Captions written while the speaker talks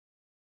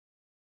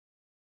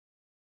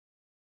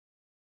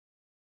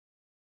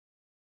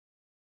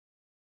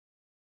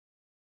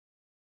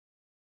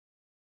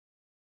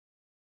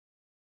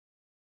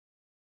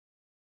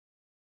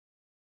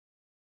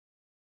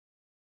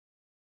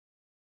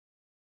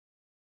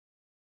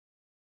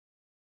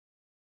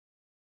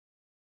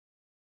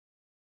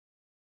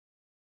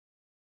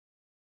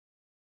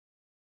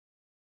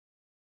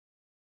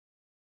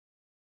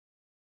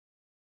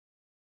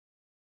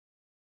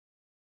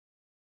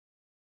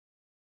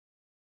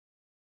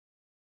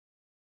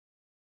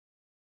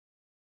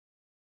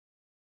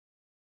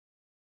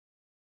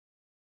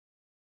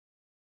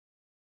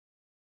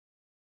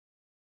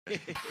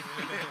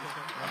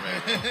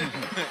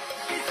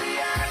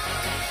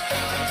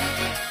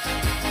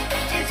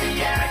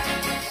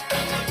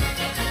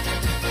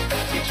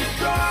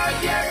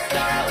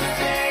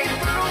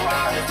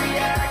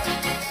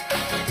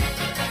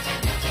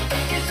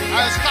All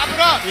right, let's clap it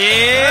up.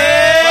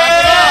 Yeah. Clap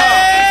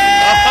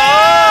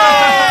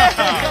it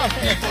up.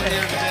 People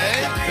here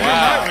today.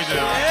 Wow. We do.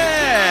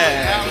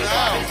 Yeah.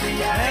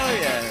 Hell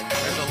yeah.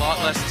 There's a lot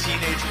less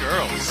teenage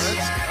girls.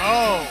 Let's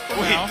go.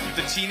 Wait,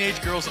 the teenage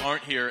girls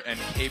aren't here, and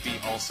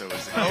KB also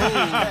isn't here.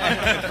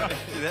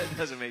 That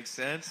doesn't make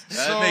sense.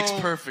 That makes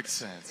perfect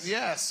sense.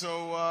 Yeah,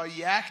 so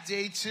Yak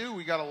Day 2,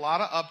 we got a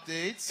lot of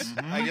updates.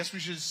 I guess we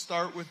should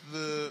start with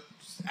the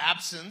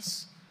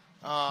absence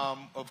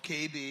of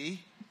KB.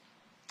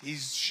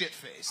 He's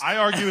shit-faced. I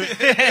argue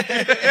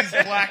He's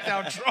blacked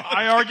out drunk.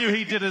 I argue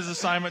he did his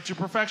assignment to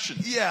perfection.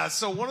 Yeah,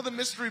 so one of the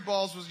mystery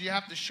balls was you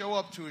have to show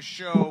up to a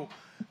show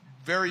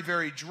very,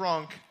 very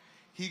drunk.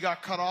 He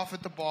got cut off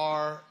at the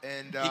bar,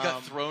 and He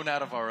got thrown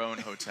out of our own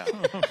hotel.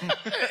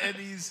 and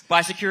he's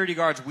By security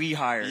guards we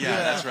hired. Yeah,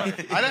 that's right.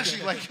 I'd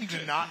actually like him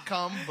to not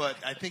come, but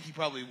I think he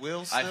probably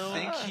will still. I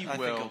think he I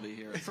will. think he'll be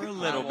here for a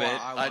little bit.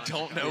 I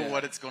don't know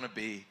what it's going to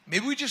be.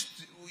 Maybe we just,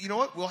 you know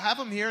what? We'll have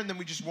him here, and then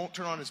we just won't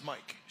turn on his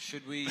mic.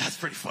 Should we? That's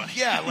pretty funny.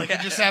 Yeah, like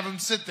just have him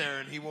sit there,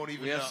 and he won't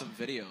even We have know. some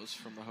videos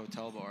from the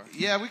hotel bar.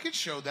 Yeah, we could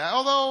show that.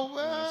 Although,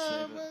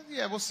 save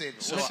yeah, we'll save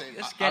it. So, We'll save it.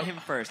 Let's get him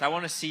first. I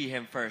want to see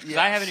him first because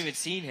Yes. I haven't even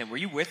seen him. Were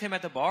you with him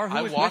at the bar? Who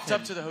I was walked with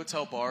him? up to the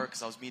hotel bar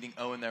because I was meeting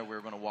Owen there. We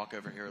were going to walk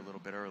over here a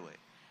little bit early.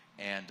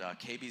 And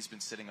KB's been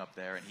sitting up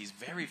there, and he's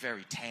very,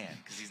 very tan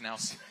because he's now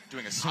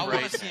doing a I spray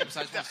want to see tan. him, so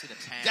I just want to see the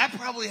tan. That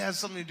probably has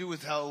something to do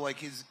with how, like,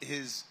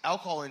 his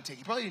alcohol intake.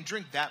 He probably didn't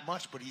drink that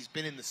much, but he's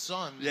been in the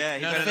sun. Yeah,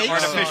 he's No, been in fake the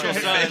artificial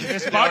sun. sun.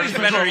 His body's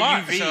been through a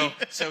lot. UV.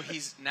 So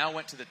he's now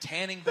went to the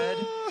tanning bed,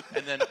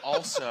 and then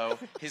also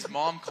his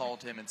mom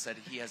called him and said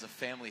he has a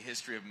family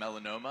history of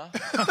melanoma.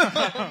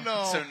 Oh,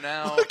 no. So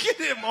now, Look at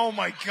him. Oh,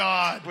 my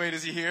God. wait,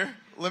 is he here?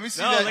 Let me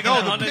see No, that. look No,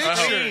 at the on the picture.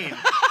 screen.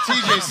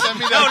 TJ, send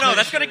me that No, picture.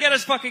 that's gonna get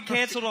us fucking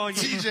canceled on you.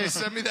 TJ,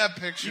 send me that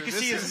picture. You can This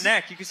see his is-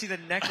 neck. You can see the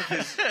neck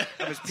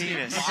of his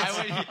penis. Why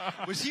would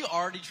he, was he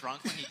already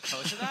drunk when he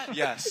posted that?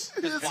 Yes.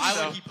 Why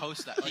So would he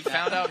post that? He Like that?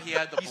 found out he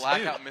had the He's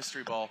blackout new.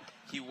 mystery ball.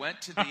 He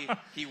went to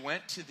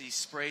the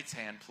spray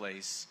tan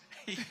place.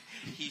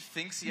 He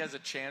thinks he has a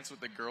chance with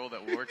the girl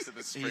that works at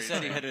the spray He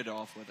said he tan. hit it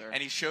off with her.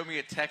 And he showed me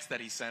a text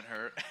that he sent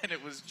her, and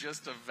it was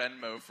just a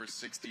Venmo for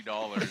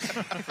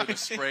 $60 for the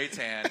spray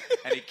tan,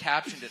 and he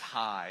captioned it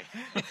high.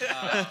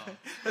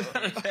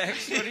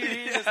 Text? What do you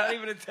mean? It's not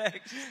even a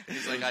text.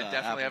 He's like, It I was,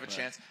 definitely have a Apple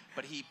chance.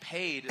 But he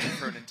paid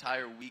for an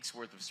entire week's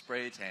worth of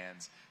spray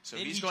tans, so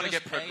Didn't he's he going to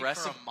just get pay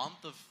progressive. for a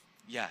month of.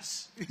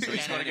 Yes. So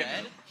he's going to get.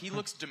 He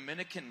looks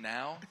Dominican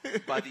now.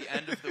 By the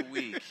end of the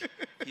week,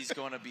 he's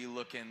going to be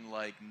looking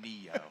like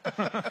Neo.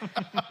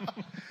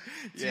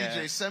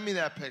 TJ, send me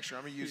that picture.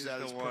 I'm going to use He's that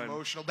the as one.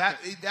 promotional.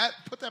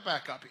 Put that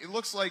back up. It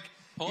looks like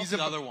Pull up he's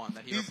the other one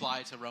that he he's-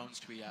 replied to Roan's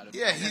tweet out of.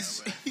 Yeah,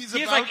 he's He has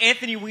about. like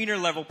Anthony Weiner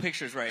level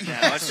pictures right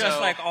now. It's just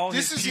So, like all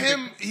This his is pubic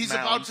him. He's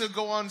about mounds. to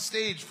go on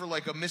stage for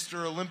like a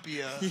Mr.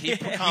 Olympia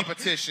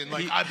competition.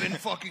 Like I've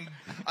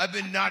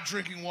been not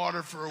drinking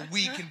water for a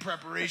week in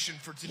preparation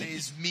for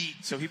today's meet.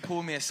 So he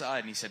pulled me aside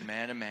and he said,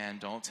 "Man to man,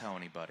 don't tell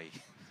anybody."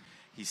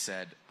 He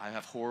said, "I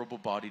have horrible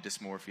body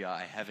dysmorphia.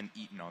 I haven't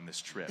eaten on this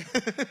trip."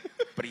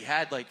 But he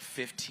had like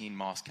 15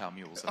 Moscow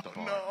mules at the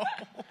bar. No.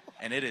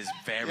 And it is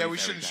very, Yeah, we very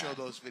shouldn't bad. show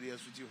those videos.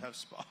 We do have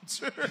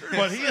sponsors.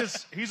 But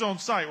he's on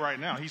site right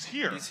now. He's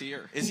here. He's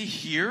here. Is he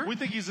here? We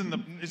think he's in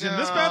this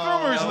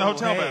bathroom or he's in the No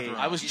hotel way. bathroom?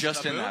 I was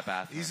just in that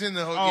bathroom. He's in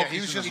the Oh, yeah, he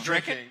he's was in just the-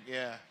 drinking.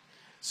 Yeah.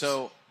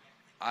 So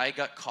I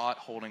got caught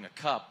holding a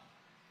cup.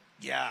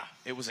 Yeah.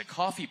 It was a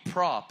coffee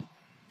prop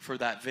for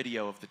that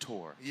video of the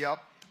tour.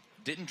 Yep.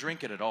 Didn't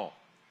drink it at all.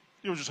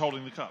 He was just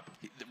holding the cup.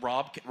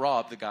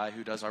 Rob, the guy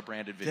who does our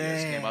branded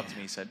videos, came up to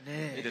me and said,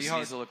 It'd "This be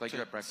hard needs to look like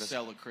you're at breakfast."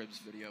 Sell a Cribs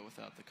video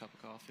without the cup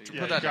of coffee. Yeah, Put you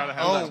that gotta down.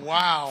 have Oh that.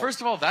 wow.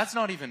 First of all, that's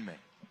not even me.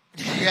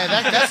 yeah,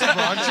 that's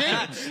LeBron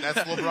James. That's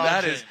LeBron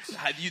That James.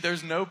 is.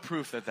 There's no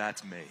proof that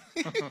that's me.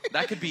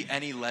 That could be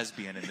any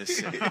lesbian in this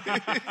city.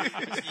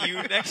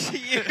 You next to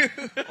you.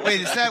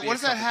 Wait, is that be what a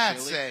does that cup of hat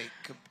chili. say?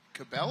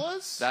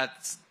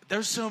 Cabela's?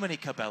 There's so many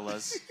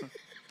Cabela's.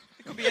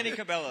 It could be any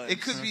Cabela.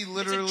 It could be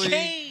literally.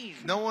 chain.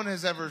 No one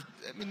has ever.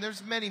 I mean,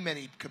 there's many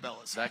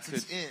Cabela's. That could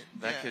It's in.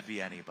 that yeah. could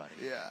be anybody.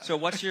 Yeah. So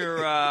what's your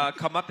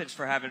comeuppance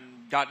for having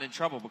gotten in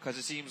trouble? Because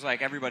it seems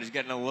like everybody's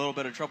getting a little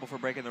bit of trouble for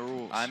breaking the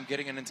rules. I'm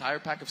getting an entire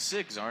pack of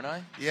cigs, aren't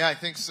I? Yeah, I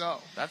think so.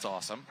 That's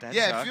awesome. That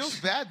yeah, sucks. it feels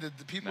bad that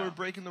the people No. are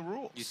breaking the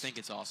rules. You think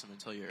it's awesome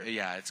until you're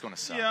Yeah, it's gonna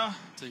suck. Yeah.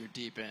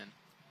 deep in.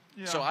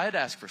 Yeah. So I had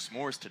asked for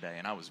s'mores today,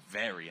 and I was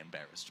very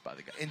embarrassed by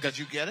the guy. And did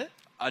you get it?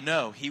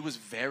 No, he was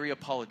very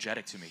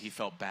apologetic to me. He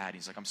felt bad.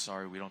 He's like, "I'm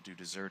sorry, we don't do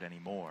dessert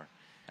anymore."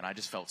 And I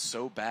just felt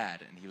so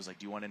bad. And he was like,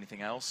 "Do you want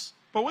anything else?"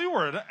 But we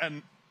were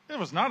and it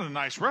was not a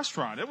nice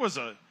restaurant. It was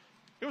a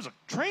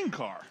train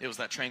car. It was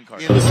that train car.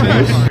 Yeah, the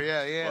train car.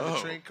 Yeah, the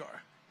Whoa. train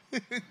car.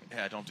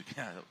 Yeah, don't do.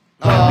 Yeah.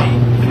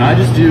 Can I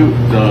just do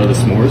the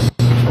s'mores?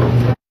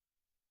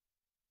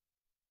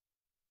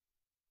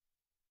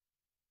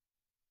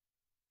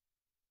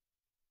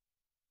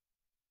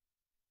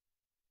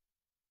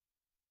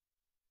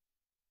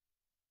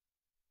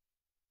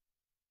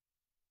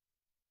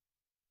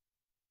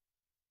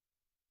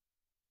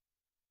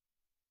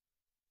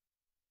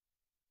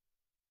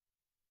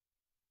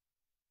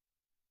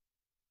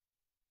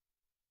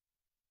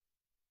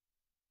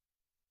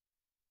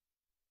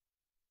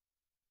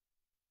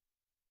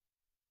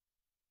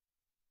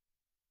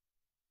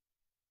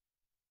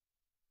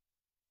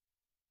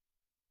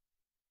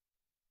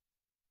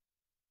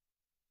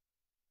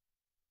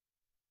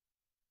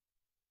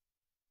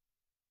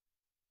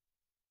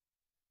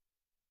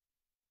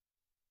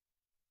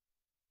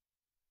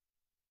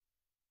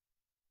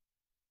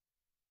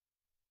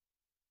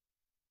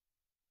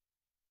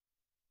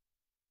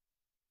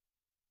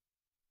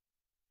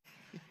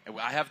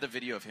 I have the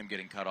video of him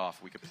getting cut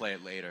off. We could play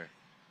it later.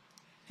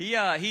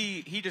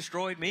 He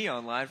destroyed me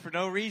online for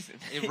no reason.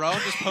 And Rowan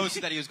just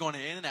posted that he was going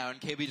in and out,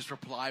 and KB just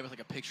replied with like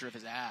a picture of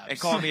his abs. And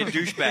called me a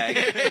douchebag.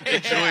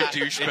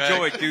 Enjoy douchebag.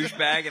 Enjoy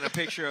douchebag and a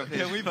picture of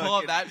his Can we pull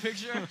up that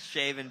picture?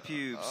 shaven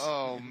pubes.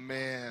 Oh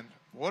man,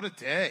 what a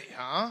day,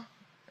 huh?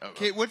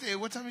 Okay, what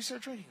time you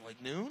start training?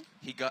 Like noon?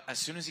 He got as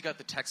soon as he got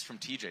the text from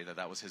TJ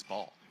that was his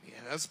ball. Yeah,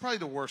 that's probably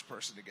the worst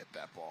person to get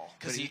that ball.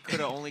 Because he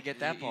could have only get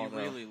that ball, He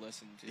though. really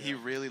listened to He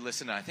really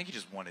listened. And I think he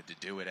just wanted to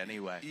do it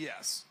anyway.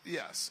 Yes,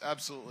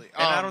 absolutely.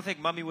 And I don't think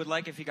Mummy would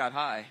like if he got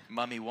high.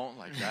 Mummy won't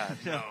like that.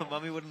 No,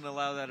 Mummy wouldn't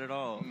allow that at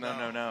all.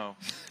 No.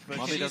 But But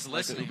Mummy she's doesn't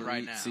listening Uber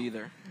right Eats now.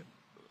 either.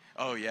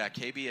 Oh yeah,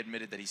 KB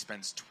admitted that he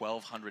spends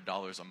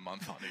 $1,200 a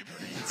month on Uber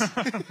Eats.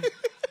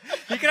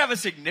 He could have a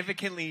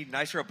significantly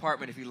nicer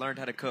apartment if he learned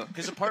how to cook.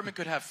 His apartment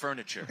could have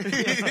furniture.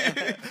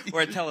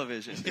 Or a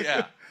television.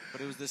 Yeah.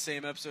 But it was the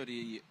same episode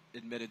he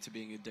admitted to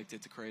being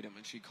addicted to Kratom,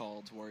 and she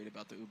called worried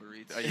about the Uber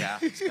Eats Yeah.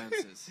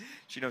 expenses.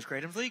 She knows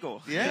Kratom's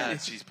legal. Yeah.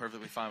 She's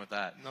perfectly fine with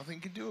that. Nothing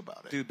you can do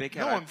about it. Dude, Big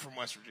no Cat, one from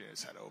West Virginia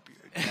has had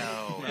opioid.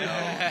 No.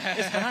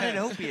 It's not an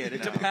opiate.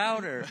 It's a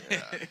powder.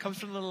 It comes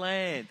from the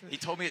land. He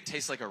told me it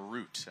tastes like a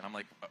root, and I'm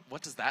like,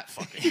 what does that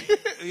fucking?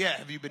 Yeah,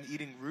 have you been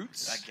eating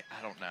roots?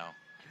 I don't know.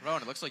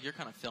 Rowan, it looks like you're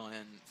kind of filling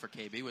in for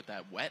KB with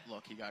that wet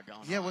look he got going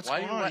Yeah, on. what's Why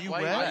going you on? wet- Are you why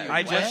you wet? wet? I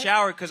You just wet?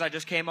 showered because I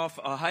just came off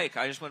a hike.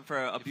 I just went for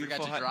a You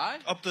beautiful forgot to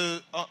hike. dry? Up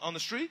the on the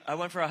street. I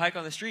went for a hike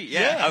on the street.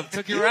 Yeah, Yeah, I it's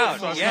took you out.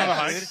 beautiful. It's Yeah, not a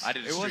hike. dude. I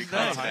did a It street was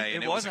climb nice. today,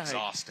 and It it was was a hike.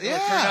 exhausting. Yeah. It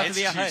turned out to It's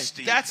be a too hike.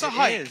 steep. That's a It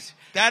hike. is.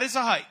 That is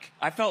a hike.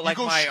 I felt You like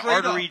go my straight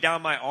artery up.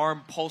 down my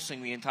arm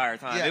pulsing the entire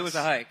time. It was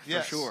a hike,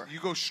 Yes. for sure. You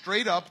go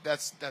straight up.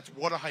 That's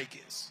what a hike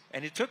is.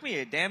 And it took me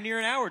a damn near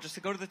an hour just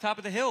to go to the top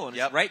of the hill, and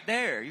Yep. it's right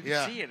there. You can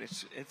Yeah. see it.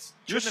 It's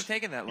shouldn't have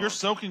taken that long. You're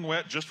soaking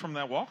wet just from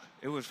that walk?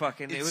 It was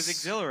fucking. It was It's-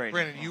 exhilarating.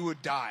 Brandon, you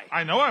would die.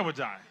 I know I would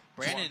die.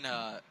 Brandon,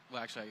 well,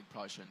 actually, I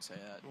probably shouldn't say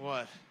that.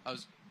 What?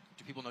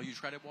 Do people know you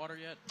shredded water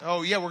yet?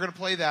 Oh yeah, we're gonna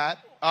play that.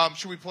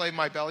 Should we play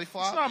my belly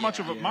flop? It's not much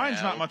of a. Yeah.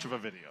 Mine's not much of a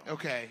video.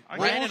 Okay. I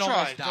Well, Brandon we'll try.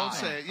 almost Don't died.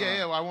 say it.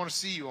 Yeah, I want to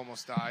see you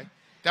almost die.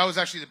 That was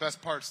actually the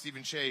best part.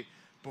 Stephen Shea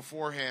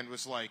beforehand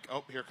was like,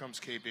 "Oh, here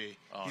comes KB.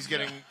 Oh, he's no.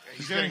 getting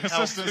getting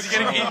help. assistance. He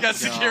got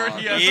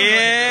security. Yeah.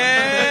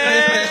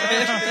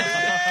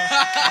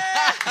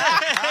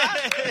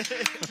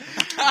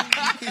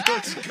 He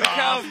looks Look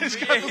how gone. mean-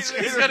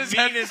 he's got his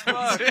mean as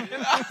fuck.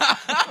 headphones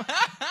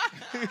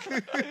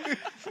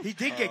He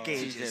did get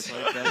gauges. Jesus,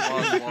 like that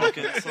while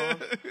walking song.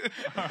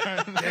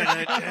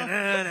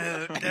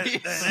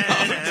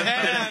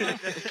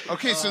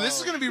 Okay, so this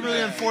is going to be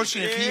really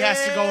unfortunate if he has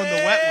to go in the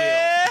wet wheel.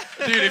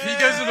 Dude, if he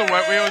goes in the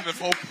wet wheel and the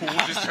whole pool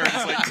just turns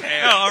like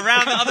tan. No,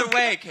 around the other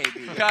way,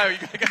 KB. Kyle, you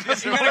gotta You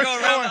gotta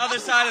go around the other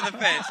side of the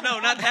fence. No,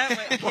 not that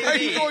way. KB. Why are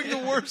you going the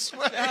worst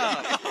way?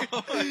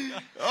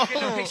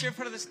 Get a picture in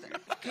front of the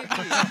KB.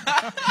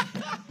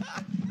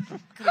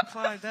 Could have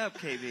climbed up,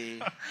 KB.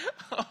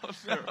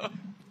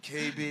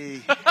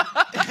 KB.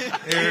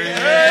 Here he is.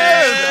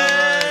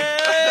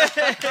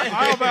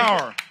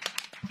 Heilbauer.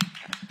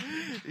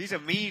 He's a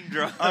mean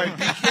drunk. All right,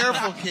 be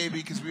careful, KB,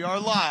 because we are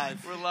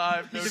live. We're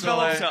live. He No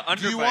develops delay. an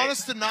Do you underbite. want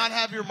us to not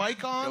have your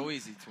mic on? Go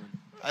easy, twin.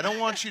 I don't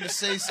want you to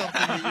say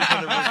something that you're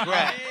going to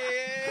regret.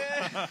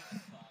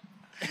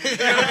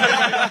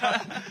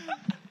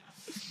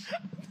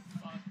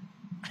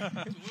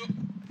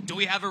 Do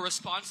we have a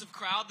responsive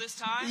crowd this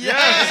time?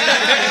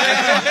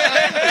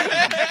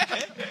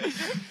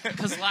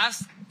 Because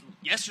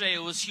yesterday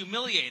it was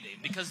humiliating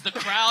because the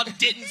crowd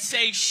didn't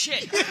say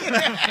shit,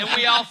 and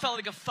we all felt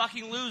like a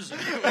fucking loser.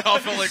 We all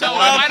feel like So one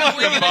why don't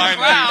we get a combined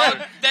crowd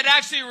loser. that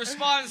actually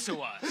responds to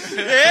us?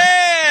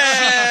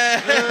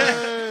 Yeah!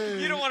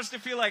 You don't want us to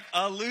feel like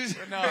a loser.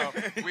 No,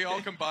 we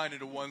all combine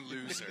into one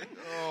loser.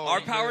 Our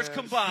powers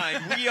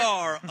combined, we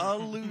are a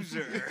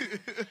loser.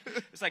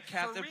 It's like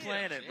Captain For real,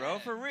 Planet, yeah. bro.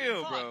 For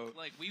real, Fuck, bro.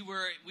 Like we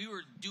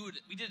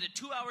did a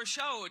 2-hour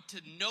show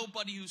to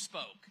nobody who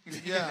spoke.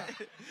 Yeah.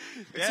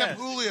 Except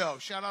Julio.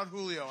 Shout out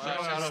Julio. I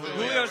don't know how to do it.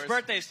 Julio's where's-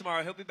 birthday's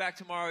tomorrow. He'll be back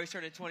tomorrow. He's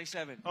turning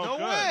 27. Oh, No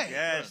good. way.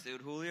 Yes,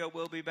 dude. Julio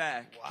will be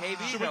back. KB,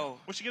 Should we, though.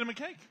 we should get him a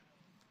cake.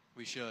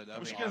 We should. That We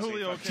would should be get awesome.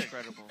 Julio a Fucking cake.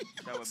 incredible.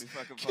 That would be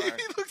fucking fire.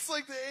 He looks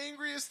like the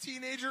angriest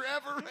teenager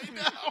ever right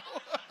now.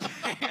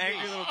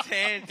 Angry little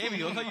tan. Hey,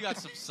 you look like you got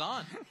some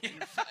sun. And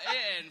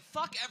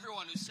fuck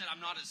everyone who said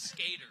I'm not a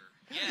skater.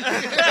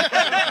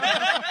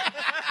 Yeah.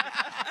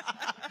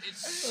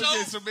 It's so,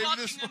 Okay, so maybe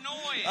fucking this one-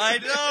 annoying. I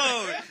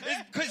know.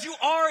 Because you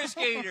are a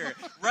skater.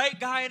 Right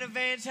guy in a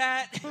Vans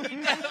hat? He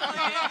definitely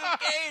is a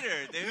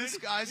skater, dude. This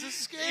guy's a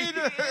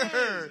skater.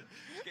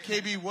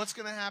 KB, what's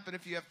going to happen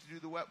if you have to do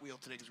the wet wheel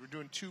today? Because we're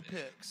doing 2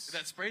 picks.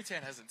 That spray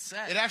tan hasn't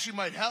set. It actually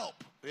might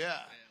help. Yeah.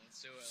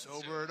 Let's do it.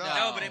 Sober it up.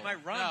 No, but it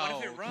might run. No,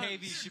 What if it runs?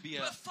 KB should be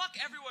a. But fuck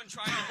everyone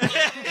trying to.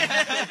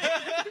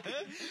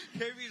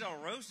 KB's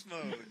on roast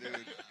mode,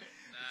 dude.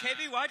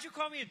 KB, why'd you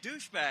call me a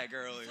douchebag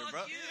earlier,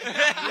 bro? Fuck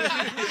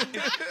you.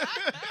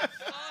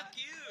 Fuck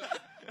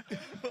you.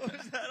 What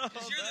was that all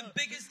Because you're the about?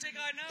 biggest dick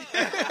I know.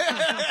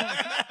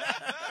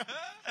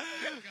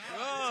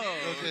 Oh,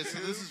 Okay, so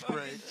this is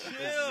great.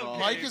 chill,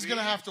 Mike is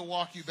gonna have to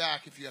walk you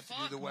back if you have to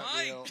do the wet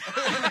Mike. wheel.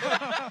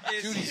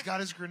 Dude, he's got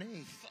his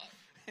grenade.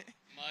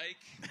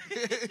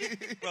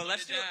 Mike. Bro,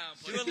 let's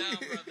Put it down,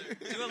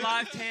 brother. do a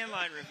live tan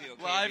line review.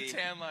 KB. Live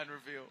tan line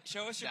reveal.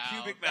 Show us your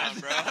Down. pubic mound,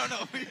 bro.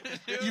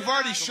 You've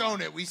already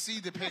shown it. We see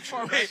the picture.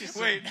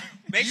 Wait.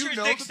 Make Do you sure his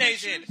know dick the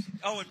stays pictures? in.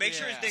 Oh, and make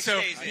sure his dick So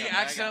stays in. he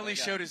accidentally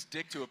showed his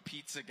dick to a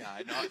pizza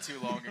guy not too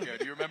long ago.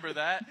 Do you remember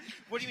that?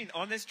 What do you mean,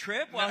 on this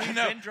trip while he's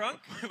No. been drunk?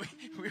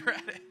 we were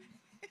at it.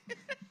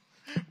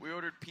 We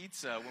ordered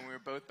pizza when we were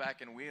both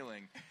back in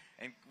Wheeling,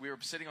 and we were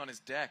sitting on his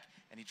deck,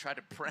 and he tried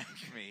to prank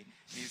me.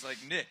 And he's like,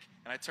 Nick.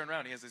 And I turn around,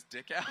 and he has his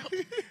dick out.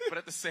 But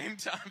at the same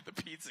time, the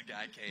pizza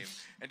guy came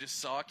and just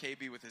saw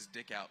KB with his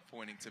dick out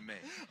pointing to me.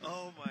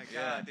 Oh, my God,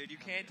 Yeah. dude. You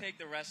can't take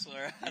the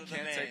wrestler out You of the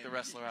can't man. take the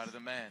wrestler out of the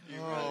man.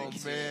 Oh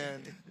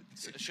man.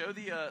 Show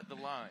the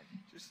line.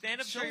 Just stand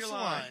up, Show show us your a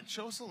line. line.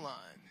 Show us a line.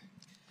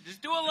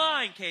 Just do a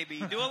line,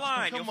 KB. Do a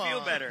line. Come You'll feel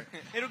on. better.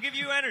 It'll give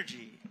you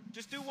energy.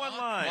 Just do one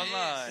line. One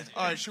line.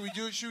 All right, should we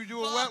do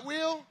a wet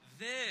wheel?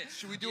 This.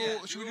 Should we do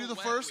Yeah, should we do a the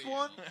wet first wheel.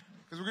 one?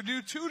 Because we're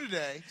gonna do 2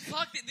 today.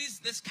 Fuck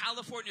this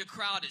California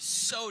crowd is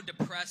so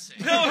depressing.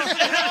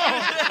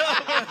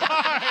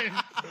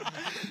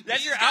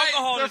 That's your These guys-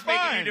 alcohol they're that's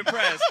making fine. you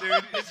depressed,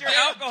 dude. It's your They're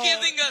alcohol.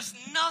 giving us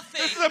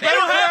nothing. This is a They better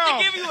don't have crowd.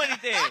 to give you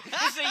anything.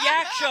 This is a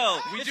yak show.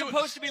 It's do-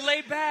 supposed to be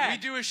laid back. We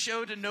do a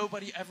show to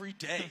nobody every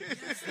day.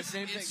 It's the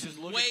same thing. It's Just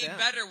look way at them.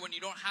 better when you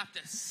don't have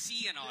to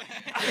see an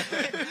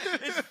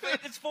audience.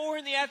 It's 4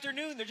 in the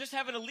afternoon. They're just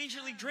having a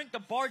leisurely drink. The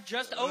bar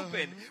just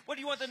opened. What,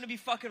 do you want them to be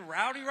fucking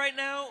rowdy right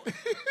now?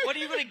 What are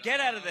you going to get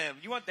out of them?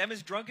 You want them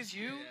as drunk as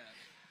you?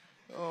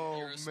 Oh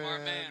You're a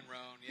smart man, Ron.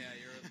 Yeah,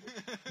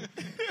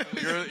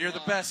 You're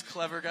the best,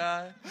 clever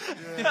guy.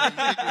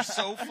 Yeah, you're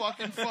so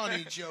fucking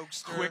funny,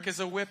 jokester. Quick as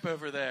a whip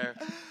over there.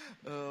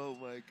 Oh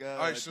my god.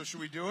 All right, so should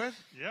we do it?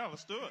 Yeah,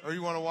 let's do it. Or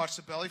you want to watch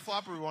the belly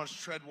flop, or you want to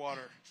tread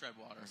water? Tread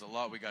water. There's a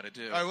lot we got to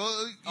do. All right,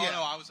 well, yeah. Oh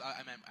no,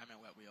 I meant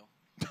wet wheel.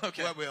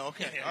 Okay. Wet wheel,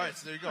 okay. All right,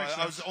 so there you go.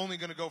 I was only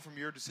going to go from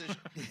your decision.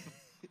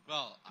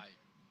 Well,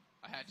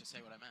 I had to say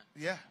what I meant.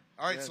 Yeah.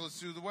 All right, so let's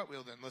do the wet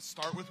wheel then. Let's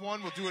start with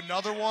one. We'll do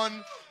another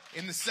one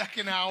in the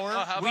second hour.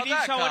 How We about need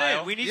that, someone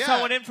Kyle? in. We need Yeah.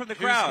 someone in from the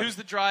crowd. Who's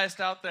the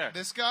driest out there?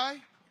 This guy?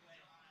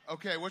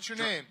 Okay, what's your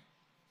name?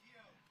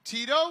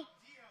 Tito?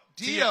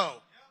 Dio.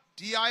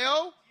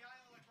 D-I-O?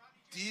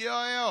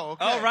 D-I-O,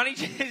 okay. Oh, Ronnie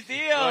James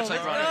Dio. Oh, it's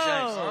like Ronnie Let's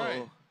James. go. All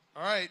right.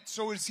 All right,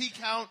 so does he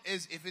count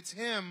as, if it's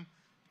him,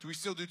 do we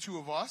still do 2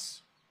 of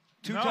us?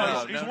 Two No,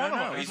 total. he's one of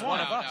us. He's No, one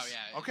of No, us.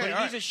 yeah. Okay, But all he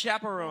right. needs a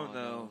chaperone,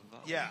 though.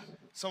 Yeah.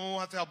 Someone will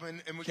have to help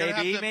him. And we're gonna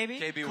have KB, to, maybe?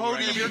 KB will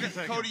Cody, write you're, it.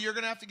 Cody, you're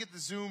going to have to get the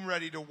Zoom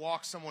ready to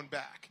walk someone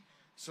back.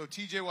 So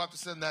TJ will have to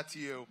send that to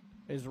you.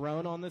 Is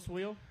Roan on this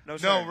wheel? No,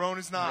 sir. No, Roan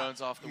is not.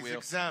 Roan's off the He's wheel.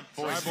 exempt.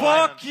 Boys,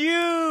 Fuck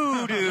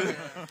you, dude.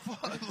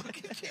 Look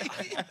at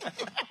KB.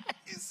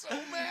 He's so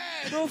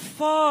mad. The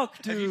fuck,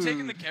 Have dude. you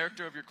taken the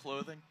character of your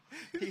clothing?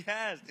 He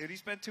has, dude. He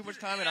spent too much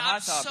time in a I'm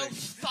hot so topic.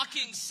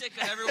 fucking sick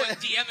of everyone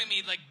DMing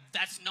me like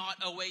that's not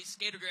a way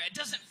skater girl. It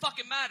doesn't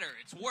fucking matter.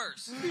 It's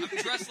worse. I'm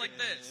dressed like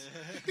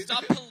this.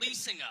 Stop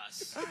policing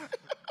us.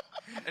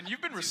 And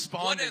you've been What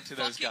responding a to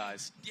those fucking-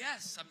 guys.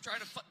 Yes, I'm trying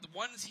to. The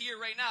one's here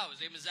right now.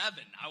 His name is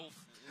Evan. I will.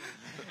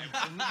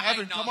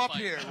 Evan, come up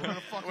here. We're going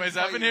to fucking Wait, is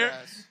fight Evan your here?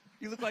 ass.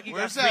 You look like you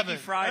Where's got Freaky Evan?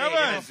 Friday Evan,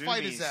 in I'll a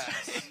fight his Zoomies.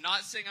 ass. I'm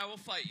not saying I will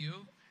fight you.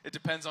 It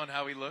depends on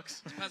how he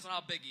looks. Depends on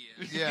how big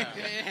he is. Yeah.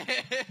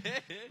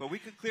 But we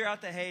could clear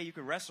out the hay. You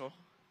could wrestle.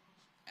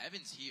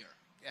 Evan's here.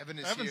 Evan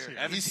is Evan's here. here.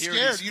 Evan's He's here,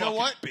 scared. he's You know fucking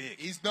what? big.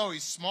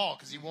 He's small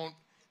because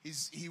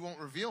he won't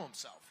reveal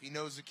himself. He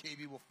knows that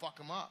KB will fuck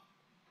him up.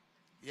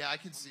 Yeah, I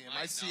can see him.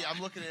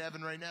 I'm looking at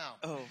Evan right now.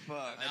 Oh,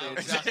 fuck. I know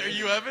exactly Are who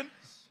you he is. Evan?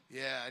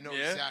 Yeah, I know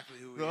Yeah? exactly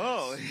who he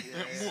Oh.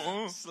 is.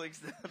 Yeah. Slinks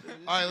down.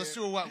 All right, let's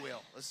do a wet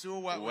wheel. Let's do a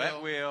wet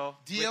Wet wheel.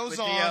 Dio's with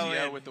on. Dio.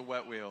 Yeah, with the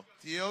wet wheel.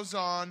 Dio's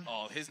on.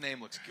 Oh, his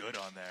name looks good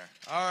on there.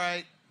 All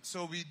right, so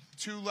it'll be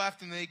 2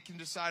 left, and they can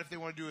decide if they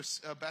want to do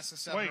a best of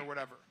 7 Wait. or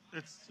whatever.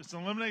 It's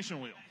an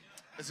elimination wheel.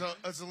 It's an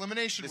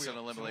elimination It's wheel.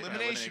 an It's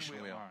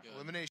elimination wheel.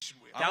 Elimination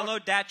wheel.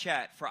 Download Dat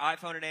Chat for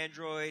iPhone and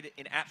Android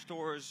in app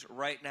stores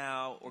right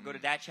now, or go to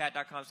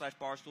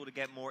datchat.com/barstool to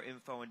get more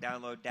info and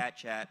download Dat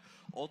Chat.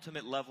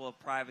 Ultimate level of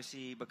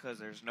privacy because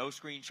there's no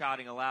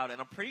screenshotting allowed, and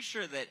I'm pretty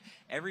sure that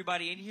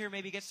everybody in here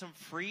maybe gets some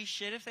free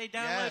shit if they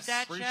download Yes,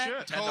 Dat free Chat.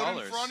 shit. Code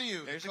 $10. in front of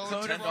you. There's a Code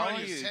code in in front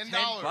front of you. $10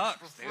 $10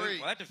 for for free.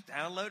 What? Just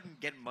download and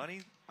get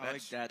money. I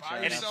like that buy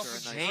chat. And yourself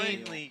it's a a drink.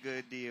 insanely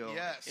good deal.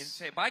 Yes.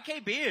 Insane. Buy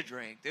KB a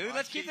drink, dude. Buy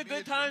Let's keep the KB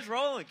good a times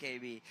drink. rolling,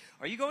 KB.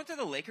 Are you going to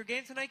the Laker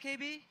game tonight,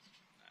 KB?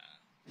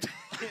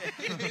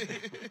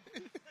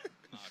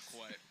 Not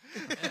quite.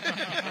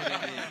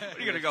 What, are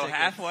you going to go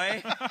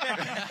halfway?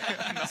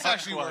 This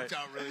actually worked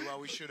out really well.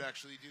 We should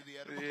actually do the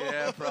edible.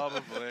 Yeah,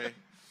 probably.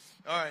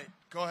 All right,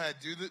 go ahead.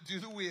 Do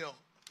the wheel.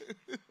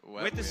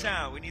 Wet With the wheel.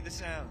 sound. We need the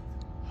sound.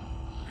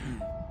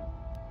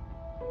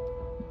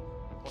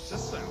 What's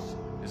this sound?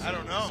 I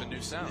don't know. It's a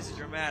new sound. This is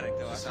dramatic,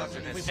 though. I sounds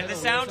fucking- good. We and the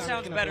said sound it's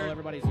sounds gonna better. blow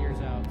everybody's ears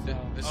out. So.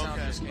 The sound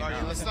Okay. just came All right,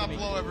 out. let's not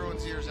blow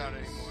everyone's ears out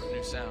anymore.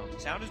 New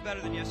sound. Sound is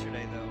better than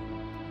yesterday, though.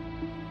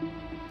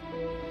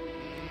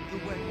 The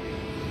wet wheel.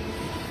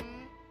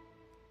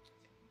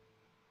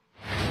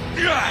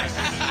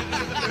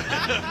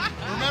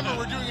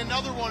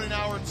 another one in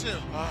hour 2.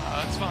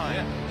 That's fine.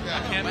 Yeah.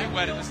 I can't be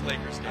wet in this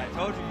Lakers game. I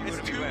told you It's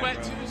wouldn't be too wet, wet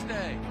bro.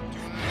 Tuesday.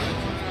 Doing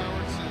another one in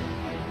hour 2.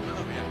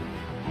 Oh, yeah.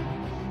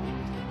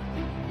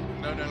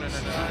 No.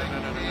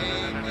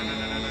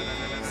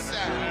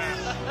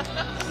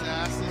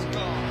 Sass is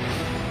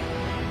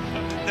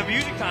gone. The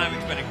music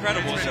timing's been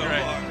incredible It's been so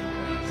great. far.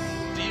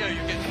 Dio,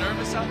 you getting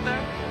nervous out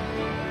there?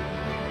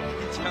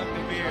 He chugged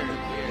the beer.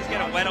 He's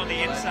getting wet on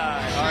the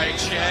inside. All right,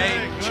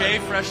 Che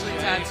freshly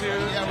tattooed.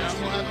 Yeah, we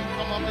still have him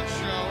come up and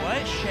show.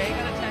 What? Shay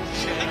got a tattoo?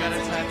 Che got a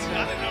tattoo.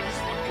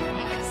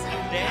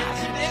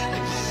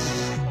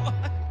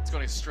 It's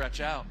going to stretch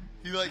out.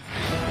 He like,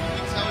 you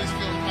can tell he's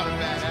feeling kind of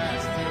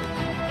badass too.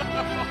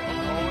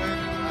 Owen,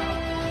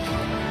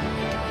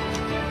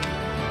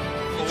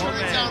 you turn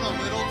it down a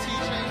little,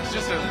 TJ.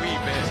 Just a wee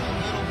bit. Just a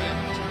little bit.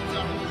 Turn it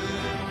down a little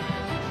bit.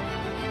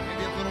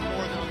 Maybe a little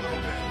more than a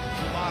little bit.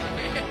 A lot of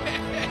it.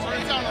 Turn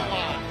it down a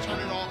lot. Turn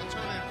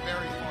it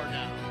very far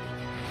down.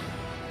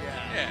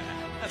 Yeah,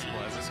 that's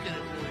pleasant. Let's get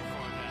it really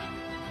far down.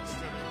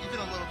 Even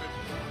a little bit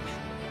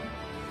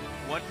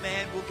more. One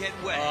man will get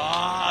wet.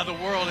 Ah, the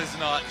world is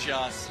not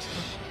just.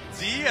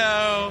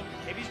 Dio.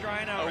 Maybe he's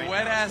drying out. A right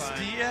wet now, ass it's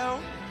fine. Dio.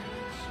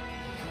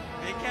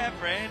 Big cat,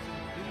 Brand.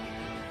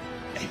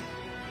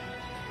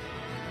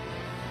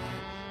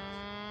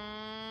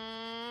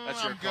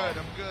 That's your I'm call. good.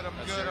 I'm good. I'm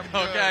That's good. your- I'm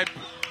good. Okay,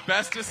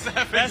 best of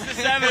 7. Best of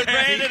 7,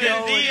 Brandon and Dio.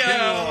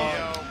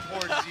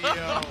 Poor Dio.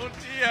 Oh,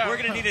 Dio. We're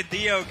going to need a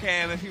Dio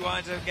cam if he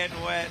winds up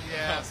getting wet.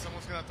 Yeah,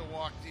 someone's gonna have to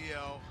walk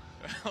Dio.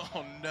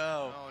 Oh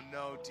no. Oh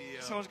no, Dio.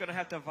 Someone's going to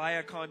have to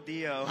Viacom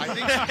Dio. I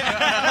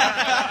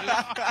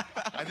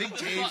think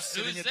Dave's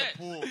sitting at it? the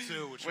pool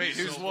too. Which Wait, was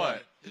who's so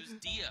what? Who's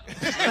Dio?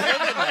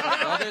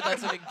 Brother,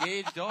 that's an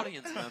engaged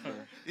audience member. funny.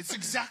 It's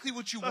exactly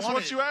what you That's wanted.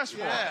 what you asked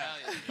for. Yeah.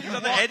 He's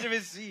on the edge of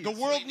his seat. The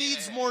world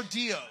needs more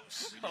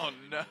Dios. Oh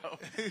no.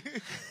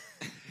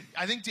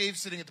 I think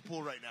Dave's sitting at the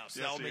pool right now, so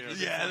Yes, that'll he make is.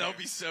 it Yeah, funnier. that'll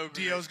be so great.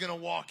 Dio's gonna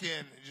walk in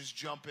and just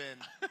jump in,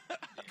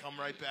 come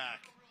right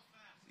back.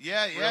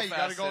 Yeah, Real you gotta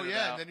fast go. in and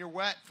Yeah, out. and then you're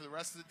wet for the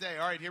rest of the day.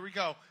 All right, here we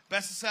go.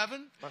 Best of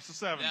 7. Best of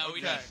 7. No,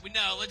 Okay. we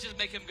know. Let's just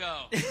make him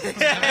go. No,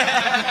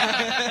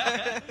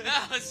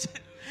 let's,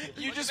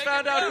 You let's just make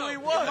found him out go. who he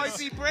It was. might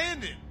be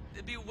Brandon.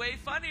 It'd be way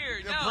funnier.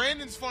 Yeah, No,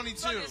 Brandon's funny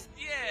fuck too. is-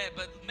 yeah,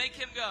 but make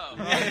him go.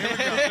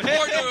 Here we go.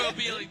 Order will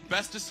be like,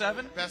 Best of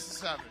 7? Best of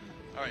 7.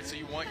 All right, so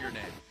you want your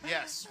name.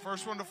 Yes,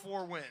 first one to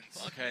 4 wins.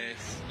 Okay,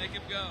 make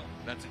him go.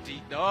 that's a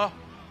D. No,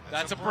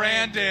 that's a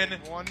Brandon.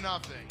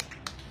 1-0.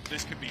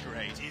 This could be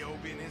great. Dio will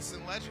be an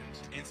instant legend.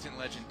 Instant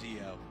legend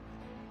Dio.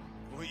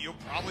 Well, you'll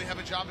probably have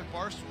a job at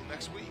Barstool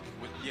next week.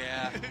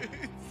 Yeah.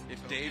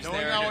 If Dave's Knowing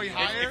there, how and we if,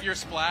 hire? if your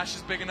splash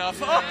is big enough.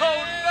 Yeah.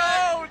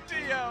 Oh no,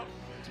 Dio.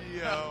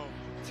 Dio.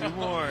 2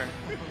 more.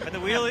 And the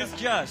wheel is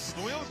just.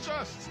 The wheel is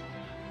just.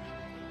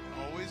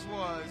 Always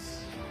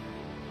was.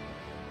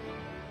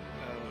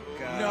 Oh,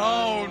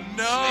 God.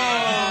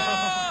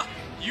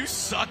 No. You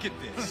suck at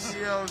this.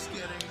 Dio's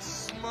getting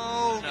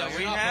smoked. No,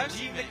 we have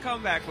seen the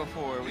comeback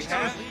before. We He's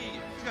have.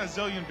 got a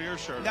zillion beer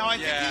shirt. Now, I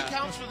think Yeah. he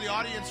counts for the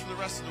audience for the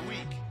rest of the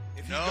week.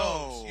 If he No.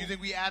 goes. You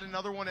think we add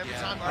another one every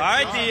Yeah. time? All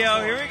right, fine.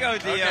 Dio. Here we go,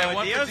 Dio. Okay,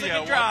 one Dio's for Dio.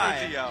 looking dry. One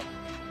for Dio.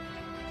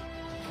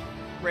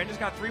 Brandon's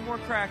got 3 more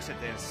cracks at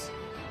this.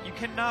 You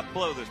cannot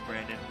blow this,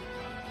 Brandon.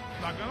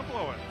 Not gonna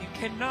blow it. You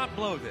cannot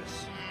blow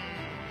this.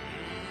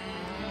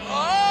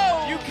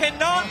 Oh! You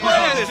cannot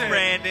blow this,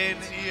 Brandon.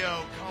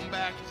 Dio, come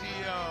back,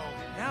 Dio.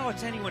 Now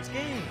it's anyone's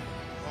game.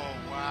 Oh,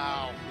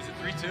 wow. Was it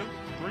 3-2?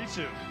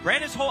 3-2.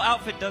 Brandon's whole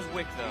outfit does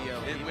wick, though.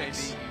 Dio, It he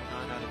wins. will be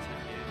 9 out of 10.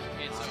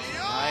 It's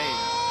Dio!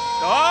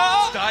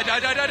 Oh!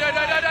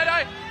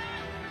 Die.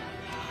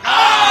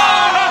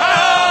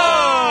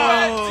 Oh!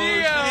 Wet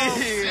Dio!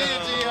 See ya,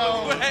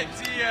 Dio. Wet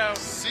Dio.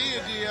 See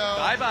ya, Dio.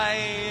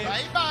 Bye-bye.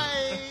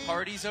 Bye-bye.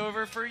 Party's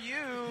over for you.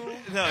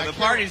 No, the can't-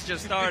 party's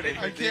just started.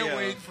 I for can't Dio.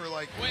 wait for,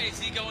 like... Wait, is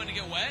he going to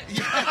get wet?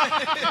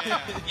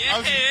 Yeah.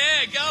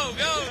 Yeah, go.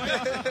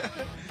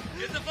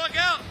 Get the fuck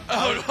out.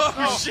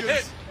 Oh,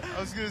 shit. I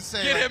was going to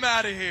say... Get like, him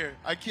out of here.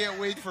 I can't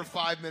wait for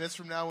 5 minutes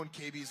from now when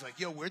KB's like,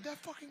 yo, where'd that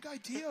fucking guy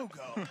Dio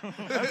go?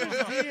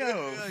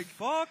 Dio. Like,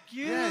 Fuck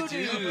you, yeah,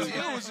 dude.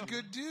 Dio was a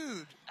good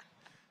dude.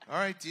 All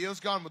right, Dio's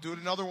gone. We'll do it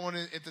another one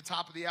at the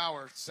top of the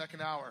hour,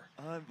 second hour.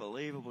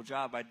 Unbelievable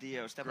job by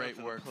Dio. Stepping Great up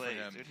to work the for plate.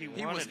 him. Dude, he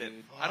He wanted was- it.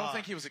 I don't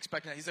think he was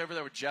expecting that. He's over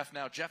there with Jeff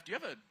now. Jeff, do you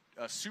have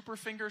a super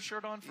finger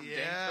shirt on from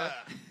Yeah.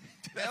 Dane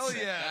Hell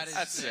yeah. That is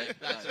That's sick.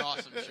 That's an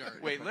awesome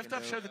shirt. Wait, lift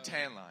up, show the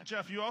tan line.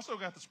 Jeff, you also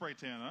got the spray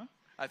tan, huh?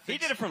 I He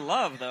think did it for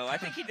love, though. I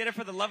think he did it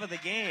for the love of the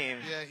game.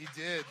 Yeah, he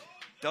did.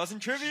 Dozen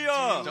trivia.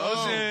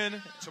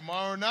 Dozen.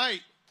 Tomorrow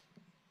night,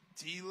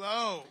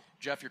 D-Lo.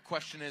 Jeff, your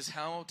question is,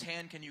 how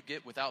tan can you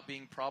get without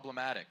being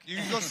problematic? You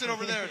can go sit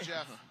over there,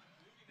 Jeff.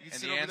 You can And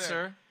sit the over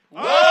answer?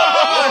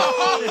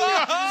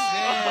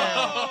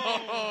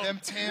 Damn. Them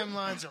tan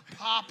lines are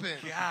popping.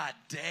 God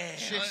damn.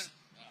 Chicks,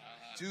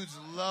 dudes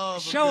love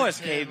a Show good us,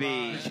 tan KB.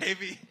 line.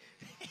 KB.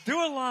 Do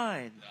a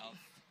line. I'll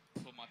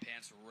pull my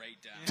pants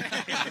straight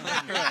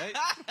down. Right.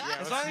 As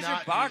let's long as your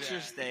not do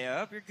boxers that. stay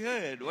up, you're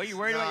good. What, you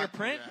worried about your Not do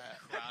print? that.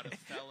 Crowd of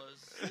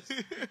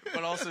fellas.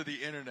 But also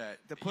the internet.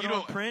 To put you on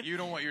don't, print? You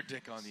don't want your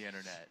dick on the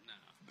internet.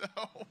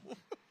 No.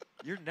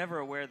 You're never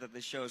aware that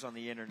this show's on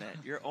the internet.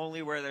 You're only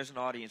aware there's an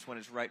audience when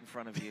it's right in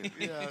front of you.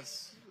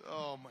 Yes.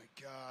 Oh my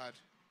God.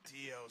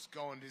 Dio's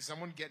going. Is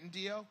someone getting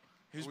Dio?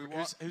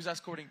 Who's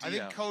escorting Dio? I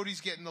think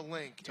Cody's getting the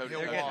link. Cody. He'll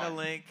They're Okay. getting walk. the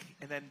link,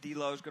 and then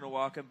D-Lo's going to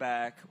walk him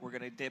back. We're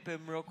going to dip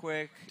him real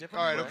quick. All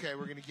right, okay,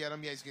 we're gonna get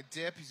him. Yeah, he's gonna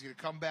dip. He's gonna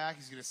come back.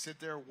 He's gonna sit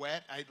there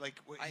wet.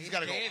 He's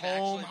got to go Dave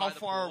home. actually How by the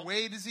far pool.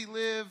 away does he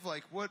live?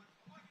 Like what?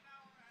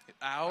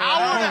 Hour.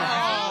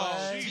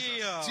 Hour.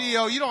 Jesus.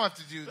 Dio, you don't have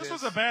to do this. This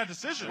was a bad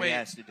decision. Wait,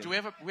 has to do. do we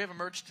have a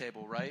merch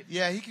table, right?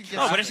 Yeah, he can get.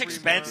 No, but some it's free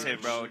expensive,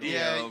 merch. bro. Dio,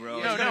 Yeah, bro.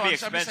 yeah, It's gonna be I'm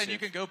just expensive. saying you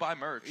can go buy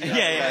merch.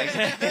 yeah,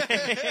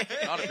 exactly.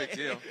 Not a big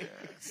deal.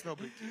 It's no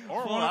big deal.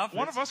 Or Full one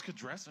outfits. of us could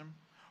dress him.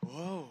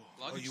 Whoa.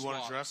 Oh, Luggage you want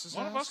to swap. dress as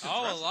One of us could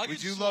Oh, dress a him. luggage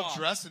We do swap. love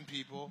dressing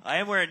people. I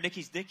am wearing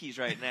Nicky's Dickies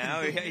right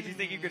now. Do you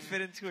think you could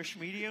fit into a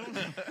schmedium?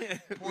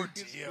 Poor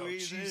We can Dio.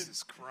 squeeze in.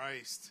 Jesus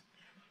Christ.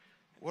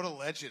 What a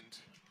legend.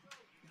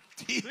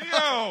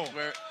 Dio!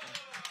 Where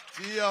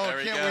Dio, There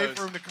he can't wait goes.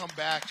 for him to come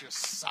back just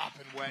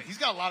sopping wet. He's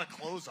got a lot of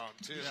clothes on,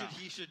 too.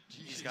 he's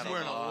He's got a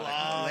wearing a lot.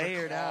 lot of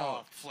Layered out.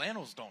 cloth.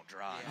 Flannels don't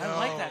dry. I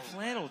like that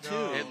flannel, too.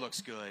 No. It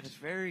looks good. It's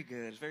very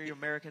good. It's very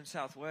American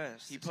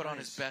Southwest. He It's put on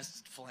nice. his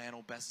best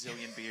flannel, best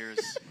zillion beers.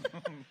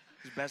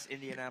 His best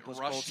Indianapolis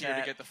Rushed Colts here to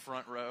hat. get the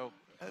front row.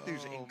 That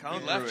dude's Oh, We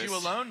incongruous. left you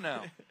alone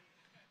now.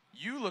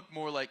 You look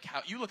more like how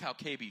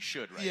KB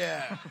should, right?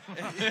 Yeah.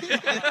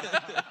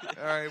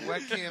 All right,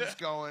 webcam's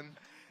going.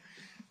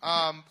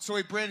 So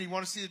wait, Brandon, you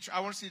want to see I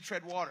want to see the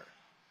tread water.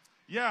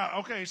 Yeah,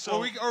 okay,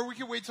 so... Or we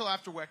can wait till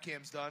after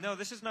webcam's done. No,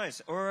 this is nice.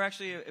 Or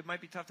actually, it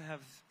might be tough to have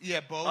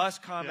Yeah, both. us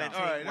commenting Yeah.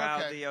 All right, while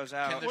okay. Dio's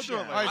out. Can We'll do it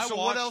later. All right, so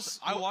what watched- else?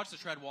 I watched the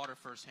tread water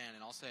firsthand,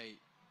 and I'll say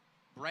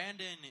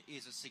Brandon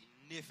is a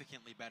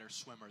significantly better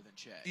swimmer than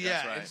Che. Yeah,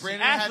 That's right. and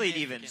Brandon had- Athlete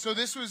even.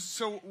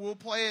 So we'll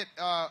play it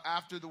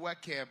after the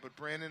wet camp. But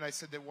Brandon, I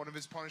said that one of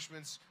his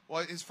punishments.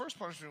 Well, his first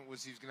punishment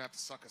was he was going to have to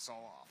suck us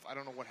all off. I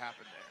don't know what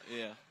happened there.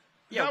 Yeah.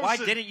 Yeah, That why was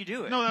su- didn't you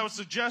do it? No, that was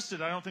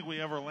suggested. I don't think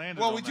we ever landed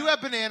Well, on we do that.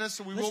 have bananas,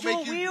 so we Let's will do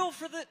make a you. wheel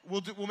for the...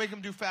 We'll make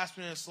him do fast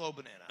banana, slow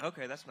banana.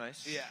 Okay, that's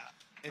nice. Yeah,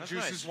 and That's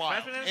Juice nice. is wild.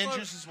 Fast banana, And slow-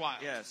 Juice is wild.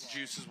 Yes.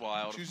 Juice is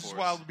wild. Juice of is course.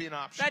 wild would be an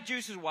option. That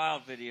Juice is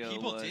Wild video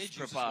People was did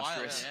Juice is Wild,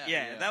 preposterous.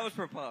 yeah. That was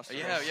preposterous.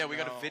 Yeah, we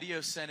got No. a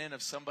video sent in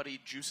of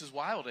somebody juices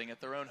wilding at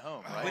their own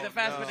home, right? With a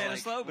fast no. banana, Like,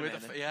 slow with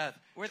banana. yeah,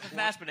 With the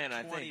fast banana,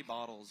 I 20 think.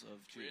 bottles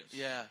of juice.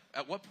 yeah.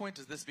 At what point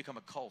does this become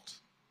a cult?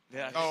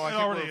 Yeah. Oh, I It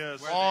think already we're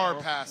is. far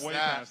We're past way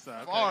that. past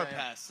that. Far Okay.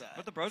 past that.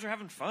 But the bros are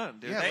having fun,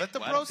 dude. Yeah, they, let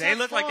the bros They have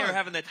look like they were fun.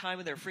 having the time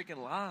of their freaking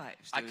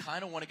lives, I dude.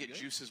 kind of want to get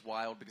juices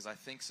wild because I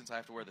think since I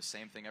have to wear the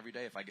same thing every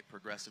day, if I get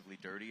progressively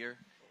dirtier,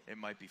 it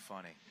might be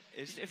funny.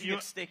 If you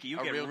get sticky, you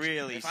A get real-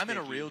 really If I'm in a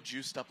sticky. real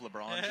juiced up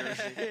LeBron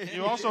jersey,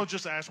 You also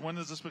just asked, when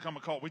does this become a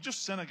cult? We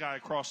just sent a guy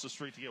across the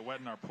street to get wet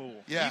in our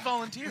pool. Yeah. he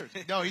volunteered.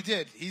 No, he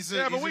did. He's a,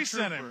 Yeah, but he's a we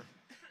sent trooper. him.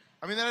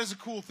 I mean, that is a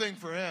cool thing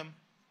for him.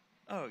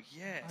 Oh,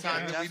 yeah.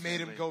 Time that we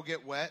made him definitely. go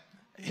get wet.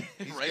 He's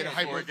Right getting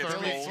before it gets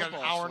hypothermia. He's cold. got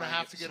an hour and a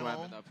half to get Swam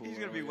home. in that pool He's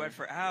going to be earlier. wet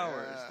for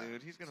hours, Yeah.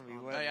 dude. He's going to be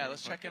wet. Oh yeah,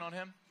 let's check in on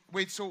him.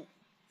 Wait, so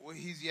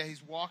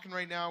he's walking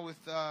right now with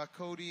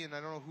Cody, and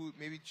I don't know who.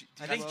 Maybe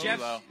I think D-Lo? Jeff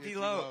D-Lo. Yeah,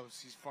 D-Lo. D-Lo's.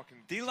 He's fucking.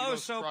 D-Lo D-Lo's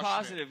is so crushing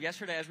positive.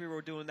 Yesterday, as we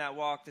were doing that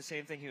walk, the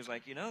same thing. He was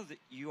like,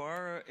 you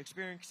are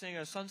experiencing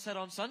a sunset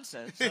on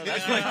sunset. So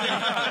that's like,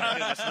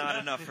 that's not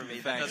enough for me.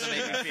 That Thanks. doesn't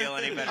make me feel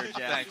any better,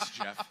 Jeff. Thanks,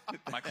 Jeff.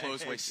 My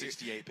clothes weigh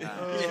 68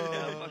 pounds.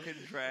 Yeah, fucking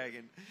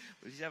dragon.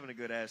 But he's having a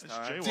good ass It's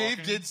time. Jay- Dave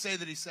walking. did say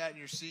that he sat in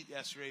your seat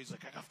yesterday. He's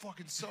like, I got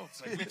fucking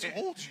soaked. It's like, we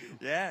told you.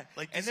 Yeah.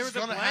 Like, and this there is was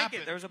a gonna blanket. happen.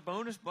 There was a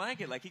bonus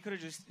blanket. Like, he could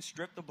have just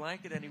stripped the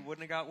blanket and he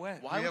wouldn't have got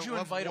wet. Why Yeah, would you we'll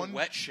have invite one- a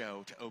wet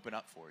show to open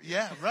up for you?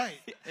 Yeah, right.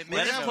 It Let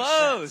makes us no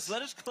close. sense.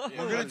 Let us close.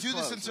 We're gonna do this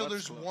Close. until Let's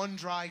there's close. one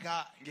dry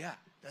guy. Yeah.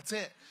 That's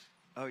it.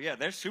 Oh, yeah.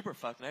 They're super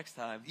fucked next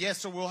time. Yeah,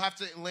 so we'll have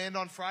to land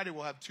on Friday.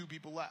 We'll have 2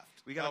 people left.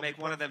 We got to That'll make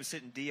be one of them perfect.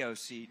 sit in Dio's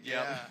seat.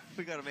 Yeah.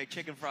 We got to make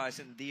Chicken Fry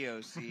sit in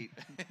Dio's seat.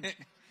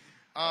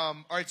 All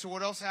right, so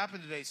what else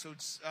happened today? So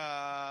it's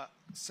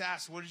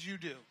Sass, what did you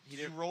do? Did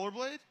you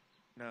rollerblade?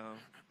 No.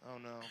 Oh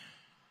no.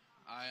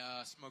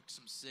 I smoked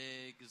some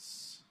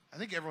cigs. I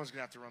think everyone's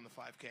gonna have to run the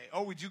 5K.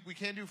 Oh, we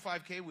can't do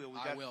 5K wheel.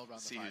 I will run the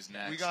See who's 5K.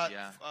 next. We got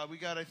yeah.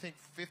 I think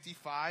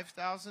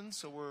 55,000.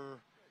 So we're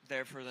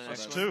There for the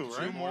That's next two,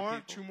 one.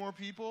 right? two more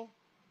people.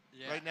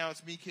 Yeah. Right now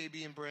it's me,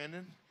 KB, and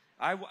Brandon.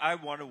 I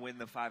want to win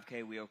the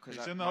 5K wheel because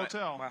He's in the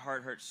hotel. My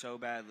heart hurts so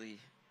badly.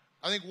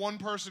 I think one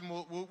person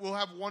we'll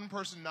have one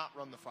person not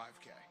run the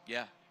 5K.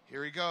 Yeah.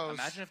 Here he goes.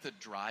 Imagine if the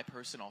dry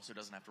person also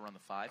doesn't have to run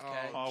the 5K.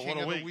 Oh, Oh, King what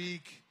a of the week.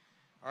 week.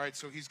 All right,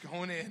 so he's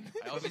going in.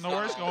 I hope Doesn't he's know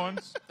where not he's going.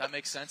 That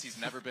makes sense. He's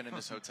never been in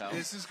this hotel.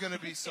 This is going to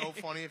be so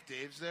funny if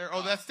Dave's there.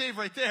 Oh, that's Dave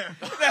right there.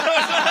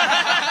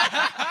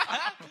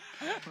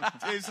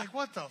 Dave's like,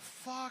 what the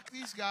fuck?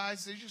 These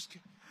guys, they just...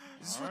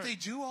 Is this what they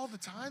do all the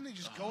time? They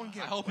just go and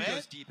get I hope wet? he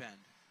goes deep end.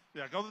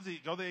 Yeah, go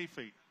the 8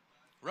 feet.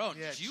 Roan,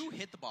 Yeah, did you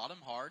hit the bottom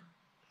hard?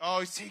 Oh,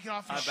 he's taking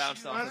off his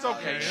bounced off. That's the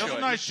okay. You Those should.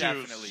 are nice You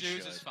shoes. definitely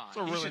Shoes should. is fine.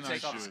 Those are He really should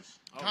nice take off- shoes.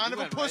 Kind of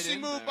a pussy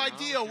move by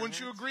Dio. Wouldn't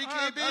you agree,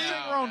 KB? I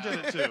think Roan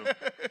did it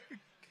too.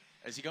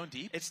 Is he going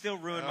deep? It still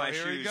ruined Oh, my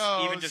here he shoes,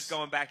 goes. even just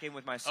going back in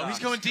with my socks. Oh, he's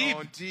going deep.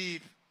 Going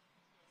deep.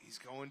 He's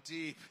going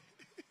deep.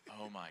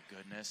 Oh my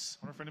goodness.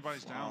 I wonder if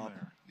anybody's down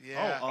there.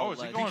 Yeah. Oh,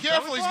 is he Be going Be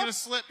careful, belly he's flop? going to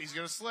slip. He's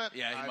going to slip.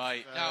 Yeah, he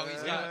might. No,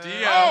 he's not.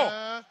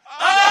 Dio.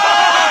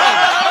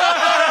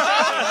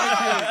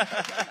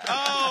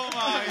 Oh,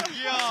 my God.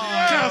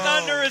 Yes.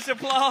 Thunderous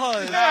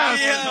applause. Yes.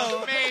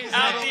 Dio. Amazing.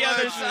 Out the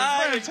other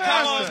side. Fantastic.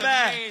 Come on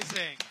back.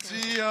 Amazing.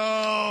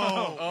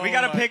 Dio. We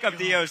got to pick up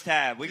Dio's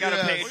tab. We got to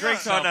Yeah, pick. we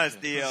Drinks got on us,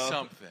 something. Dio.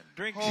 Something.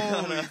 Drinks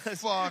Holy on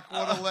us. fuck,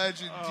 what a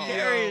legend,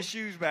 Carry Dio. his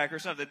shoes back or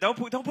something. Don't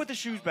put the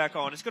shoes back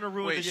on. It's gonna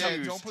ruin Wait, the Yeah,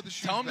 shoes. don't put the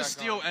shoes Tell him to back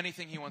steal on.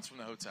 anything he wants from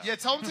the hotel. Yeah,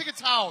 tell him to take a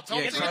towel. Tell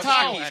him Get to some take a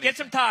towel. Takis. Get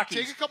some Takis.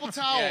 Take a couple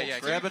towels. yeah,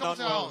 Grab Take an a couple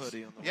unwell towels.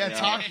 hoodie on the Yeah, way Takis.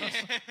 out. Tell him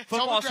to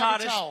Football's grab a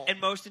hottest towel.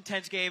 and most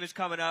intense game is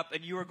coming up,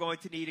 and you are going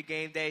to need a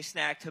game day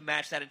snack to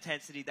match that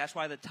intensity. That's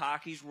why the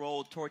Takis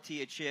rolled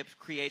tortilla chips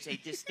creates a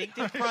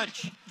distinctive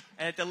crunch,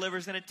 and it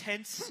delivers an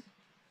intense,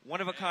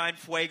 one-of-a-kind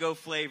fuego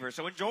flavor.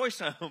 So enjoy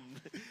some.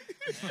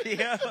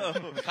 Yo.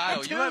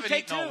 Kyle, you haven't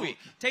Take eaten two. all week.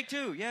 Take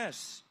two,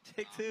 yes.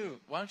 Take two.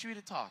 Why don't you eat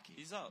a talkie?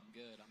 He's up.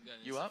 Good. I'm good.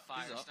 You It's a up?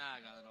 Fire He's up.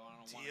 snack. I don't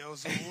want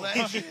Dio's a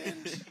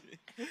legend.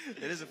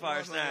 It is a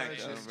fire snack,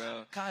 though, legend.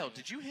 bro. Kyle,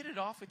 did you hit it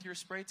off with your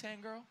spray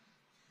tan girl?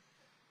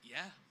 Yeah.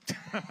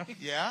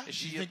 Yeah?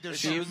 Is You she- think there's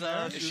is She something was,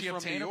 there? Is she from New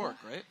obtainable? York,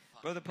 right?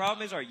 Bro, the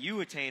problem is, are you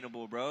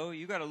attainable, bro?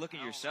 You got to look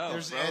at yourself,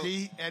 There's bro.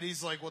 Eddie.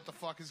 Eddie's like, what the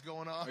fuck is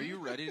going on? Are you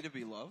ready to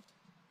be loved?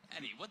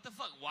 Eddie, what the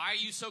fuck? Why are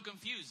you so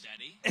confused,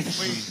 Eddie?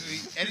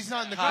 Wait, Eddie's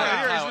not in the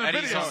Kyle, crowd. he's Kyle, in the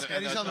Eddie's video. on the,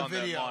 Eddie's on the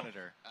video.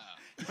 monitor.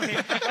 He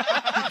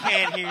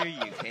can't hear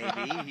you,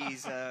 KB.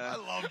 He's I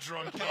love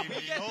drunk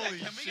KB. Holy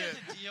Can we shit.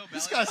 get the Dio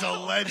This belly guy's a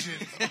flop?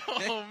 legend.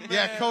 Oh, man.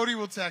 Yeah, Cody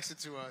will text it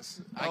to us.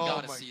 I oh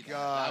gotta my see that.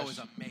 gosh. That was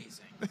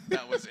amazing.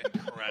 That was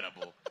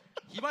incredible.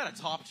 He might have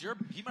topped your.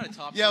 He might have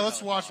topped. Yeah, your let's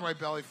belly watch flop. my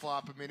belly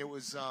flop. I mean, it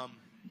was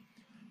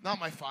not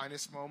my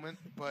finest moment,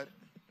 but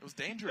It was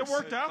dangerous. It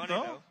worked out, funny,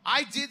 though. though.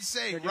 I did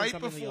say They're doing right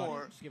something in the before.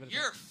 audience. Give it a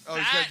Your Oh,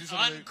 he's gotta fat, do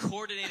something.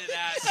 uncoordinated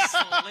ass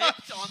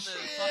slipped on the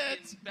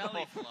fucking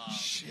belly flop.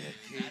 Shit,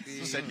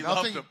 KB. said you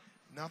nothing, loved him.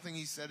 nothing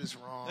he said is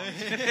wrong. I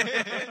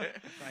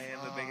am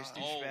the biggest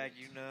douchebag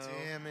you know.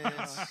 Damn it.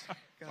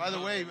 By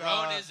the way,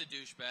 Rowan is a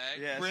douchebag.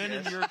 Yes,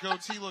 Brandon, yes. your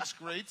goatee looks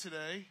great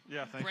today.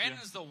 Yeah, thank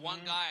Brandon's the one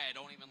guy I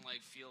don't even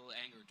like feel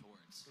anger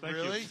towards. Thank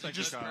Really? you. Thank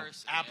Just you, Kyle.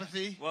 person,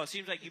 Apathy. Well, it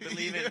seems like you've been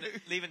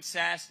leaving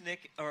Sass,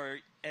 Nick,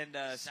 and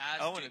Saz,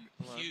 Owen. dude,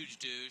 huge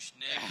douche.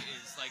 Nick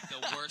is like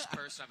the worst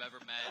person I've ever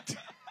met.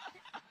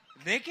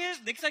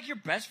 Nick's like your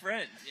best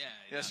friend. Yeah,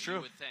 That's no, true.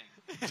 You would think.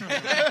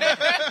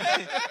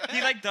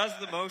 He like does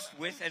the most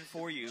with and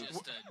for you.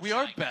 Just a We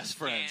are best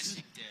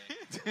friends.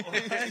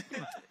 gigantic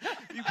dick.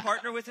 You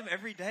partner with him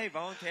every day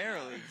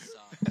voluntarily.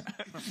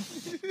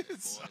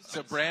 Sucks.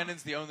 So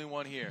Brandon's the only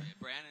one here.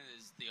 Brandon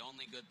is the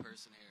only good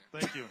person here.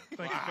 Thank you.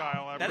 Thank you,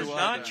 Kyle. I That is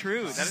appreciate not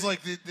true. This That is is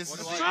like this is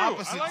do the I do?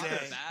 opposite I like day.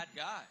 this. Bad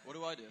guy. What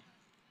do I do?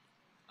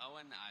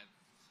 Owen, I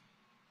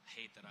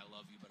hate that I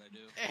love you, but I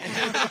do.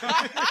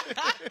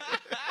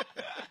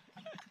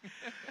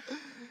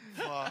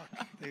 Fuck.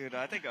 dude.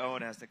 I think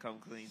Owen has to come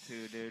clean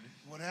too, dude.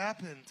 What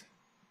happened?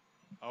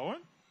 Owen?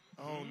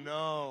 Oh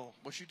no.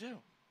 What'd you do?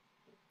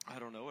 I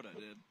don't know what I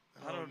did.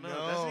 I don't know. no.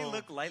 Doesn't he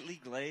look lightly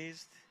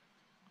glazed?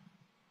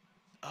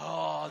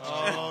 Oh,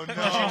 Oh no. Did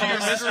you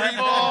do a mystery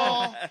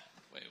ball?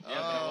 Wait, Yeah,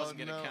 but I wasn't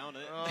gonna no. count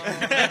it. Oh,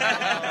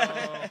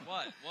 no.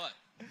 what? What?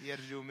 He had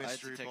to do a I had to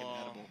mystery take an ball.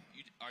 edible.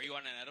 Are you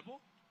on an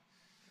edible?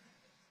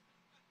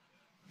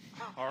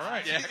 All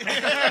right. Yeah.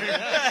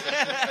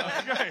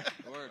 Okay.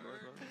 Word.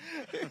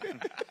 Does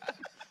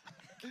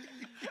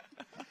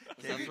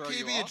that Can throw you you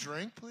give me a off?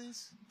 drink,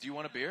 please? Do you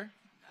want a beer?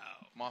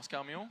 No.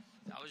 Moscow Mule?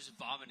 I was just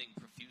vomiting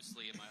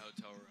profusely in my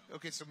hotel room.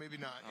 Okay, so maybe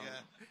not. Oh.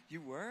 Yeah.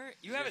 You were?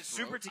 You Is have your it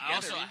super throat- together. I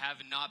also have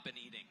not been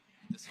eating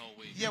this whole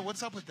week. Yeah.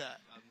 What's up with that?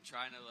 I'm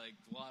trying to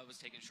I was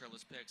taking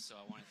shirtless pics, so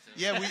I wanted to.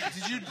 Yeah.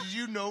 Did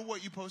you know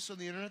what you posted on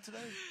the internet today?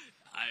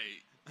 I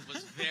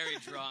was very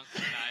drunk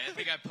tonight. I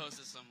think I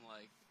posted some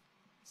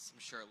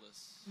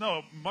shirtless.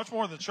 No, much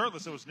more than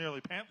shirtless. It was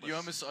nearly pantless. You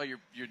almost saw the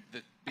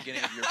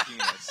beginning of your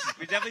penis.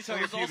 We definitely saw It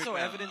your was also pubic bone.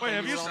 evident Wait, that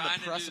have you you were on trying the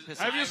to do- precipice.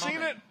 Have of you seen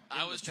coming it?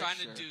 I in was the trying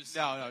to picture. do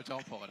something. No,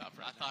 don't pull it up.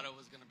 I thought it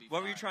was gonna be.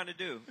 What were you fire. trying to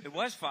do? It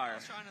was fire. I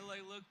was trying to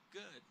look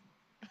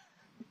good.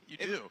 You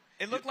do.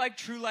 It looked like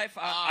true life.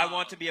 I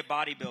want to be a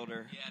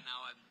bodybuilder. Yeah, now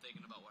I'm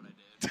thinking about what I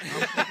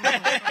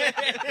did.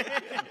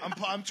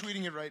 I'm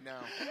tweeting it right now.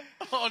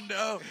 Oh,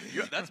 no.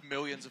 That's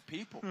millions of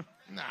people.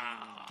 Nah.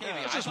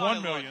 It's just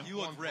 1 million. You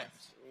look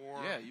ripped.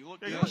 Yeah, you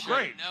look Yeah, you good. look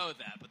great. I know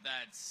that, but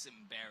that's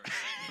embarrassing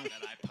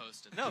that I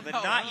posted. No, that.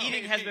 the not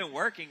eating has been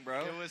working,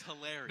 bro. It was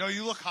hilarious. No,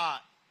 you look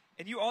hot.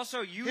 And you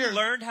also Here.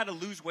 learned how to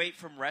lose weight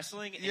from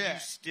wrestling, and Yeah. you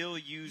still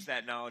use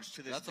that knowledge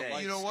to this That's a day.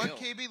 life You know what,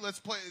 skill. KB? Let's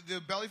play. The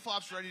belly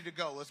flop's ready to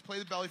go. Let's play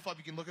the belly flop.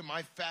 You can look at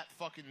my fat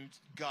fucking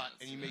gut,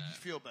 and you make you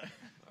feel better.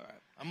 All right.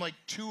 I'm like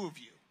two of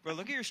you. Bro,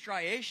 look at your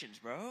striations,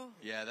 bro.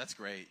 Yeah, that's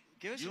great.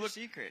 Give us You your look-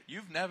 secret.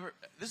 You've never.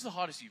 This is the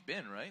hottest you've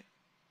been, right?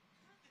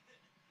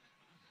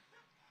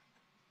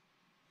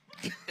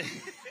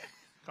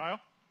 Kyle?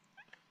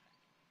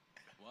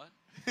 What?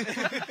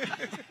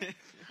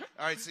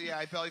 All right, so yeah,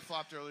 I belly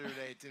flopped earlier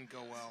today. It didn't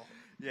go well.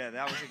 Yeah,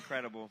 that was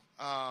incredible.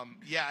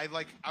 Yeah,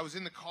 I was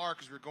in the car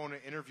because we were going to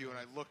an interview, and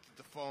I looked at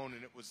the phone,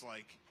 and it was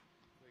like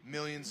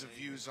millions of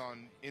views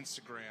on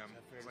Instagram.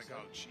 It's like,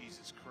 oh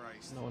Jesus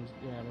Christ! No one's,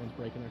 yeah, everyone's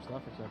breaking their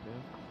stuff except you.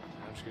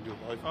 I'm just gonna do a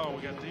belly Oh,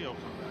 we got Dio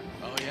coming back.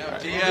 Oh yeah,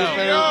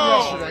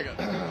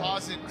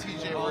 Pause it,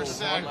 TJ. We're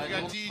set. We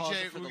got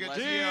DJ. We got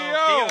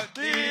Dio.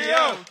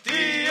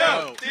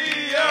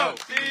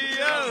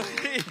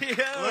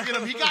 Look at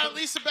him. He got at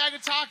least a bag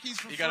of Takis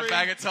for free. You got a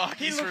bag of Takis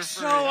He for looks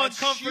free. so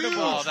uncomfortable.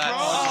 Oh,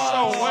 that's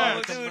so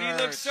wet. Dude, he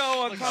looks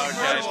so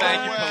uncomfortable. Okay,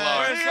 thank you,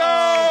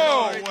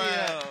 Pilar.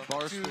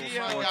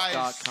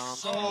 BarstoolSports.com.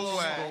 So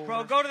wet.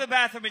 Bro, go to the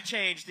bathroom and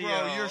change, Dio.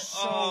 Bro, you're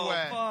so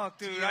wet. Fuck,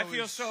 dude. Dio I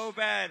feel is- so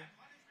bad.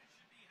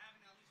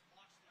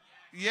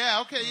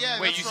 Yeah, okay, yeah.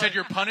 Wait, that's you right. said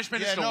your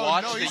punishment is Yeah, to no,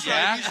 watch no, the he's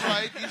yak?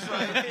 right. He's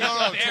right. No, to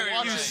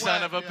watch You it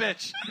son wet, of a yeah.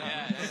 bitch.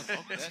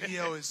 Yeah,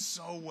 Dio is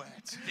so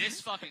wet. this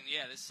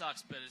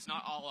sucks, but it's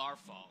not all our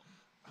fault.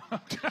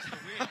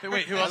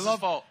 Wait, who else's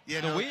fault?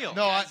 Yeah, The no, wheel.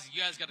 No, You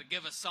guys got to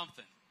give us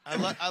something. I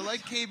like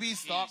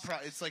KB's thought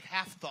process. It's like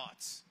half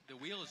thoughts. The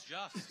wheel is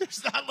just.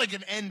 There's not like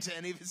an end to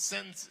any of his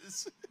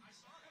sentences.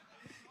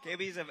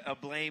 KB's a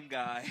blame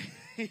guy.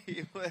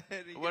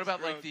 What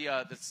about like the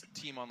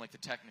team on like the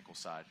technical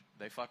side?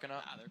 They fucking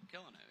up? They're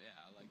killing it.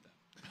 Yeah, I like that.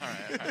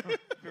 All right.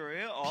 For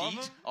real? All of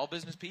Pete? them? All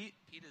business Pete?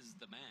 Pete is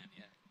the man.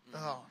 Yeah.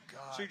 Oh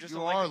God, So you just you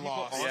don't like are the people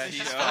lost. on Yeah, the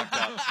he's show? fucked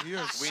up. You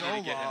are We so need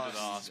to get him to lost. the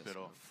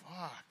hospital.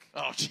 Fuck.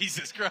 Oh,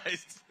 Jesus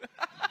Christ.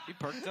 He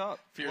perked up.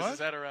 Fears What? his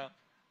head around.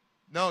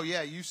 No,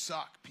 yeah, you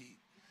suck, Pete.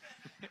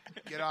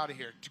 Get out of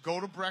here. Go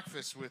to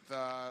breakfast with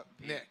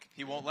Nick.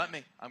 He won't let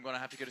me. I'm going to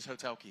have to get his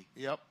hotel key.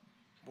 Yep.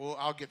 Well,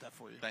 I'll get that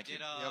for you. Thank you.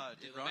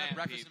 Did Ron have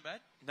breakfast in bed?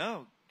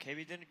 No,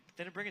 KB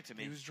didn't bring it to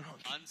me. He was drunk.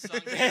 Unsung.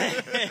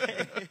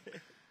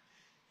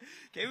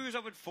 KB was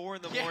up at 4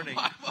 in the morning.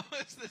 What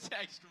was the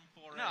text from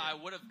 4 No, I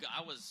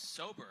was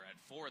sober at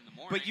 4 in the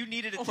morning. But you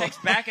needed a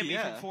text back at me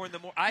Yeah. from 4 in the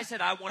morning. I said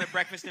I wanted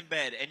breakfast in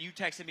bed, and you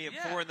texted me at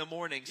Yeah. 4 in the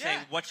morning saying,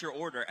 Yeah. "What's your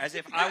order?" As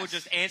if I would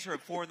just answer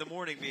at 4 in the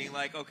morning, being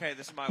like, "Okay,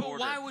 this is my But order."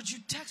 why would you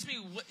text me?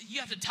 You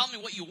have to tell me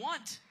what you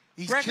want.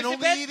 He breakfast can in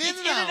only bed? eat It's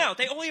in and out.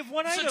 They only have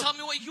one So item. tell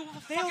me what you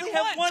They fucking only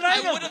have want. one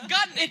item. I would have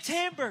gotten it. It's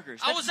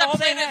hamburgers. I That's was at all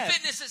they Planet have.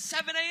 Fitness at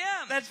 7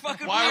 a.m. That's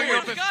fucking Why were you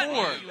weird. up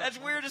at 4? That's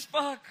weird as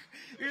fuck.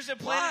 You're just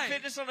at Why? Planet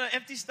Fitness on an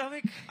empty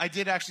stomach? I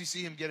did actually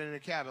see him get in a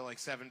cab at like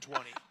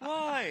 7:20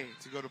 Why?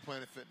 to go to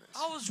Planet Fitness.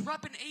 I was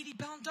repping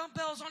 80-pound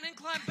dumbbells on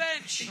incline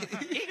bench.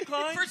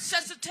 Incline? First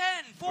sets of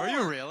 10. 4. Were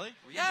you really?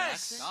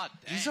 Yes. God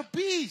damn. He's a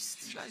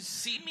beast. You guys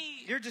see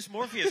me? Your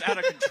dysmorphia is out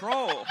of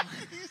control.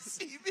 You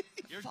see me?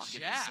 You're fucking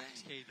jacked,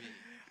 insane. KB.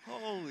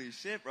 Holy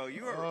shit, bro.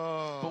 You are.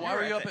 Oh. But why You're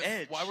were you at up the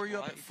at edge. Why were you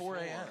up at 4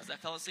 a.m.? Because I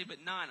fell asleep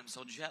at 9. I'm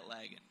so jet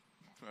lagging.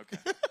 Okay.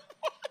 What?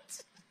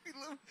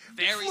 We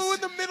Very flew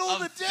in the middle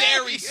of a the day.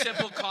 very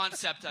simple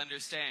concept to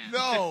understand.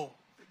 No.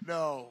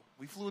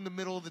 We flew in the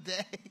middle of the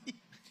day.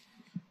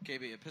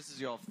 KB, it pisses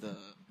you off the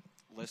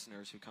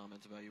listeners who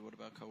comment about you. What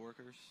about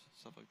coworkers?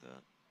 Stuff like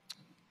that.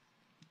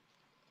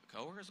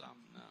 Coworkers?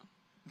 No.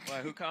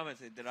 Why, who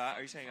commented?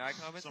 Are you saying I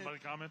commented? Somebody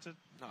commented?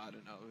 No, I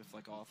don't know if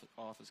like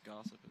office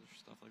gossip or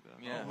stuff like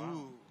that. Yeah.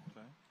 Ooh.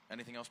 Okay.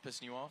 Anything else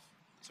pissing you off?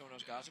 Someone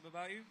else gossip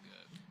about you?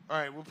 All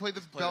right, we'll play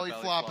the play the belly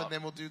belly flop, flop. and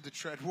then we'll do the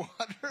tread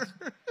water.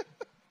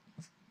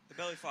 The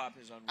belly flop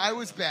is unreal. I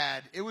was though.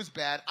 bad. It was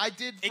bad. I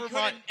did It for couldn't,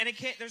 my. and it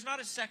can't. There's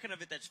not a second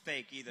of it that's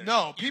fake either.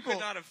 No, you people-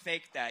 could not have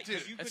faked that. 'cause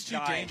Dude, you that's could too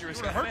die. dangerous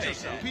You to would hurt have faked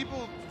yourself. that.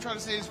 People try to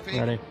say it's fake.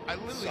 Ready? I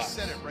literally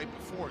said it right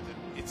before that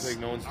it's. It's like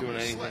no one's I'm doing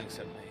gonna anything slip.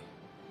 except me.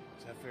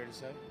 Is that fair to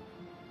say?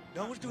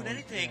 No one's doing Yeah,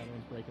 anything.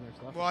 everyone's breaking their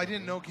stuff. Well, I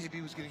didn't know KB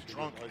was getting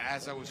drunk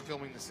as I was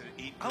filming this at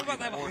 8. I'm about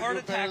to have a heart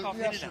attack off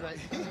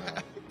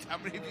In-N-Out. How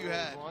many of you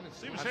had?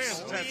 Seems I'm he has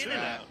so a tattoo.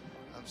 fat.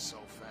 I'm so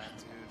fat,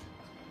 dude.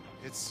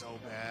 It's so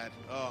bad.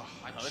 Oh,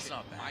 No, it's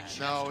not bad.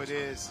 no, it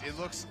is. It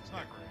looks. It's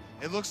not great.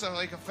 It looks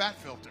like a fat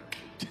filter.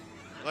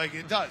 Like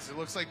it does. It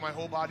looks like my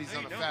whole body's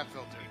on a fat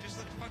filter. You just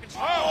look fucking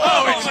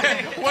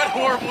What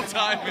horrible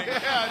timing.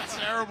 Yeah,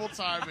 terrible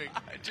timing.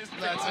 Just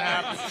That's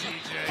happened,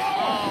 TJ.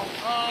 Oh,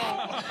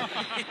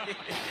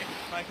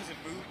 Mike,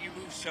 you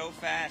move so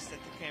fast that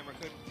the camera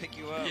couldn't pick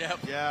you up. Yep.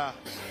 yeah.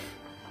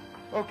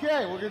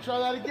 Okay, we're gonna try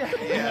that again.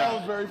 Yeah. That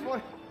was very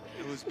funny.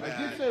 It was I did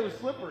bad. say it was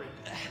slippery.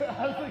 I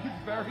was like,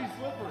 it's very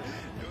slippery.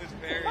 It was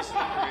very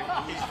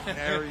slippery.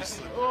 Very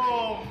slippery.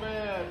 Oh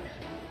man.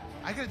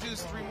 I gotta do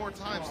this 3 more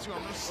times too.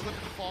 I'm gonna slip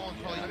and fall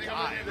and probably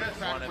die. I'm gonna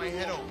crack my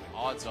head open.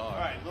 Odds are. All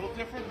right, little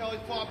different belly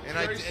flop. And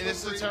very this is a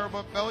slippery.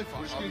 terrible belly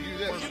flop. We're just gonna do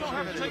this. You don't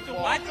have to take the I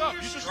walk think up.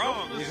 you're You just strong. go to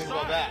What do the you think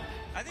about side. that?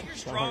 I think you're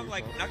strong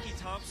like Nucky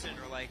Thompson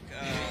or like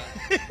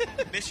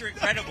Mr.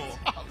 Incredible.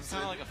 Kind of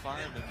like a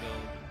fireman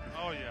build.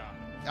 Oh, yeah.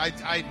 I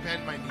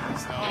bent my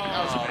knees though.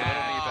 That was Oh,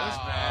 bad. That was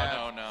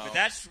bad. no. But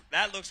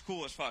That looks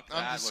cool as fuck.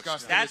 I'm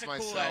disgusted That's with a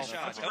cool myself. ass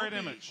shot. That's a Don't great be.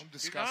 image. I'm You're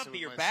disgusted not be.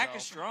 with Your myself. back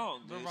is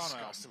strong. They're Dude. wrong.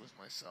 Disgusted with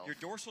myself. Your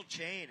dorsal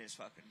chain is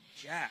fucking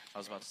jacked. I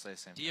was about to say the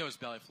same thing. Dio's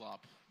belly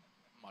flop.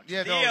 Much.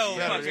 Yeah, Dio no,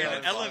 better, fucking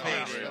yeah.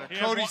 elevated. He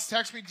had Cody's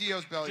text me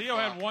Dio's belly Dio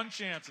flop. had one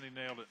chance and he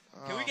nailed it.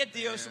 Can we get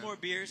Dio some more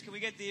beers? Can we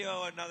get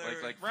Dio another?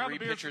 Like Round 3 of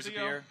beers pitchers for of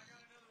Dio. beer.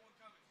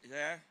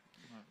 Yeah.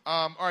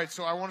 All right,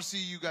 so I want to see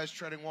you guys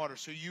treading water.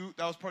 So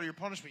that was part of your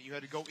punishment. You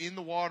had to go in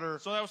the water.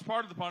 So that was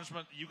part of the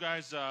punishment. You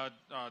guys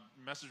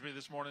messaged me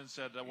this morning and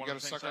said one gotta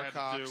of the things suck I our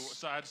had to do. cocks.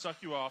 So I had to suck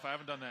you off. I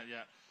haven't done that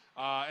yet.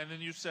 And then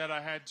you said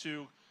I had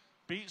to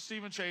beat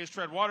Stephen Che's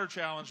tread water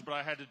challenge, but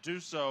I had to do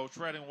so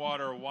treading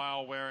water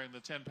while wearing the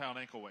 10-pound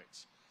ankle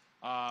weights.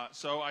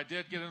 So I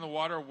did get in the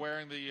water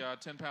wearing the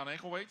 10-pound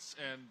ankle weights,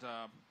 and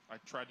I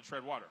tried to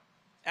tread water.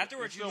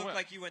 Afterwards, you still looked went.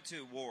 like you went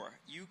to war.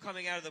 You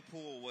coming out of the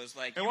pool was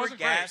like It you were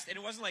wasn't gassed, and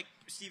it wasn't like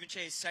Stephen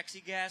Che's sexy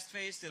gassed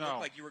face. It No. looked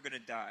like you were gonna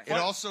die. And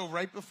also,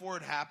 right before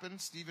it happened,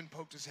 Steven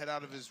poked his head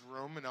out of his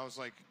room, and I was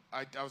like,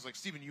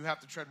 Steven, you have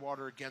to tread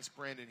water against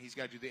Brandon. He's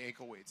got to do the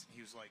ankle weights. And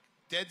he was like,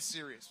 dead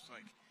serious. He was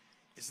like,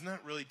 isn't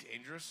that really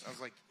dangerous? I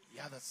was like,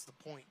 yeah, that's the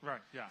point.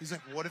 Right, yeah. He's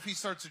like, what if he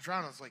starts to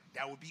drown? I was like,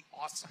 that would be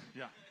awesome.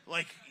 Yeah.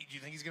 Like, do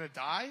you think he's going to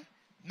die?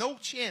 No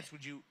chance.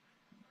 Would you?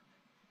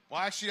 Well,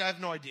 actually, I have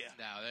no idea.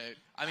 No,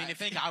 I think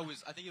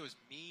it was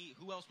me.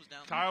 Who else was down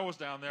there? Kyle was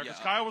down there because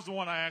Yeah. Kyle was the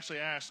one I actually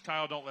asked.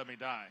 Kyle, don't let me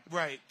die.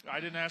 Right. I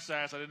didn't ask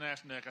Sass. I didn't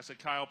ask Nick. I said,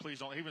 Kyle, please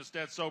don't. He was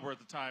dead sober at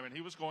the time, and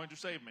he was going to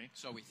save me.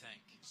 So we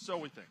think. So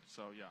we think.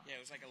 So, yeah. Yeah, it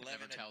was like Can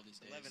 11, never tell these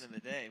days. 11 in the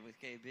day with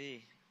KB.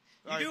 You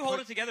All right, do hold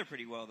it together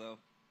pretty well, though.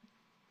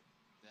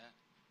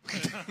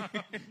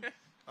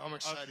 I'm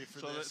excited for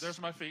so this.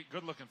 There's my feet.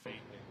 Good-looking feet.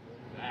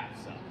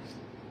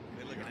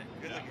 Good looking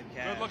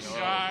cat. Good-looking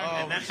guy.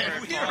 And that's man, where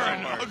it we falls are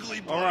an apart. ugly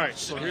bunch. All right,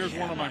 so here's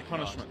one of my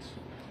punishments.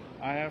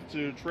 I have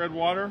to tread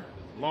water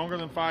longer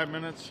than 5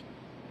 minutes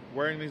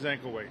wearing these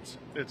ankle weights.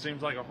 It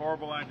seems like a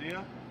horrible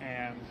idea,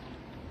 and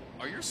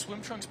Are your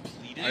swim trunks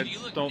pleated? I you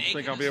look don't naked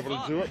think I'll as be able to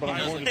fuck. do it, but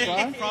I'm going to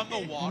try. From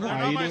the water. I How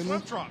brought you my doing swim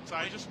this? trunks.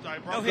 I No,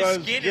 brought his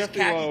because skin is Jeffy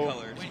khaki Lowe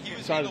colored. When he was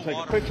decided in to the take a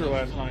water. picture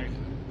last night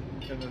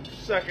in the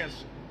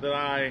seconds that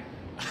I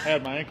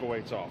had my ankle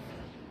weights off.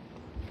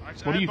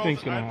 What do you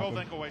think's I gonna had both happen?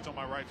 ankle weights on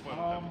my right foot at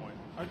that point.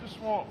 I just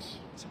want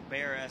Some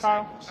bare ass.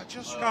 Kyle. I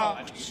just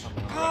I need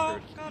something on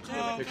record. We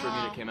have a picture of me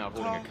that came out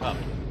holding a cup.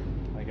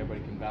 I think everybody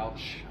can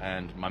vouch,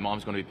 and my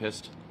mom's going to be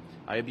pissed.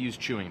 I abused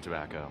chewing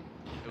tobacco,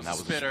 and that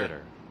was a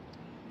spitter.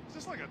 Is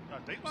this like a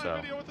Dateline So,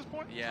 video at this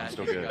point? Yeah, I'm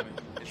still good.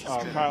 It's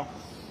Kyle,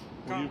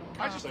 will you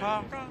I just say look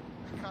at that guy.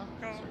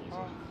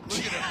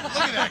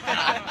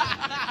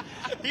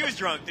 He was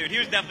drunk, dude. He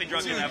was definitely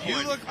drunk at that You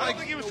point. look I like don't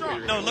think he was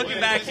drunk. No, looking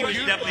back, he was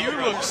definitely you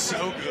drunk. look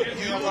so good.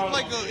 You look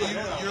like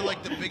you're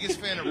like the biggest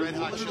fan of Red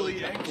Hot Chili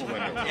Peppers.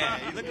 Yeah,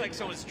 he looked like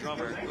someone's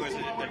drummer who has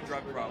a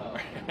drug problem.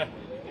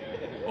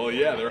 Well,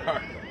 yeah, there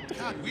are.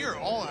 God, we are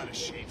all out of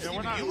shape. Yeah, Steven,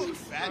 we're not. you look not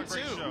fat a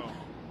great too. show.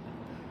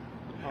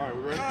 All right,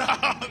 we ready?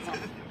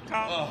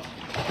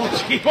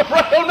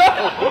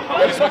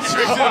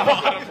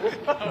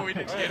 Oh, we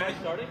didn't get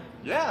it.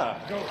 Yeah.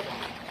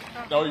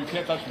 No, you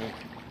can't touch me.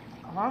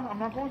 I'm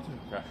not going to.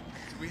 Okay.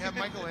 Do we have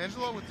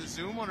Michelangelo with the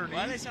zoom underneath?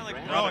 Why do they sound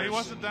like No, brothers? he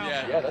wasn't down.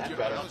 Yeah. Yeah, that's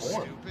better That was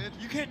form. stupid.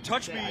 You can't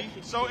touch me.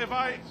 So if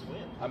I,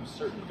 I'm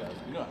certain you guys.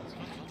 You know how to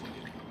swim.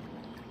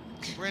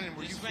 Brandon,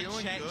 were you This is when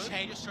feeling good?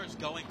 Che just starts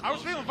going. I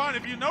was closer. feeling fine.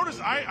 If you notice,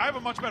 I have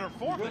a much better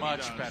form than he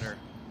Much does. better.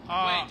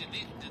 Wait, did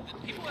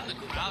the people in the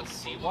crowd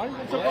see Why what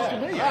are you so close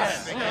to me?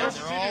 Yes, Yeah.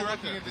 they're all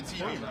looking at the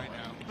TV right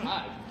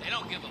now. they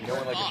don't give a You know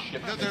when like a fuck.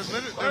 ship. They're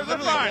They're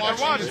literally fine. They're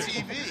watching the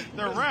watching. TV.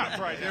 They're wrapped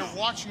right They're now.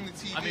 watching the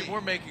TV. I mean, we're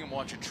making him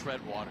watch a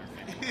tread water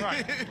video.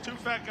 Right. Two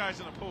fat guys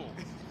in a pool.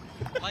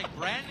 Like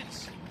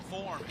Brandon's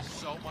form is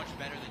so much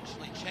better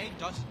than Che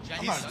doesn't.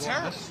 He's doesn't know how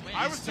terrible. to swim.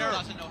 I He was still terrible.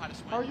 doesn't know how to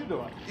swim. How are you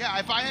doing? Yeah,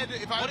 if I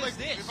What is like,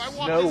 this? if I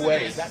walked No into way.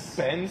 this, Is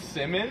that Ben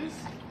Simmons?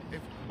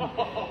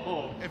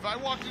 if I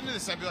walked into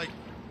this, I'd be like,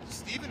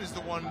 Steven is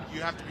the one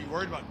you have to be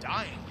worried about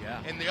dying. Yeah.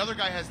 And the other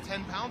guy has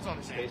 10 pounds on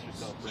his head.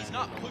 He's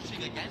not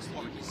pushing against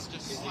him. He's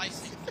just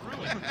slicing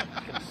through it.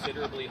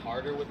 Considerably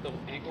harder with the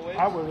ankle weights.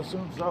 I would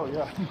assume so,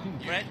 yeah.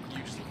 Brett, You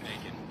just look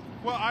naked.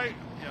 Well,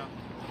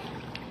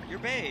 you're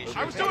beige.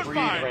 I was doing Breathe,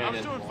 fine. I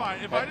was Brandon. doing fine.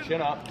 If I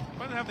Chin up.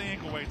 didn't have the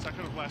ankle weights, I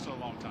could have lasted a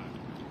long time.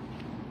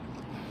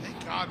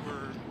 Thank God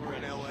we're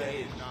in LA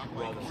and not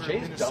like we're in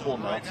Jay's Minnesota double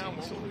right melting. now.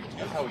 What would we do?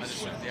 That's how I he just,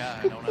 swims. yeah,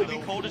 I don't We'd know.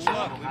 be cold as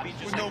fuck. We'd be With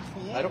just no like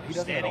pool? I don't. He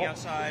doesn't standing at all.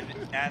 outside,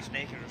 ass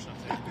naked or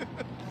something.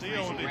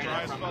 Dio would be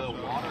dry as fuck, though.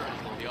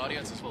 The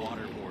audience is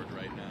waterboard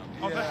right now.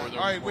 Oh, Yeah. that- Or they're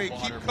All right, more wait,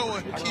 keep waterboard.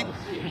 going.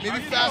 Maybe How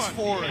you fast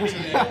doing? forward to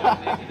the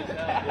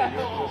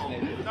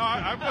No,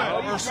 I'm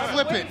good. or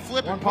flip it,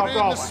 flip One it. Put it in popped the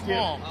off.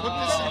 small. Put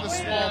this in the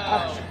small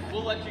portion.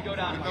 We'll let you go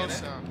down. No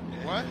sound.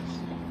 What?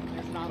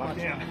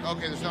 Yeah.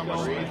 Okay, there's not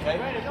much. Time.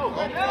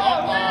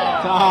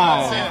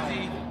 That's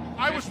it.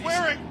 I was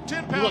wearing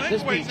 10-pound Look, this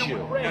ankle weights beats you.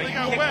 and they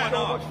got wet.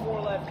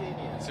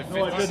 It's a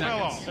No, I 50 didn't. Fell seconds.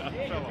 off. Fell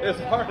off. It's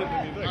harder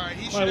than you All think. right,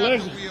 he My should have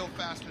legs. the wheel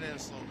fast banana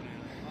slope.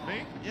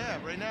 Me? Yeah,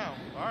 right now.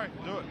 All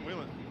right, do it.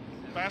 Wheel it.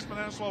 Fast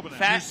banana, slow banana.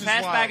 Fast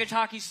bag of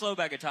Takis, slow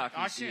bag of Takis.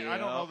 I can't. I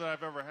don't know that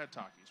I've ever had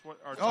Takis. What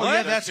are Oh, Takis?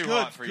 yeah, that's too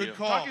good. hot for Good you.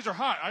 call. Takis are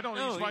hot. I don't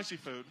eat spicy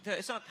food.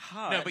 It's not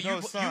hot. No, but you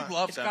it's not.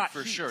 love It's them got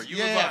for heat. sure. You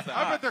Yeah, love them.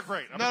 I bet they're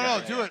great.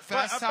 No, do it.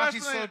 Fast Fast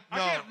Takis, banana, slow. I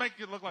No. can't make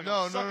it look like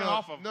No, I'm sucking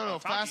off of no. a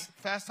Taki.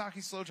 Fast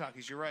Takis, slow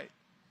Takis. You're right.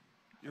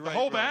 You're The right,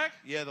 whole bro. bag?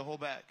 Yeah, the whole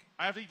bag.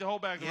 I have to eat the whole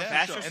bag. The Yeah, rest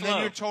Fast of or the and show. then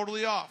slow? you're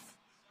totally off.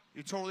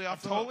 You're totally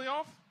off the Totally hook.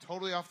 off?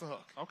 Totally off the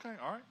hook. Okay,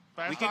 all right.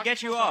 Fast We can Takis,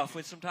 get you slow off Takis.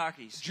 with some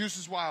Takis. Juice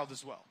is Wild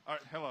as well. All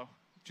right, hello.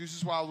 Juice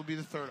is Wild will be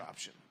the third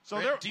option. So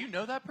there, Do you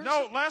know that person?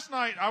 No, last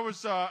night I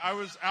was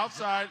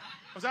outside.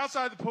 I was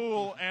outside the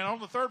pool, and on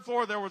the third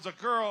floor there was a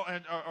girl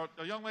and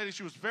a young lady.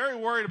 She was very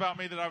worried about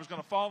me that I was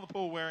going to fall in the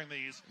pool wearing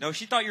these. No,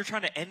 she thought you were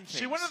trying to end things.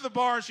 She went to the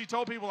bar and she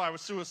told people I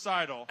was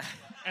suicidal,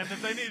 and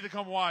that they needed to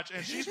come watch.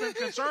 And she's been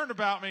concerned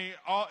about me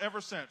ever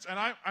since. And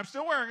I'm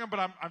still wearing them, but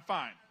I'm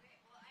fine.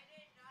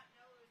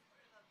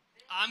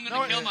 I'm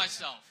going to kill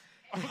myself.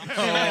 Slide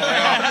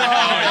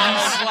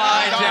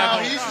No, devil.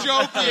 he's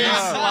joking.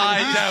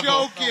 He's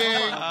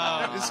joking.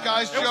 This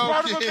guy's It was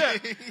part of a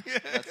joking.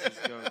 That's his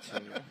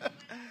go-to.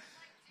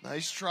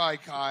 Nice try,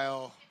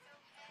 Kyle.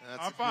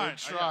 That's I'm a fine. good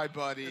try,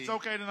 buddy. It's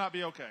okay to not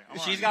be okay. I'm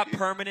all She's right. got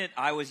permanent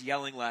 "I was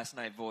yelling last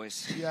night"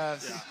 voice.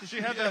 Yes. She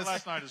had that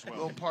last night as well.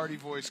 Little party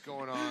voice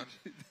going on.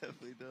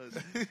 Definitely does.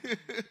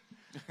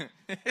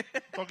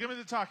 So give me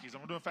the Takis. I'm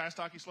going to do a fast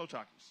Taki, slow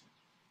Takis.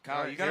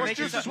 Kyle, you got to What's make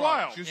Juice yourself is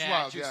Wild? Juice is Yeah,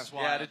 Wild, Juice yeah. is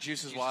Wild. Yeah, the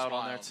Juice is Wild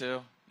on there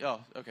too. Oh,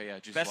 okay, yeah,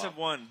 Juice best is Wild. of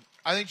one.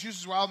 I think Juice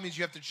is Wild means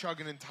you have to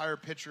chug an entire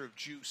pitcher of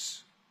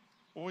juice.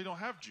 Well, we don't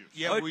have juice.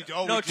 Yeah, we do.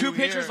 No, we two do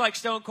pitchers here. like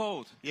Stone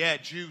Cold. Yeah,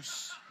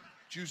 juice.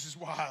 Juice is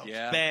Wild.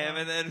 Yeah. Bam,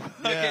 and then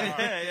Yeah.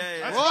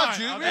 That's Well, fine.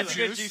 juice. I'll We do have That's it.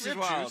 good. juice. Juice We is have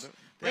Wild. juice.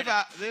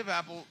 They have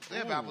apple. They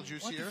have apple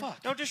juice What here. the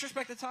fuck? Don't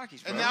disrespect the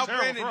Takis, bro. And now,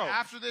 Terrible Brandon, throw.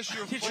 after this,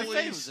 you're It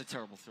fully, was a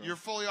terrible throw. you're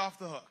fully off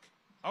the hook.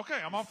 Okay,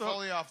 I'm off the hook.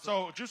 Fully off the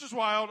So Juice is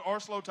Wild or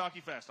slow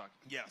Taki, fast Taki.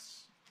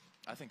 Yes.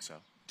 I think so.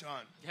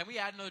 Done. Can we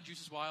add another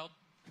Juice is Wild?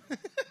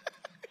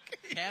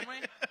 Can we?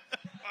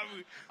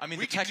 I mean,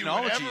 We the can do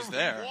technology's whatever we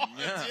there. want,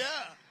 Yeah. yeah.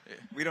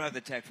 We don't have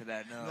the tech for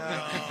that.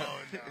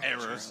 No.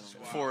 Error. Juice is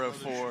Wild.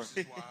 404. Juice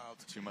is Wild.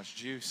 Too much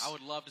juice. I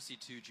would love to see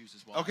two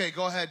Juices Wild. Okay,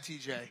 go ahead,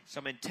 TJ.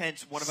 Some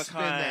intense, one of a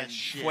Spin that kind,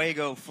 shit.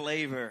 fuego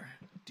flavor.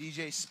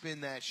 DJ,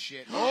 spin that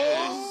shit.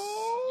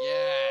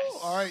 Yes.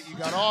 All right, you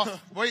got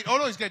off. Wait, oh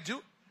no, he's got to do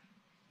it.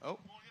 Oh.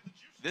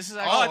 This is Oh,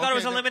 actually. I thought it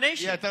was then-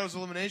 elimination. Yeah, I thought it was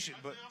elimination,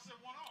 but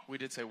We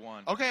did say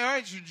one. okay, all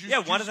right. Yeah,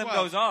 one of them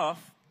goes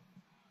off.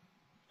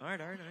 All right.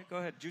 Go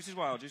ahead. Juice is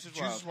Wild. Juice is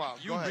Wild. Juice is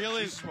Wild. You Go ahead.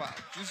 really- Juice is Wild.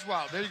 Juice is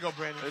Wild. There you go,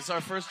 Brandon. This is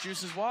our first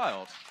Juice is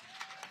Wild.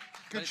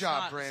 Good it's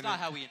job, not- Brandon. it's not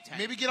how we intended.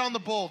 Maybe get on the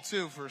bull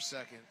too for a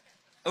second.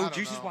 I Oh, don't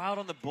Juice is know. Wild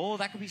on the bull.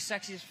 That could be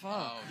sexy as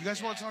fuck. Oh, You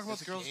guys want to talk about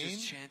This the girl's game?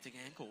 just chanting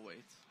ankle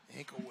weights.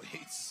 Ankle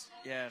weights.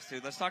 Yes,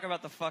 dude. Let's talk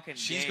about the fucking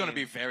She's game. going to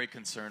be very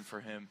concerned for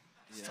him.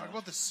 Let's talk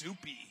about the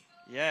soupy.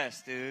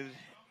 Yes, dude.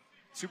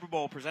 Super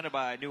Bowl presented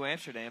by New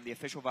Amsterdam, the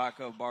official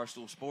vodka of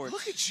Barstool Sports.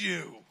 Look at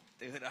you.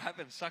 Dude, I've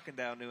been sucking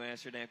down New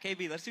Amsterdam.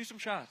 KB, let's do some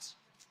shots.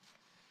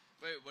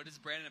 Wait, what is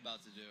Brandon about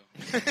to do?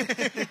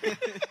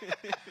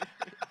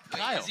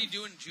 Wait, is he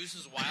doing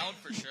Juices Wild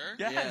for sure?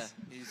 Yes.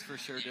 Yeah, he's for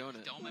sure doing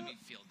it. Don't make me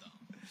feel dumb.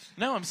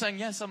 No, I'm saying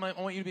yes. I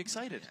want you to be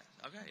excited.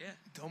 Okay, yeah.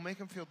 Don't make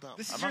him feel dumb.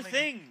 This I'm is not your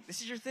making- thing.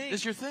 This is your thing.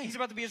 This is your thing. He's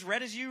about to be as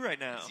red as you right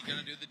now. Is he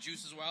gonna do the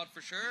Juices Wild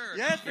for sure? or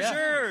Yes, not? for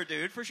sure,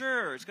 dude. For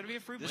sure. It's going to be a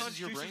fruit This punch is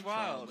your Juice is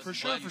brainchild. Wild. For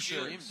sure, What for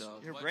sure. juice?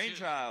 Dog. Your What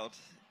brainchild.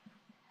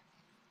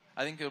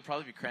 I think it'll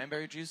probably be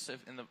cranberry juice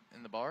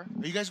in the bar.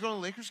 Are you guys going to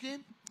the Lakers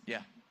game?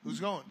 Yeah. Who's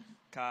going?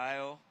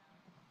 Kyle.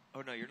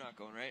 Oh, no, you're not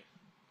going, right?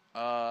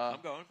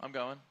 I'm going. I'm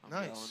going.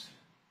 Nice.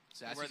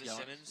 Wear Sassy's the going.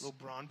 Simmons. Little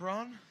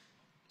Bron.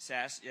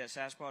 Sass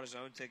bought his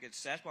own tickets.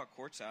 Sass bought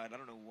courtside. I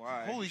don't know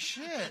why. Holy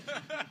shit.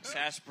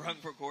 Sass sprung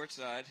for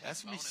courtside.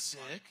 That's gonna be Bonus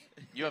sick.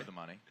 You have the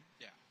money.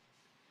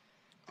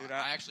 Dude,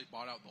 I actually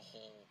bought out the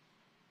whole.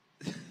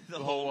 The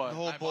whole what? The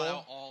whole I bought bowl.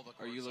 out all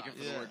the. Are you looking for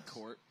the Yeah. word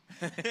court?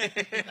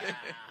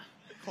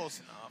 Close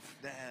enough.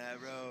 Nah,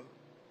 bro.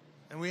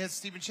 And we had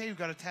Stephen Shea who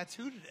got a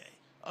tattoo today.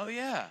 Oh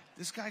yeah.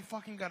 This guy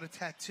fucking got a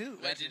tattoo.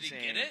 Wait, did he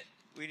insane. get it?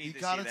 We need He to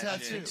got see a that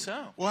tattoo. shit. think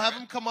so. We'll have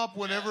him come up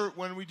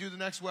when we do the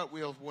next wet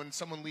wheel. When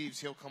someone leaves,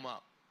 he'll come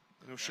up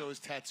and he'll show his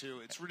tattoo.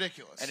 It's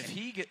ridiculous. And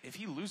if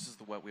he loses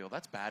the wet wheel,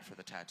 that's bad for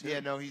the tattoo. yeah,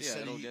 no, he Yeah,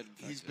 said it'll get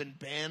he's infected.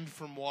 been banned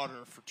from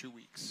water for 2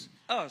 weeks.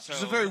 Oh, so Which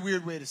is a very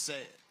weird way to say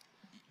it.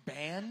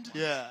 Banned.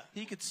 Yeah.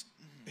 He could.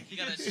 You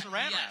gotta saran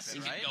wrap yes, it,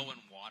 right? right? Go in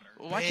water.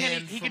 Why can't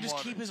Banned he? He from can just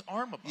water. keep his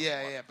arm above.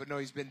 Yeah, water. yeah, but no,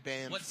 he's been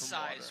banned What from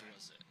size water.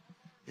 was it?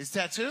 His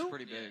tattoo?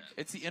 Pretty big.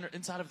 It's the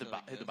inside of the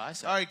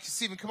bicep. All right,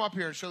 Steven, come up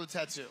here and show the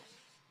tattoo.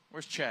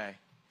 Where's Che?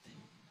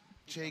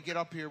 Jay, get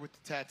up here with the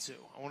tattoo.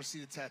 I want to see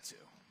the tattoo.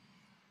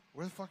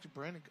 Where the fuck did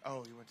Brandon go?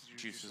 Oh, he went to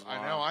Juice is I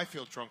Wild. know. I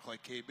feel drunk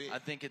like KB. I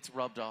think it's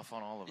rubbed off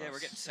on all of us. yeah, we're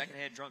getting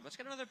secondhand drunk. Let's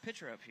get another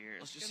picture up here.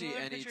 Let's just get see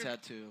another any picture.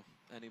 tattoo.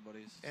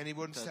 Anybody's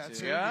Anyone's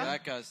tattoo? Yeah?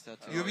 That guy's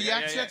tattoo. You have a yeah,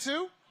 yak yeah.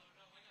 tattoo?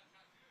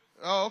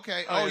 Oh,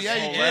 okay. Oh, Oh, yeah, his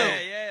you whole do.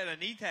 Yeah, and a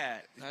knee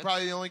tat. He's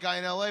probably the only guy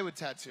in LA with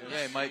tattoos.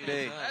 Yeah, it might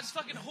be. That's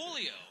fucking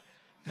Julio.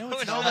 No,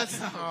 it's No, not. that's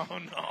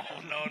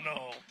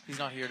no. He's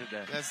not here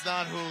today. That's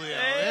not Julio.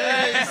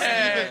 Hey.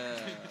 Hey,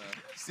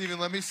 Steven,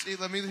 let me see.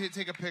 Let me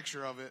take a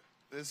picture of it.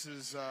 This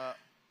is.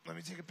 Let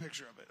me take a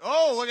picture of it.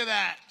 Oh, look at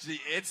that!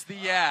 It's the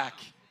yak.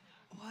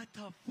 What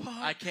the fuck?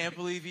 I can't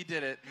believe he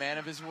did it. Man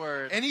of his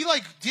word. And he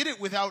like did it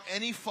without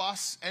any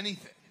fuss,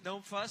 anything. No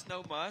fuss,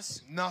 no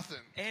muss. Nothing.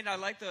 And I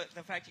like the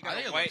fact you I got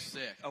think a it white, looks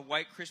sick. a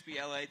white crispy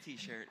LA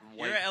T-shirt.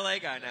 White. You're an LA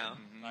guy now.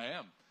 I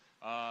am.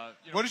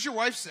 You know, What does your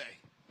wife say?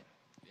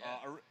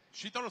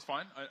 she thought it was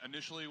fine.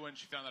 Initially, when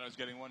she found that I was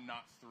getting one,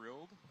 not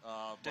thrilled.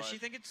 Does but she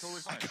think it's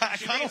totally fine? I Does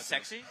she think it's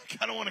sexy? I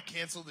kind of want to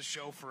cancel the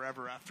show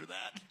forever after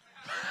that.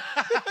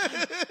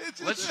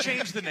 Let's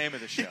change the name of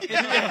the show.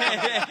 Yeah,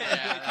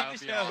 that would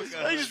be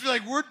awesome. I just be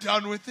like, we're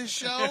done with this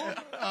show.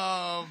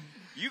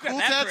 You got Cool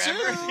that tattoo.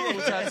 forever.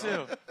 Cool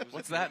tattoo.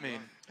 What's that mean?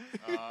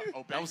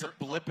 Obeying That was a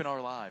blip in our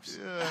lives.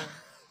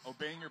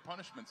 Obeying your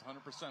punishments,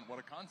 100%. What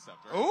a concept,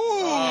 right? Ooh,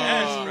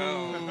 Yes,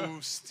 bro.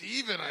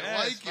 Steven, I Yeah,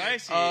 like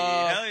spicy. it.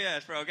 Hell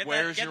yes, bro. Get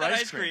where's that your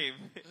ice ice cream?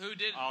 cream. Who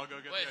didn't? I'll go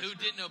get Wait, the who ice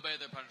cream. didn't obey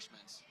their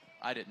punishments?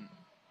 I didn't.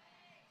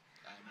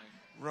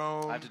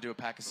 Rome. I have to do a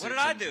pack of What soups did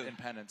I in- do? in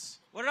penance.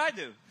 What did I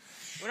do?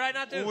 What did I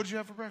not do? Well, what'd you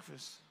have for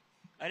breakfast?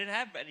 I didn't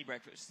have any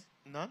breakfast.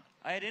 None?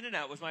 I had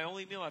In-N-Out. Was my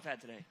only meal I've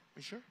had today.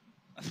 You sure?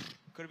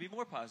 Could it be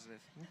more positive?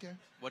 Okay.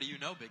 What do you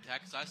know, Big Cat?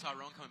 Because I saw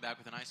Ron coming back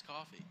with an iced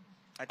coffee.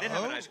 I did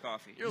have an iced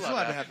coffee. You're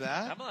allowed to have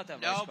that. I'm allowed to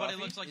have No, iced but coffee. it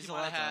looks like He's you might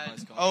allowed to have have had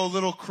ice coffee. Oh,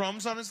 little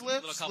crumbs on his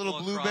lips? couple Little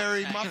of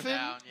blueberry crumbs hanging muffin?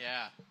 down,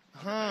 yeah.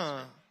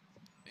 Huh.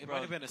 It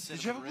might have been a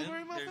Did you have a cinnamon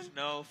blueberry muffin? There's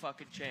no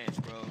fucking chance,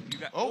 bro. You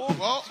got Oh,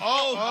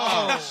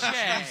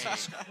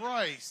 Jesus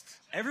Christ.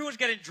 Everyone's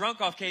getting drunk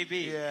off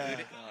KB. Yeah.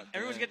 Dude.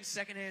 Everyone's getting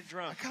secondhand I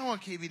drunk. kind of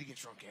want KB to get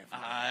drunk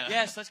after.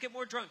 Yes, let's get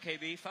more drunk,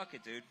 KB. Fuck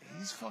it, dude.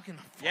 He's fucking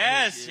funny,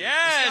 Yes, dude.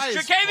 yes. This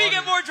Should guy is KB funny.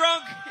 get more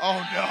drunk?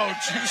 Oh, no.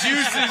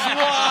 Juice is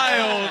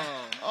wild.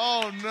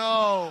 Oh,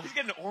 no. He's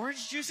getting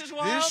orange juice as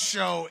well? This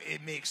show,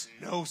 it makes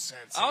no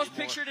sense I was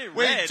anymore. picturing it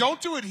Wait, red. don't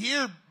do it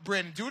here,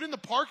 Brandon. Do it in the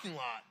parking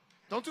lot.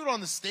 Don't do it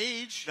on the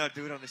stage. No,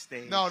 do it on the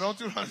stage. No, don't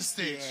do it on the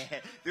stage. Yeah.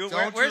 Dude,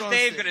 Don't do where's it on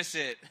Dave stage. going to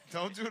sit?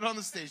 Don't do it on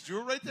the stage. Do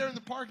it right there in the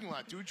parking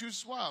lot. Do it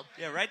Juice Wild.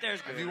 Yeah, right there's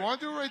good. If you want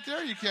to do it right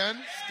there, you can.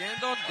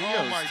 Stand on Oh,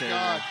 Dio's my table.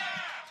 God.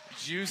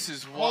 Juice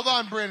is wild. Hold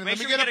on, Brandon. Make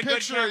Let me sure get we a get a good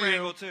picture of camera you.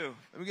 angle, too.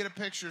 Let me get a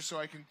picture so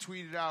I can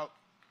tweet it out.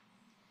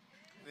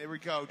 There we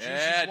go. Juice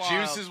Yeah, is wild.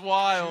 Juice is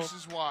wild. Juice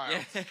is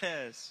wild.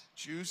 Yes.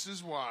 Juice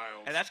is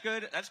wild. And that's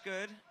good. That's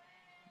good.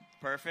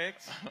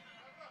 Perfect.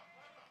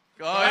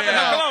 Oh, Come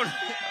yeah. on.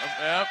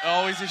 Yep,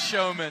 always a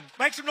showman.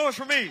 Make some noise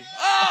for me.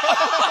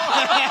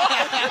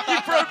 He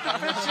broke the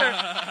picture.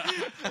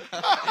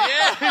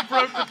 Yeah, he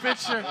broke the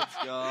picture.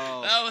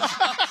 Go. That was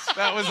awesome.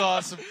 That was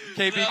awesome.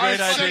 KP, All great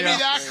right, send me idea.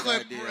 that Great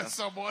clip idea. for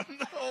someone.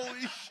 Holy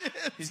shit.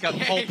 He's got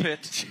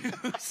pulpit.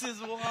 Juice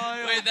is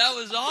wild. Wait, that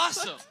was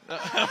awesome.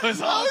 That was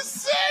That awesome. was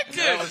sick, dude.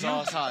 That was You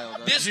awesome. Kyle,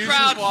 though. This Juice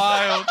crowd, is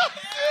wild.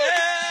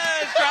 Yeah,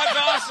 this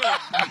crowd's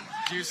awesome.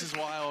 Juice is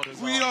wild. Is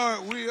We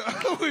awesome.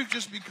 are we've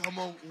just become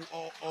a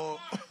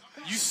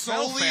You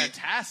smell solely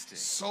fantastic.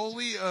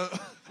 solely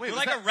We're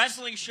like a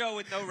wrestling show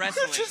with no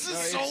wrestling. just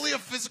solely a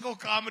physical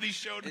comedy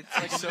show. It's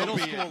like a So middle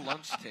be school it.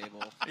 lunch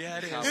table. Yeah,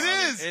 it That's is. how I It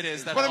would- is. It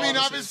is. That's But I mean,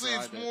 all. obviously,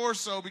 it's describe it. more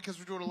so because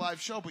we're doing a live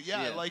show. But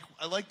yeah, Yeah.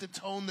 I like the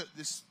tone that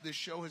this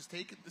show has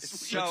taken this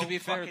week. so But to be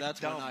fair, fucking that's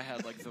dumb. when I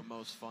had like the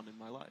most fun in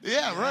my life.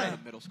 Yeah, right. At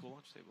a middle school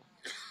lunch table.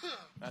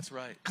 That's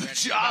right. Good Brandon,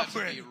 job,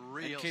 you're about to be Brandon.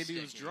 real And KB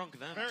sticky. was drunk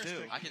then Very too.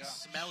 sticky. I can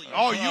smell you.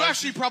 Oh, you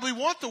actually probably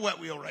want the wet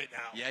wheel right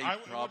now. Yeah, you I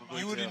would- probably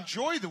You would do.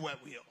 enjoy the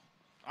wet wheel.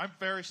 I'm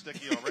very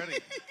sticky already.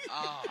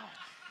 Ah.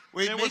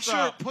 Wait, Hey, make what's sure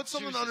up? put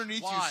something Juice is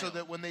underneath you so wild.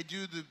 that when they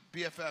do the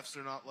BFFs,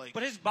 they're not like.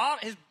 But his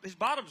bottom's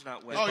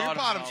not wet. Oh, your bottom's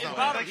bottom's not not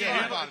wet. wet. His Yeah,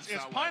 your bottom's bottom's it's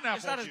not wet. pineapple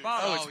It's not his juice.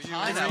 bottom. Oh, it's you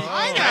pineapple.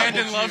 pineapple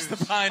Brandon juice. loves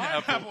the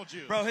pineapple. Pineapple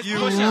juice. Bro, his You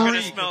pussy gonna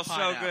reek smell with so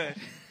pineapple.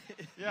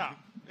 good. Yeah,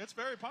 it's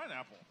very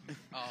pineapple.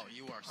 Oh,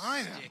 you are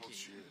Pineapple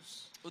sticky.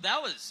 juice. well,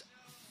 that was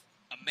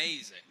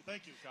amazing.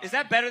 Thank you, Kyle. Is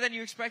that better than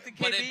you expected, KB?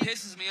 But it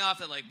pisses me off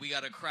that like we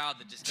got a crowd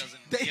that just doesn't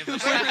give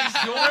us. Dude,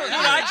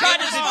 I tried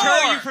to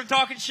deter you from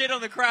talking shit on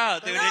the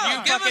crowd, dude. No, and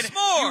you give us fucking,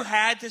 more. You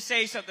had to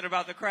say something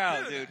about the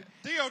crowd, dude.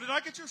 Dio, did I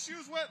get your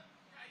shoes wet?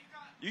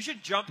 You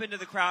should jump into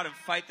the crowd and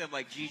fight them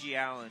like Gigi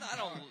Allen. I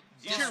don't.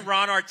 You should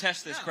Ron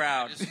Artest this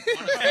crowd. I just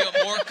want to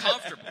feel more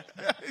comfortable.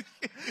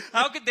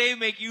 How could they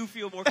make you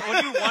feel more?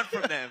 What do you want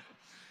from them?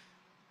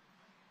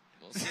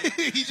 We'll see.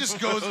 He just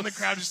goes in the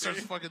crowd and just starts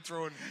fucking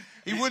throwing.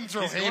 He wouldn't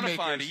throw He's going to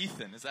find haymakers.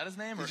 Ethan. Is that his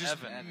name or He's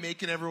just Evan?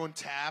 making everyone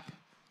tap.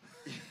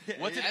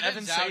 What did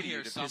Evan's Evan out say to you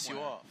here to piss you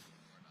somewhere. off?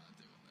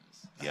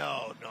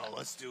 Yo, no,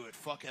 let's do it.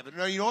 Fuck Evan.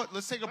 No, you know what?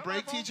 Let's take a No,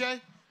 break, no, TJ.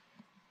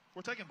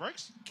 We're taking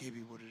breaks.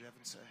 KB, what did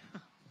Evan say?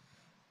 If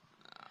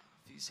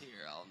he's here,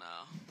 I'll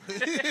know.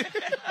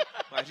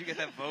 Why'd you get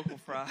that vocal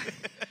fry?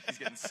 He's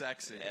getting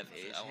sexy. If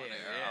he's here,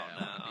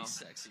 I'll know. Be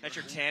sexy. That's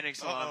your tanning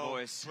salon Uh-oh.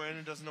 voice.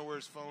 Brandon doesn't know where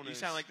his phone You is.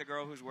 sound like the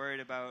girl who's worried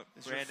about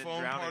Is your Brandon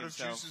phone drowning part of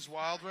himself. Juice is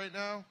Wild right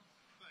now?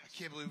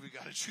 can't believe we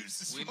got to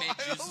Juices We Wild.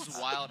 made Juices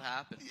Wild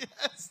happen.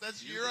 Yes,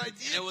 that's your idea.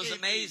 And it was KB.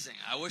 amazing.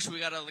 I wish we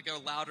got a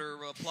louder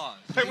applause.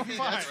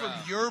 That's from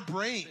your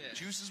brain.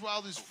 Juices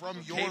Wild is from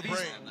your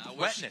brain.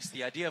 Wetness.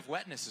 The idea of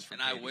wetness is from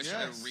And I KB. wish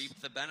I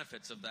reaped the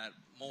benefits of that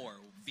more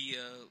via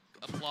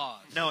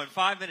applause. No, in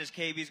 5 minutes,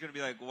 KB's going to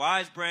be like, why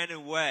is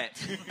Brandon wet?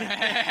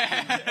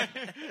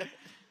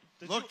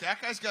 Look,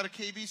 that guy's got a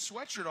KB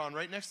sweatshirt on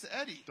right next to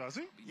Eddie. Does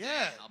he?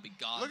 Yeah. I'll be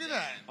gone. Look at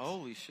that.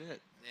 Holy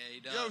shit. Yeah, he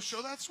does. Yo,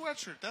 show that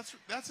sweatshirt.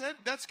 That's Ed.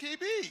 That's KB.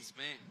 It's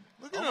me.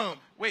 Look at him.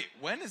 Wait,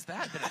 when has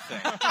that been a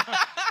thing?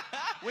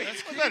 Wait,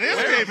 that is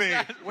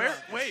KB.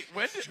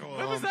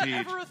 When was that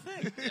ever a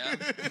thing? Yeah.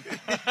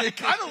 It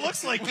kind of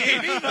looks like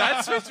KB.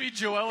 That's supposed to be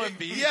Joel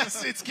Embiid.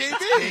 Yes, it's KB.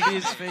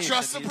 KB's face.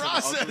 Trust the and he's an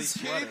ugly process,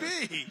 sweater.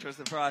 KB. Trust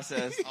the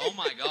process. Oh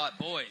my God,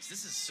 boys,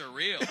 this is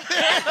surreal.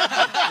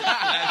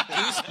 I have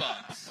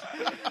goosebumps.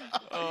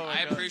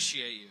 I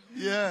appreciate you.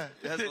 Yeah.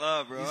 That's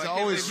love, bro. He's I can't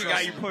always believe he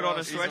got you trusting, put bro. on a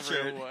He's a real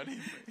sweatshirt. one.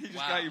 He just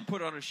Wow. got you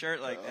put on a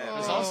shirt like that.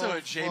 There's Oh, also a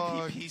fuck.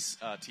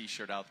 JPP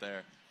T-shirt out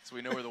there, so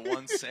we know where the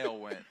one sale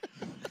went.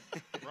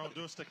 Bro,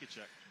 do a sticky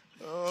check.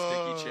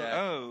 Sticky check.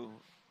 Oh.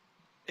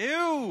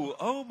 Ew.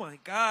 Oh, my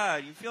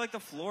God. You feel like the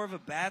floor of a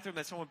bathroom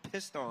that someone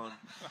pissed on.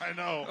 I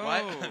know. Oh.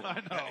 I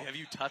know. Have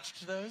you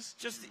touched those?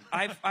 Just,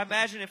 I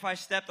imagine if I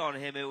stepped on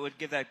him, it would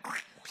give that.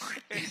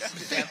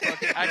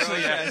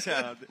 Actually, yeah.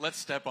 sound. Let's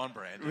step on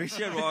Brandon. We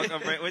should walk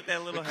up right with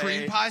that little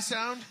Cream hay. pie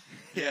sound?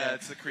 Yeah,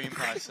 it's the cream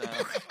pie sound.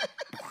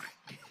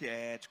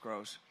 Yeah, it's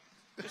gross.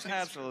 Just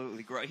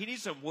absolutely gross. He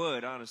needs some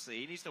wood, honestly.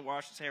 He needs to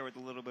wash his hair with a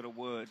little bit of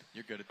wood.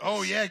 You're good at this.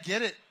 Oh, yeah,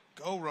 get it.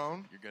 Go,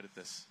 Ron. You're good at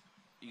this.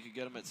 You could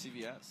get them at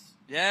CVS.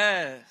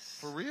 Yes.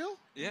 For real?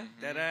 Yeah,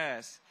 that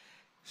ass.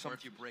 Or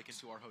if you break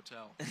into our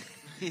hotel.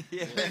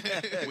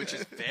 Yeah. Which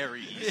is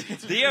very easy.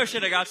 Theo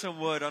should have got some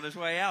wood on his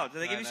way out.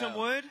 Did they I give you some know.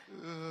 wood?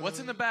 What's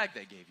in the bag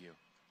they gave you?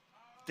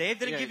 Dave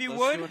didn't Yeah, give you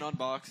let's wood? do an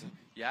unboxing.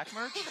 Yak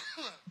merch?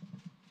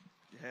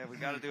 Yeah, we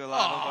got to do a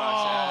lot of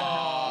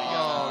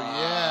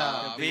Oh,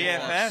 yeah. The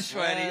BFF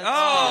sweaty. sweat.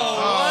 Oh,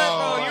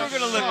 what, bro? You were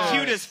going to look shit.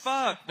 cute as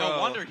fuck, bro. No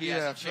wonder he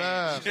hasn't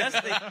changed.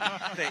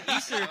 BFF. That's the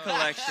Easter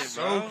collection,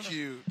 bro. So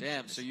cute.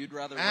 Damn, so you'd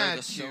rather wear Mad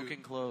the cute.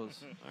 soaking clothes.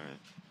 All right.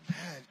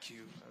 Mad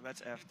cute.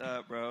 That's effed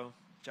up, bro.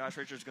 Josh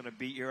Richards going to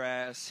beat your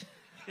ass.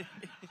 He's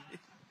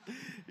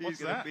What's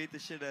going to that? beat the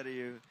shit out of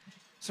you.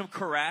 Some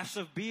carafes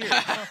of beer.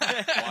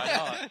 Why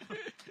not?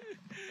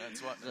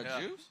 That's what. Is that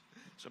Yeah. juice?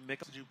 Some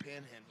mix. Did you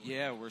panhandle?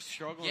 Yeah, we're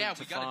struggling Yeah, to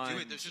we gotta do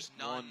find it. There's just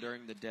one none.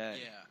 during the day.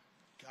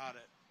 Yeah, Got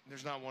it.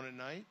 There's not one at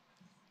night?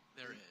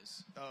 there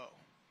is. Oh.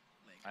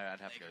 I'd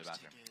have to go to the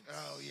bathroom.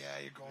 Oh,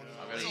 yeah, you're going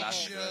I'll to go to the the late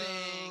bathroom.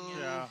 show.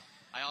 Yeah.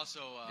 I also,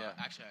 Yeah.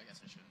 actually, I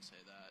guess I shouldn't say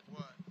that.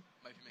 What?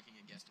 Might be making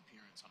a guest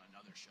appearance on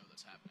another show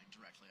that's happening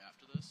directly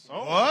after this.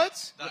 Oh.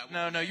 What? That I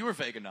No, won't no, name. you were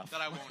vague enough.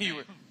 That I won't You name.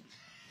 were-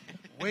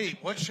 Wait,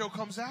 what show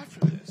comes after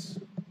this?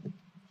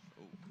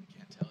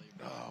 Can't tell you,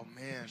 bro. Oh,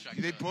 man. Wish I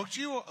They could. booked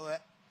you?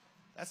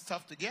 That's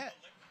tough to get.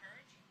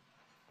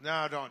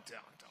 No, don't.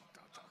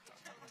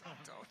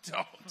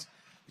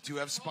 We do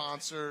have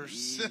sponsors.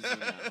 Easy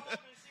now.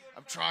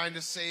 I'm trying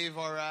to save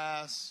our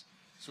ass.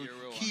 So we You're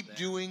a real keep one,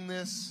 doing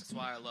this. That's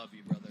why I love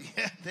you, brother.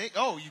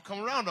 Yeah, you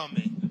come around on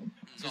me.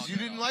 Because all you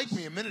good. didn't like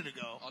me a minute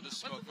ago. I'll just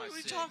smoke my What are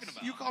you cigs. talking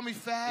about? You call me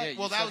fat. Yeah, you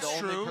well, that said was the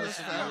only true.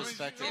 person That's you fat.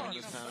 respected What on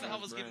this the panel hell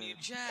was was giving you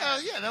Brandon. jab?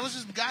 Hell yeah, that was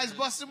just guys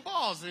busting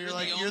balls. And you're You're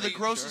like, the you're the only-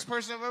 grossest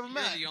person I've ever You're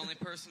met. the only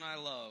person I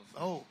love.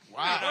 Oh, No,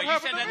 wow. you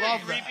said that Love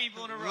to 3 that.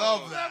 people in a row.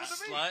 Love that.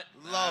 Slut.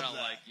 Love I don't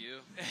that. like you.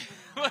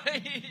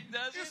 Wait,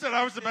 does You it? said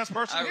I was the best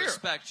person I here.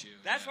 respect you.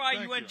 That's why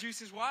Thank you went you.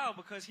 Juices Wild,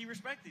 because he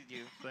respected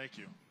you. Thank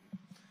you.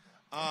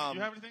 Um,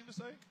 You have anything to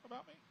say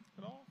about me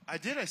at all? I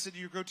did. I said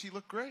your goatee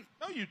looked great.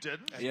 No, you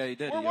didn't. Yeah, he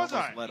did. Where He was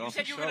almost I? let You off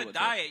said the you were show going to with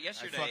diet it.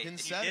 yesterday, I fucking and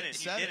you said didn't. it. You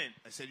Said it. didn't.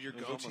 I said your It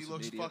was goatee almost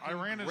looks immediate. fucking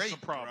I ran into great, some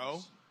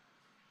problems.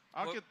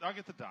 bro. I'll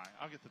get the dye.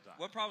 I'll get the dye.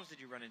 What problems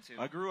did you run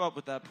into? I grew up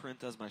with that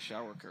print as my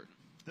shower curtain.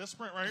 This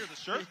print right here, the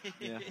shirt.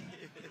 Yeah.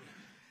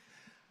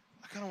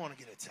 I kind of want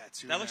to get a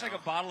tattoo. That looks now. like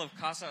a bottle of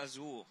Casa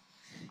Azul.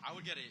 I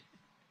would get it.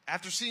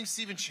 After seeing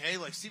Stephen Che,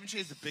 Stephen Che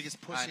is the biggest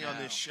pussy I on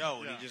know. this show,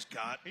 and Yeah. he just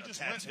got He a just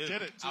tattoo. went and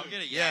did it too. I would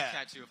get a Yeah.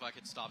 yak tattoo if I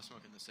could stop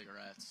smoking the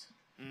cigarettes.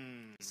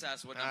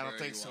 Sass, what I number don't are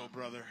think you so, on?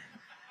 brother.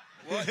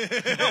 What?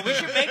 No,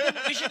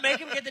 we should make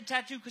him get the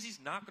tattoo because he's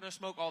not going to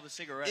smoke all the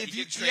cigarettes. If You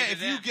you, could trade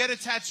if it you in. get a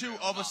tattoo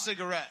of a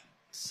cigarette,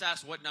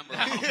 Sass, what number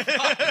are you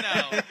on?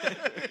 No.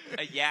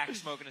 A yak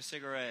smoking a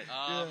cigarette.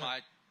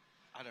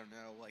 I don't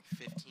know, like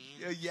 15.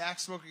 a yak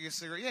smoking a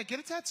cigarette, yeah, get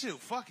a tattoo.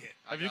 Fuck it.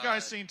 Have you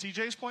guys seen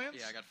TJ's plans?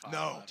 Yeah, I got 5.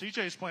 No.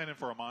 TJ's planning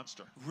for a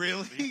monster.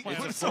 Really? He's What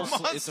planning is for a It's a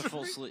monster?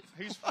 full sleeve.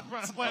 He's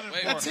planning Wait,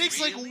 for. That what? takes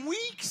Really? like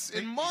weeks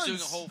and He's months. doing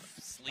a whole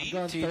I'm sleeve?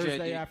 going TJ, Thursday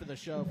dude. after the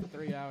show for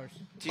 3 hours.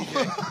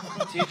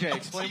 TJ,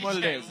 explain what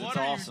it is. It's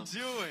awesome.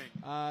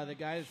 doing? The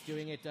guy that's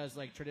doing it does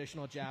like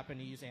traditional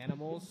Japanese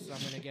animals. So I'm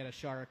going to get a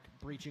shark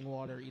breaching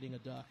water, eating a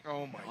duck.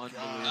 Oh my god.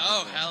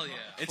 Oh, hell yeah.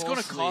 It's Full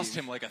going to cost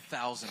sleeve. him like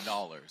 $1,000.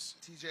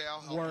 TJ,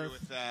 I'll help you Worth.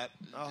 with that.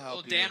 I'll Well,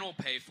 help you. Dan will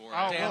pay for it.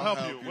 Oh, we'll I'll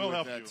help you. We'll with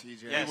help that, you.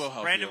 TJ. Yes, will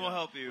help Brandon you. will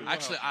help you.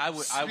 Actually, I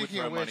would Speaking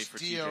throw of money which, for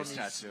Dio TJ's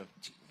needs- tattoo.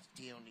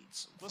 Dio needs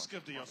some. Let's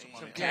give Dio some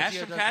money. Cash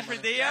from Cash for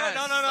Dio? Yes,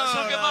 No. let's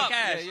hook him up.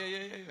 Cash.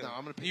 No,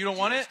 I'm gonna pay. You don't for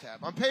want Dio's it? Tab.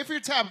 I'm paying for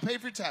your tab. Pay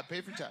for your tab.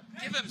 Pay for your tab.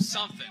 Give him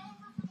something.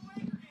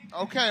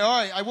 Okay, all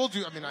right. I will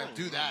do. I mean, I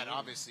do that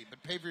obviously,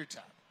 but pay for your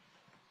tab.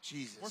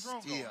 Jesus, Where's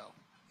Rome Dio. going?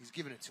 He's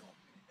giving it to him.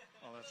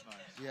 Oh, that's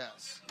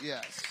nice.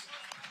 Yes.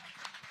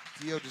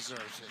 Dio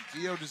deserves it.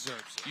 Dio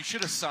deserves it. You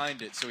should have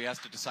signed it so he has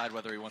to decide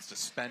whether he wants to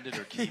spend it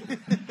or keep it.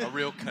 A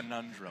real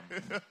conundrum.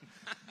 A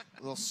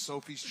little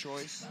Sophie's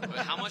choice. Wait,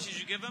 how much did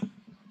you give him?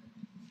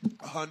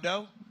 A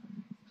hundo?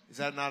 Is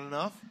that not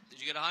enough?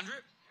 Did you get 100?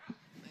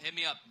 Hit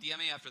me up. DM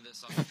me after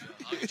this. I'll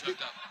get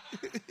choked up.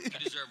 You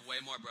deserve way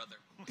more, brother.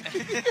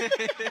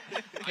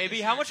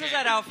 KB, how much was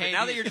that outfit?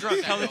 Now that you're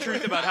drunk, tell the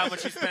truth about how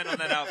much you spent on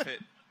that outfit.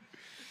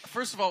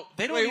 First of all,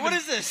 they don't Wait, even... what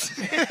is this?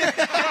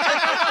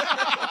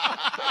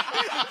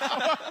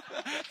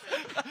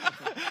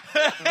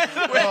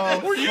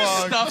 Were you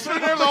stuffing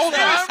there the whole You were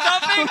time?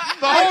 stuffing?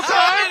 The whole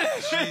time?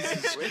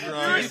 Jesus You were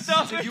Christ.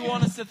 stuffing? Did you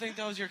want us to think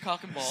that was your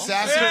cock and ball?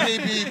 Sasser may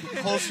be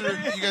closer.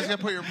 You guys gotta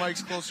put your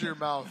mics closer to your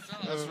mouth.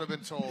 That's what I've been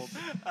told.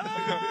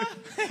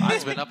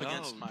 Mine's been up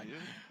against mine.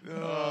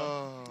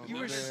 Oh, You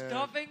were man.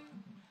 stuffing?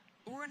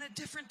 We're in a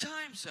different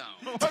time zone.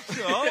 What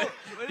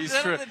does He's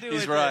that true. have to do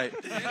He's with right.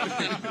 What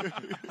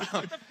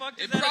the fuck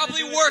does It that have to probably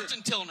do with worked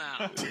until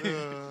now.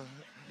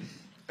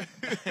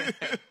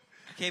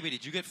 KB,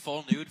 did you get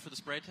full nude for the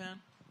spray tan?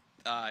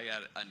 I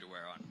got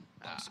underwear on.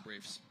 Pumps and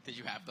briefs. Did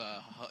you have the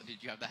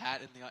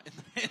hat in the I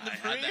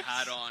briefs? had the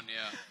hat on,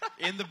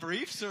 yeah. In the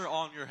briefs or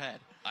on your head?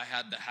 I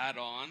had the hat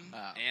on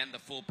and the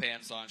full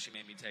pants on. She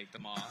made me take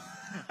them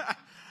off.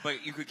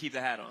 But you could keep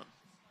the hat on.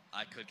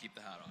 I could keep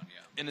the hat on,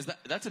 yeah. And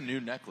that's a new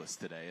necklace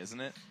today,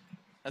 isn't it?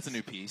 That's a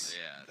new piece.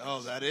 Yeah.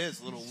 Oh, that is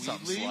a little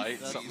Something weed leaf.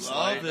 slight, Love something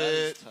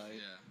it. slight.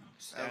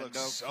 Yeah. That looks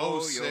up so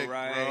for your sick, bro.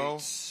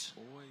 rights.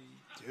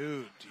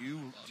 Dude, do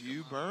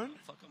you burn?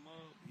 Fuck 'em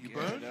up. You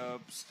burn? Get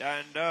up,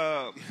 stand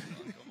up.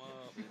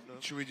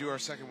 Should we do our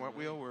second wet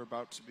wheel? We're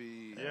about to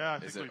be. Yeah, I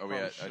think Is it? we Are we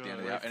probably at the end of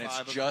should. the hour? And it's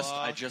 5 just. I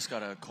o'clock. just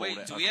got a cold.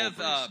 Wait, do a we cold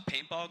have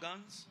breeze. paintball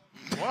guns?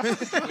 What?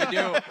 We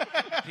do.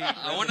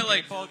 I want to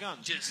like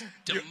just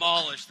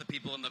demolish the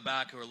people in the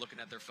back who are looking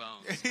at their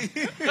phones.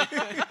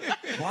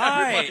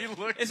 Why?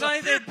 It's not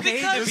even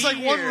paid to There's be like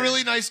one here.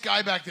 really nice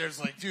guy back there. Is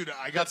like, dude,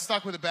 I got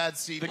stuck with a bad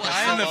seat. The but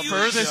guy I in the love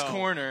furthest show.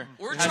 corner.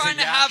 We're has trying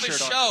to yak have a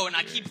shirt on. show, and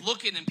I keep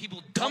looking, and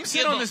people don't Come sit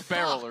give on a this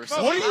barrel fuck. or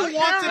something. What do you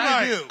want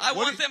them to do? I What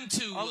want do them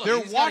to. Oh, look,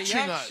 They're he's got a watching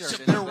yak us. shirt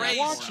in They're his back.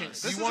 watching.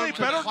 This You is want a them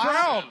to better clap?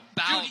 crowd.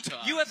 Bow Dude, to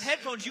us. you have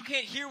headphones. You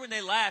can't hear when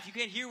they laugh. You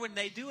can't hear when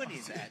they do any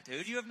of that,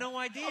 dude. You have no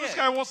idea. This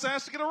guy wants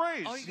Sass to get a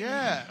raise.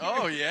 Yeah.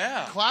 Oh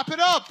yeah. Clap it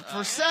up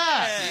for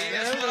Sass. See,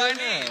 that's what I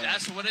need.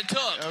 That's what it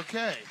took.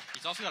 Okay.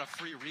 He's also got a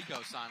free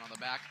Rico sign on the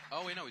back.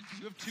 Oh wait, no,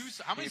 you have two.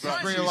 How many He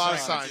signs? bring do a you lot of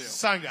sign? signs.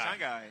 Sign guy. Sign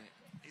guy.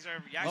 He's our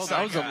yak Oh, sign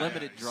that was a guy.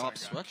 limited drop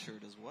sign guy.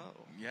 sweatshirt as well.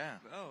 Yeah.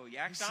 Oh,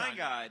 yak He's sign sign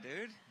guy,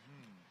 dude.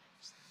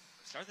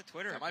 Start the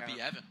Twitter. That might be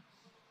account. Evan.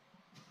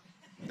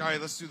 All right,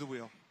 let's do the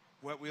wheel.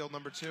 Wet wheel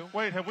number 2.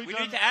 Wait, have we, We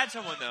done? need to add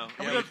someone though.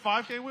 Have we done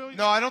 5K wheel?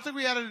 No, I don't think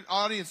we had an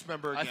audience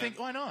member again. I think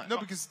why not? No,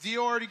 because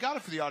Dio already got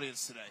it for the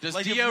audience today. Does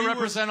Like, if Dio we were-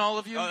 represent all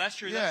of you? Oh, that's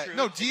true. Yeah. That's true.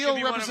 No, It Dio could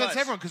be one of represents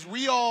us. everyone because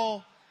we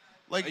all,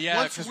 like, Yeah,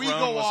 once 'cause we Roan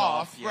go was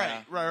off. off,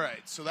 yeah.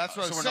 Right. So that's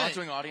what I So was we're saying. not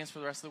doing audience for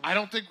the rest of the week. I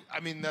don't think.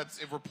 I mean, that's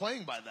if we're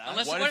playing by that.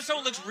 Unless What what if- if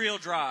someone looks real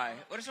dry?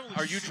 What if someone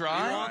looks Are you super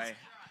dry?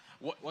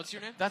 What's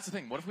your name? That's the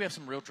thing. What if we have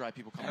some real dry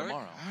people come Eric?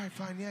 tomorrow? All right,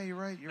 fine. Yeah, you're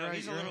right. You're No, right.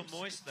 he's a you're little right.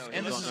 moist though. And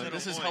He looks a little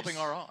this is moist. helping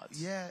our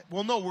odds. Yeah.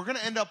 Well, no, we're gonna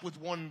end up with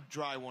one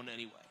dry one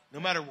anyway,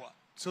 no matter what.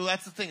 So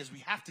that's the thing is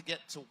we have to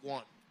get to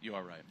one. You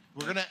are right.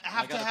 We're gonna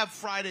have to gotta- have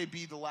Friday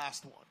be the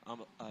last one.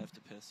 I have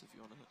to piss if you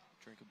want to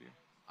drink a beer.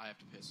 I have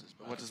to piss as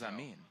well. What does that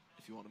mean?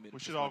 If you want me to We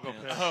piss should my all go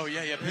pants. piss. Oh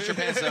yeah. Pitch your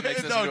pants up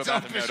makes this No, into a don't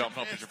bathroom. piss No, your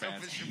don't pitch your pants, don't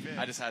pants. piss your pants.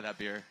 I just had that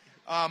beer.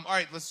 All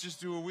right, let's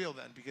just do a wheel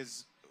then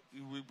because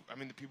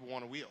the people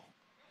want a wheel.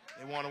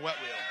 They want a wet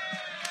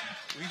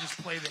wheel. We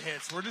just play the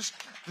hits. We're just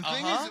the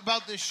thing is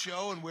about this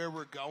show and where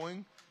we're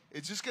going.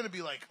 It's just gonna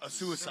be like a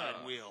suicide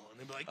wheel, and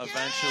they'll be like,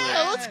 Eventually.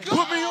 "Yeah, let's go!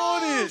 Put me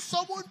on it!"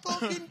 Someone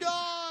fucking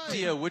die!"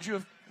 Tia, would you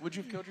have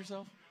killed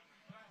yourself?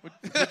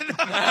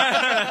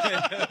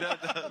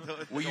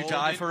 Will you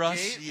die for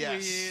us?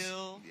 Yes.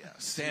 Yes.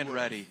 Stand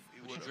ready.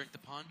 Would you drink the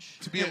punch?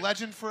 To be a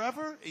legend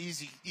forever,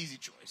 easy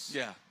choice.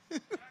 Yeah.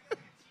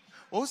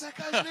 What was that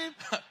guy's name?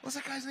 What was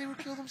that guy's name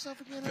who killed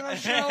himself again in our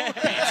show?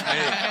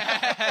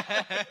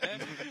 That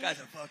guy's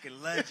a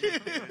fucking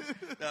legend.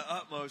 The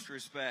utmost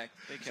respect.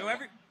 So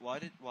Why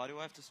do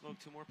I have to smoke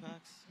 2 more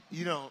packs?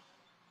 You don't.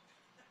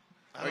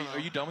 Are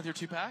you done with your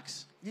 2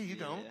 packs? Yeah, you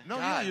don't. Yeah. No,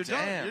 God you're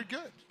damn. done. You're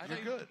good.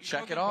 You're good.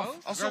 Check it off.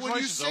 Also, when you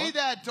Congratulations, say Owen.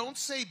 that, don't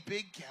say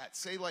Big Cat.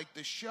 Say like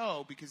the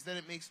show because then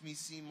it makes me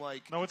seem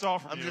like No, it's all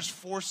from I'm you. just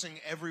forcing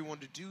everyone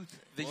to do things.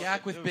 The Well, yak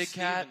it with was Big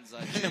Cat.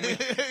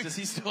 Stevens, Does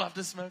he still have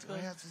to smoke? Do I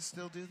have to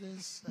still do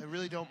this? I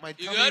really don't. My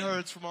You tummy good?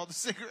 hurts from all the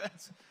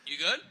cigarettes. You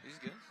good? He's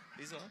good.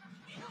 He's on.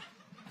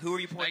 Who are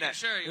you pointing Making at?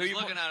 sure he Who was you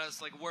looking point- at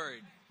us like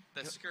worried.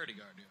 That security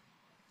guard dude.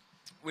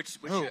 Which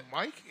Who?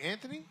 Mike?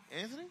 Anthony?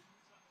 Anthony?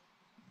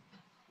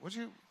 What'd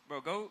you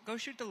Bro, go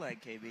shoot the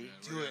leg, KB.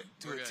 Do it.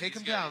 good. Take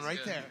He's him good. down He's right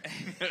good.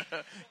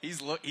 there. He's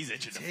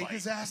itching to Take fight.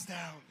 his ass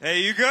down.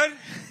 Hey, you good?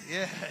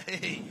 Yeah.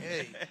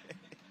 Hey.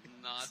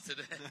 Not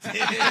today.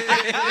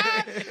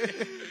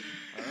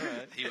 All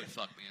right. He would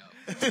fuck me up.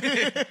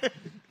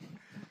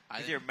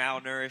 With your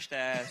malnourished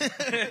ass. No.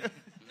 Get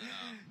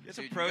Dude,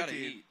 some you gotta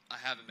protein. eat. I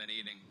haven't been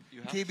eating.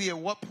 KB, at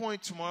what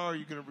point tomorrow are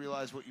you going to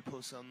realize what you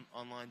post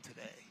online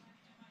today?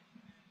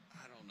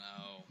 I don't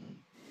know.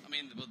 I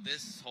mean, with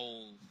this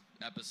whole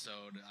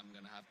episode, I'm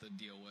going to have to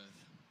deal with.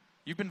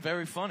 You've been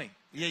very funny.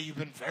 Yeah, you've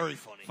been very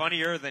funny.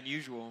 Funnier than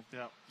usual.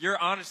 Yeah. Your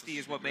honesty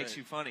is what great. makes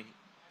you funny.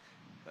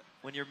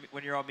 When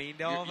you're all mean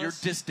to all of Your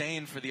us.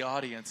 disdain for the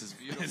audience is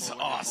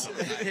awesome.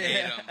 I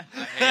hate him.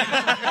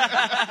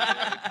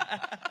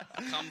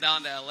 Come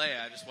down to LA.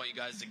 I just want you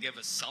guys to give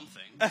us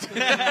something.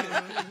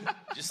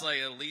 Just like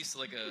at least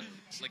like a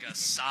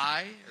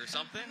sigh or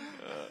something.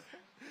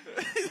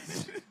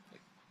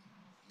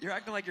 You're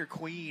acting like you're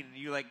queen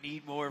and you like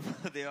need more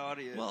for the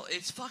audience. Well,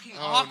 it's fucking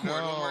Oh, awkward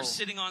when no. we're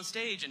sitting on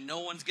stage and no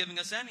one's giving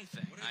us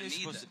anything. What are I they need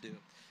supposed them. to do?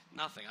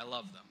 Nothing. I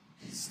love them.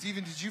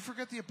 Steven, did you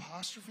forget the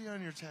apostrophe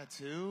on your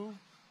tattoo?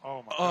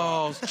 Oh my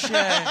Oh, god.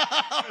 Che.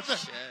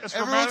 It's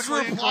Everyone's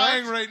grammatically replying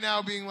incorrect. right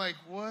now being like,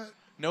 what?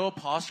 No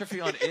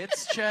apostrophe on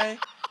it's, Che.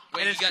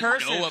 Wait, it's you got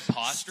cursive. no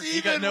apostrophe?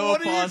 You got Steven, no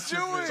what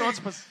apostrophe. are you doing? So it's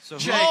pos- So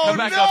Che, Oh, come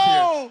back no!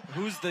 up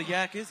here. who's the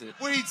yak is it?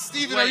 Wait,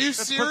 Steven, Wait, are you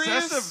it's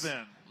serious? possessive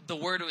then. The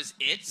word was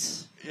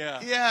it's. Yeah.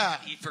 Yeah.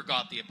 He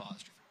forgot the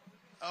apostrophe.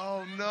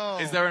 Oh, no.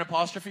 Is there an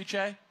apostrophe,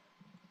 Che?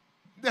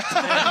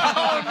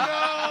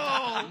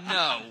 Oh,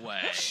 No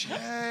way. no.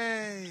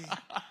 Hey,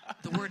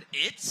 The word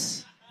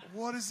it's?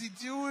 what is he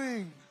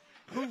doing?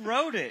 Who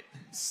wrote it?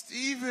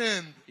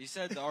 Steven. He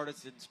said the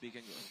artist didn't speak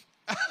English.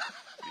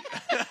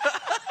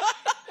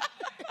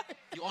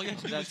 All you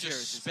have to do is That's just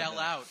serious, he said spell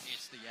that. out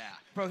it's the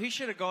yak. Bro, he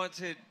should have gone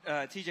to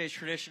TJ's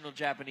traditional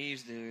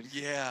Japanese, dude.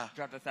 Yeah.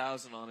 Dropped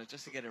 1,000 on it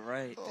just to get it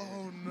right.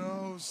 Oh,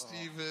 no,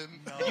 Steven.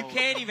 And you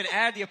can't even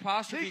add the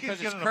apostrophe He can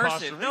because get it's an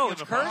cursive. apostrophe. No, He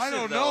it's can get an cursive. apostrophe. I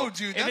don't though. know,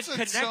 dude. If That's it's a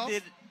tough-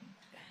 connected,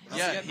 When I was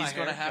Yeah, getting my he's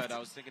gonna have haircut, to- I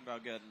was thinking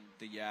about getting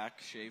the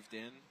yak shaved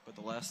in, but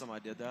the last time I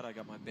did that, I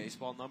got my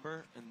baseball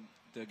number, and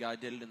the guy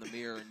did it in the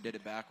mirror and did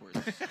it backwards.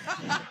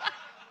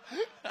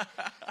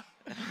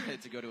 I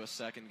had to go to a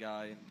second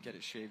guy and get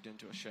it shaved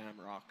into a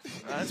shamrock.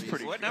 That's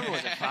pretty what number was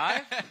it?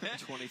 5?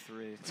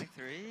 23.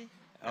 3?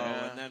 Oh,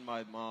 and then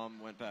my mom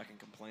went back and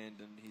complained,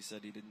 and he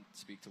said he didn't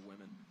speak to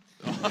women.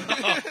 Oh,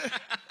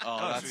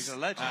 so that's he's a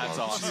legend. That's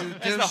awesome. Dude,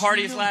 That's the there's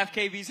hardiest no- laugh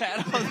KB's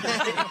had all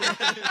day.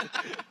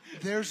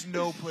 There's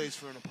no place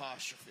for an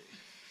apostrophe.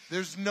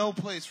 There's no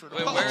place for an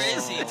Wait, apostrophe. where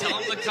is he? Tell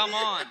him to come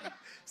on.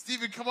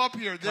 Steven, come up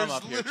here. There's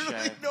up here,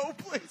 literally Che. no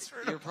place for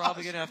an You're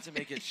probably going to have to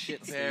make it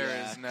shit There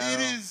is no. It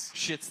is.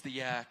 Shit's the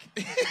yak.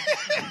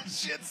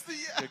 Shit's the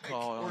yak. Good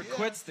call. Or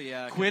quits the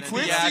yak. Quits and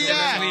then the Quits yak the and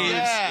yak. then leaves.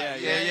 Yeah,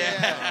 Yeah,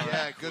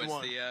 yeah. Good Quits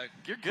one. the,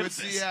 You're good Quits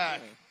at the this.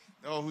 yak.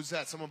 Oh, who's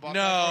that? Someone bought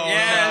No,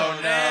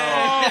 that?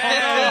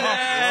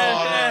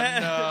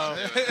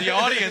 no. The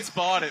audience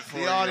bought it for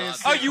The you.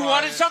 audience. Oh, did you buy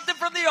wanted it. something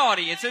from the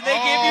audience, and they gave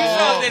you Oh.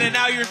 something, and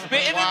now you're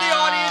spitting in the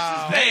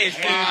audience's face,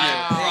 dude.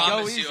 I Wow.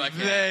 promise you I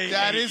can't.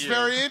 That hate is you.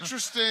 very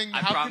interesting. I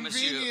How promise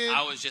convenient. you,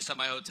 I was just at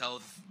my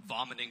hotel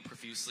vomiting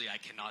profusely. I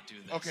cannot do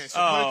this. Okay, so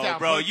put it down.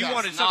 bro, put it you down.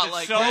 wanted It's not something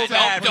like so that.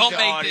 bad. Don't from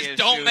the make audience, this.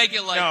 Don't dude. make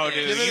it like no, this.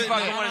 dude. Give it You a-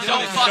 fucking no, wanted no,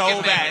 something don't so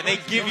fucking bad.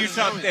 make They give you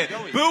something.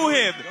 Boo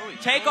him.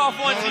 Take off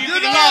one so you do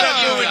can hear not. them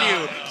booing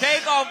you.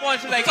 Take off one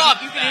so they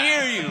Fuck you can that.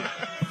 hear you.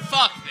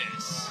 Fuck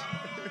this.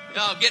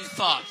 No, get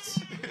fucked.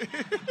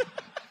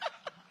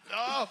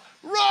 Oh,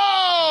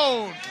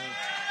 Roan!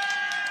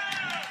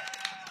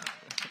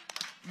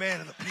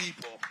 Man of the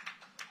people.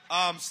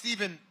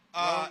 Steven,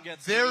 Rowan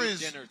gets there to eat is.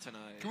 dinner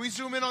tonight. Can we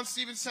zoom in on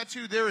Steven's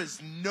tattoo? There is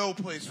no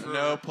place for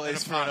No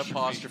place for an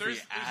apostrophe.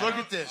 There's- at Look all.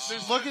 at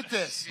this. Look at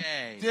this.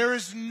 Jay. There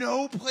is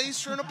no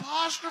place for an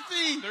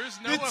apostrophe. There's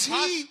no the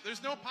T.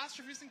 there's no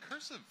apostrophes in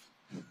cursive.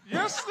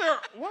 Yes, there.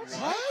 What?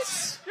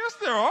 What? Yes,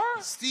 there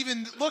are.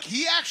 Steven, look,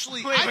 he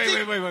actually. Wait, I wait,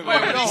 think, wait, wait, wait,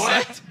 no, wait.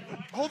 what?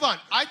 Hold on.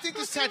 I think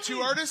this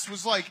tattoo artist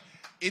was like,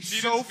 it's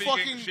She so didn't speak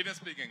fucking. English. She didn't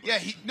speak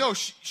English. Yeah,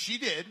 she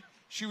did.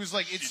 She was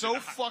like, it's She so did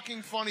not.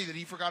 fucking funny that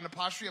he forgot an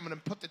apostrophe. I'm going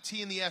to put the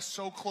T and the S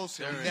so close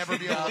he'll There is never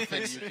be able to nothing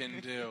fix you it. can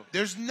do.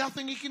 There's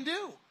nothing he can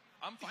do.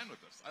 I'm fine with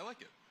this. I like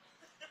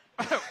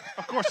it.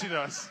 Of course he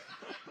does.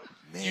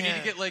 Man. You need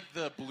to get like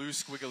the blue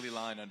squiggly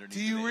line underneath.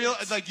 Do you the real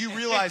It's. like you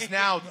realize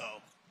now though?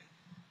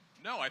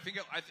 No, I think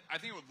it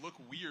would look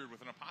weird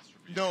with an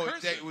apostrophe. No,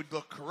 Cursive. that would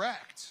look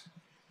correct.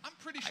 I'm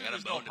pretty sure got a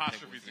there's no bone to pick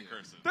apostrophes with in you.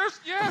 cursive. There's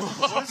yes.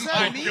 What does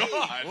that mean?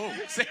 God.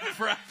 Save it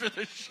for after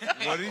the show.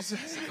 What did he say?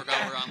 I forgot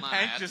we're online. Hank I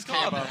have just to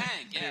call came up up.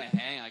 Hank. Yeah,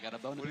 Hank, I got a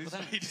bone to pick with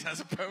him. He just has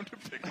a bone to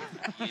pick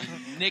with. Yeah,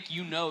 Nick,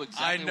 you know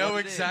exactly I know what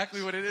it exactly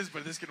is. what it is,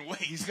 but this can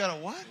wait. He's got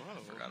a what?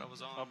 I forgot I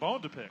was A on.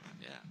 bone to pick.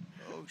 Yeah.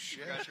 Oh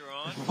shit. Forgot you're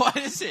on. What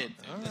is it?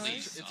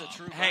 Please It's a stop.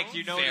 true Hank, do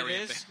you know what it Very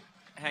is?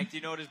 Hank, do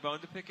you know what his bone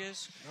to pick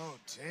is? Oh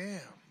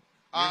damn.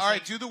 All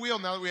right, do the wheel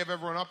now that we have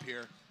everyone up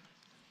here.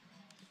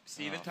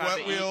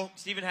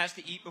 Steven has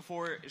to eat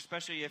before,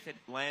 especially if it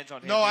lands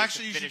on him. No, He has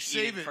actually, to you should finish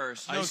save eating it.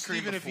 first. No, Ice cream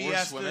Steven, if he before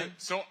has swimming?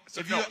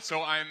 to.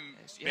 So I'm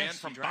banned Yes,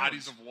 from he drowns.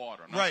 bodies of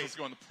water. I'm not Right. supposed to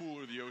go in the pool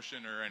or the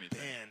ocean or anything.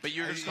 But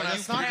you're just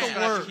That's gonna not have the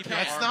to word. keep your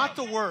That's arm not up.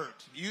 the word.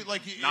 You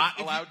like Not if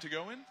you- allowed to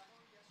go in?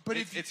 But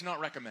it's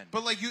not recommended.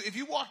 But like if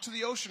you walk to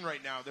the ocean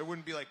right now, there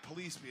wouldn't be like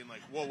police being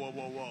like, whoa, whoa,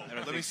 whoa, whoa. Let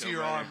me think see so, your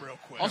brother. arm real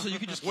quick. Also, you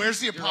could just Where's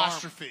the keep your arm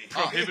apostrophe?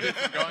 Prohibited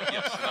from going?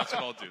 Yes, that's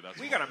what I'll do.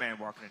 We got a man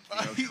walking into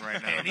the ocean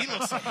right now. And he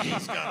looks like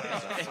he's got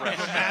a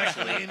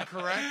grammatically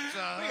incorrect.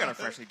 We got a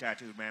freshly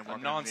tattooed man A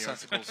walking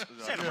nonsensical into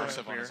the ocean.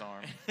 cursive on his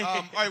arm.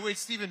 All right, wait,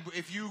 Steven,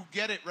 if you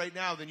get it right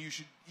now, then you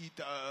should eat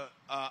the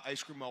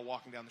ice cream while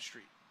walking down the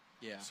street.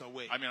 Yeah. So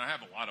wait. I mean, I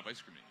have a lot of ice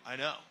cream to eat. I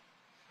know.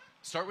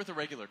 Start with the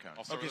regular cone.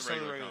 I'll start Okay, with so the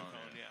the regular regular cone.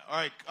 cone, yeah. All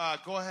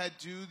right, go ahead,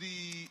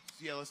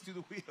 let's do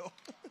the wheel.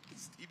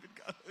 Steven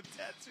got a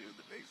tattoo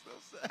that makes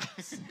no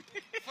sense.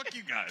 Fuck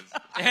you guys.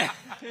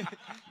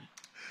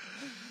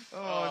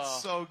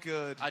 It's so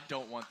good. I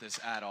don't want this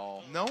at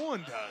all. No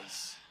one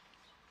does.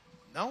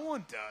 No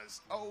one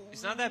does. Oh,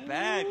 It's not that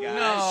bad, guys.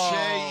 No.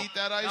 Jay, eat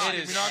that ice It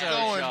cream. is You're not so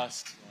going.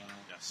 just.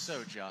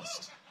 So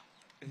just.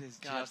 It is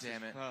God just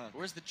damn as it. fun.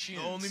 Where's the tunes?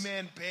 The only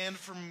man banned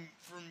from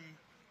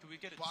Do we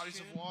get a bodies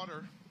tune? of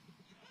water.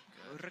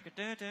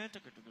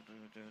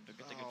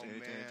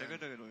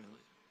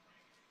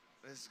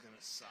 This is gonna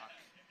suck.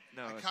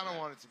 No, I it's kind of not.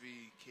 want it to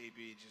be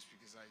KB just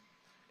because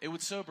It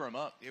would sober him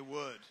up. it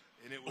would,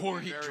 and it would Or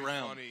be he'd very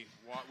drown. funny.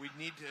 We'd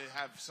need to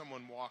have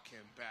someone walk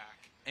him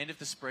back. And if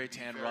the spray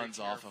tan very runs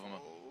off of him.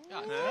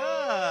 careful.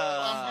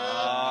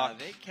 Ah, I'm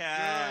good. big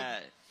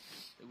cat.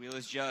 The wheel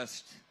is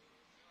just.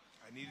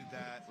 I needed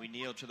that. We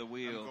kneel to the I'm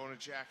wheel. going to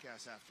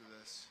Jackass after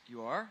this.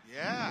 You are?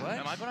 Yeah. What? Am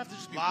I going to have to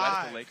just be wet Live.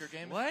 at the Laker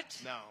game? What?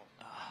 No.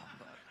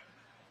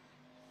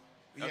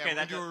 Yeah, Okay, we'll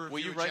that do a does- review Will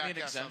you of write me an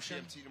Jackass on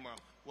exemption? TMT tomorrow.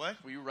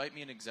 What? Will you write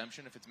me an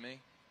exemption if it's me?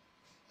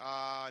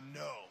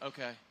 No.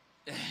 Okay.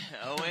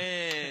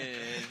 Owen.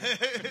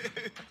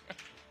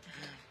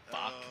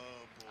 Fuck.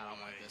 I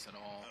don't like this at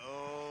all.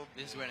 Oh,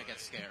 This is when it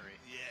gets scary.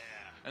 yeah.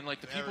 And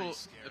like the Very people,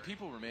 scary. the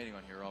people remaining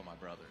on here are all my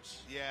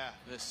brothers. Yeah.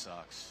 This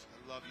sucks.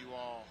 I love you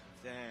all.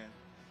 Damn.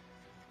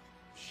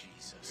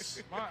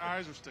 Jesus. My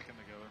eyes are sticking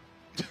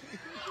together.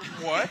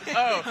 What?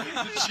 Oh,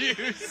 the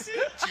juice.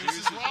 Juice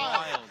is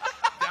wild.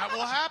 That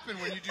will happen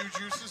when you do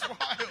Juice is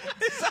Wild.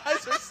 His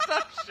eyes are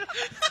stuck.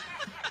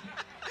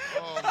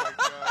 Oh my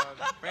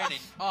God. Brandon.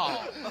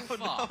 Oh, fuck.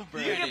 No,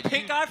 you get a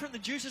pink eye from the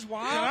Juice is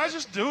Wild? Can I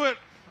just do it?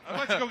 I'd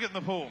like to go get in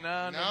the pool.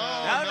 No. No.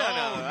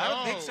 I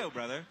don't think so,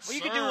 brother. Well,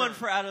 you can do Sir. one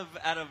for out of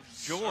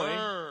joy,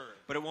 Sir.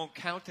 but it won't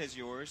count as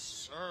yours.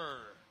 Sir.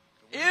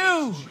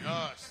 Ew.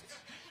 Just.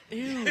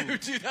 Ew.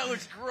 Dude, that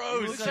looks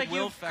gross. Looks like you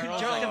Will have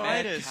Ferrell's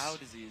conjunctivitis. cow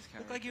disease.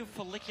 Look like you have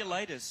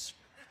folliculitis.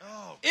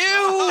 Oh. Ew!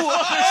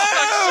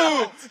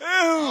 Ew!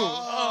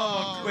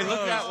 Oh. Wait,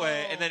 look that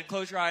way, and then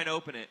close your eye and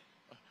open it.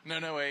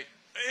 No, wait.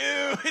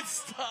 Ew, it's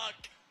stuck.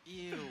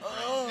 Ew.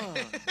 Oh.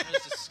 That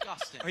is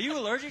disgusting. Are you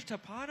allergic to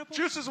pineapple?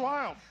 Juice is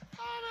wild.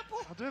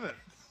 Pineapple. I did it.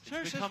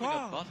 Juice is Becoming a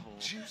wild. butthole.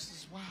 Juice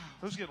is wild.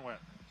 Who's getting wet?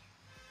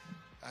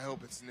 I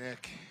hope it's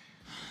Nick.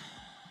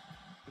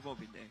 It won't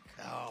be Nick.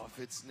 Oh, if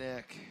it's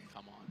Nick.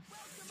 Come on.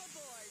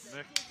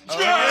 Nick.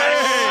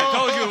 I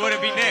told you it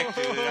wouldn't be Nick,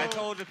 dude. I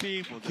told the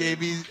people. Dude.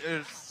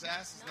 KB,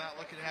 Sass is not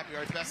looking happy. All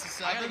right, best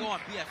of I gotta 7. go on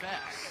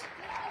BFFs.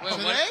 Wait,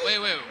 Today? wait.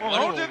 Well,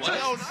 What? hold it What? to-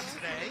 No, not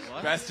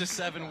today. Best of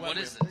 7. What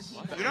is this?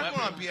 We're not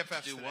going on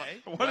BFFs Do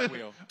today. what? What, is,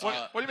 wheel.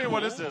 what do you mean,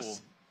 what is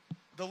this?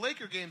 The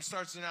Laker game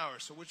starts in an hour,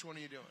 so which one are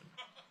you doing?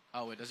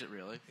 Oh, wait, does it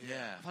really?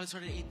 Yeah. I thought it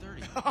started at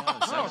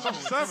 8:30. No, it's up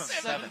to 7.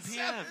 7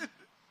 p.m.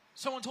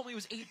 Someone told me it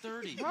was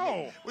 8:30.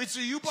 No. Wait, so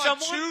you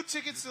bought Someone- 2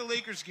 tickets to the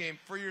Lakers game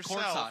for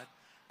yourself? Courtside.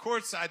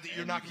 Courtside that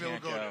you're not going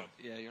to be able to go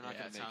to. Yeah, you're not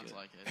Yeah, going it to make sounds it.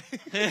 like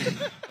it.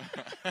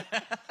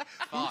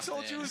 Who Fuck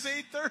told you it was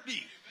this.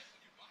 8:30?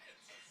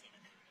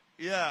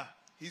 Yeah,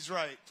 he's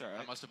right. It's all I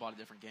right. must have bought a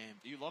different game.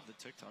 You love the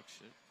TikTok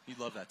shit. You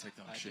love that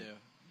TikTok I shit.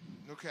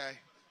 do. Okay.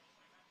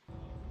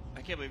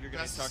 I can't believe you're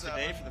going to Best talk of 7.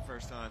 today for the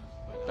first time.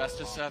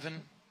 Best of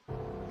 7.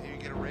 Maybe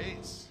you get a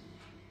raise.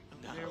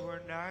 There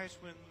were nights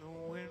when the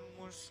wind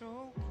was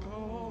so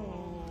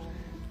cold.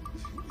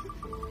 I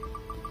don't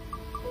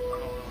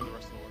know the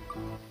rest of the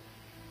word.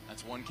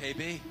 That's 1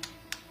 KB.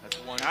 That's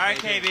 1 All right,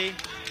 KB.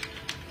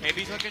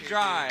 KB's looking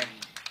dry.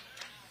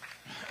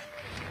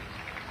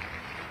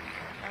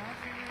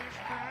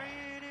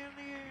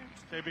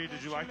 KB,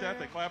 did you like that?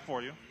 They clapped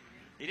for you.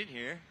 He didn't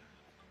hear.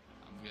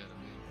 I'm good.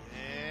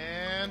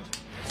 And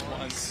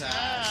 1 Sass.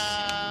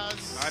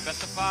 Sass. All right,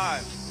 best of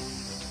 5.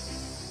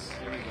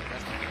 Here we go.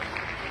 That's the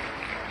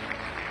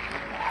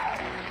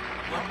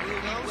One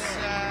will go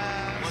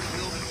Sass. One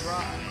will be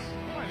dry.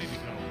 I need to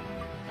go.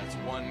 That's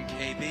 1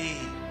 KB.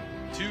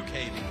 2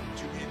 KB.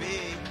 2 KB.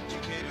 2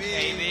 KB.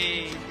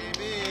 KB. 2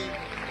 KB.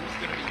 Who's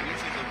going to be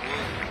using the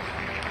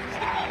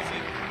wood?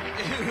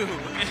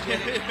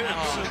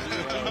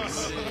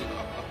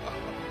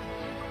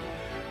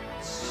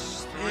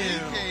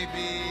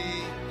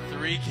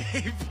 Three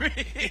KB. 3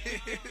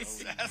 KB.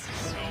 Sass is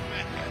so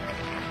mad.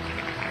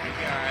 You'll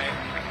be all right.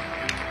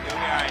 You'll be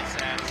all right,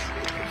 Sass.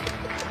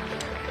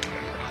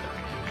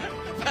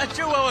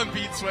 Joel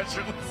Embiid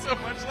sweatshirt looks so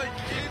much like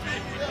KB.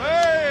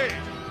 Hey!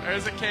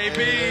 There's a KB.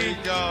 There you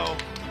go.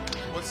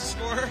 What's the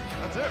score?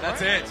 That's it.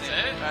 That's right? it. That's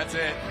it? That's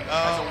it. Oh,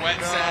 That's a wet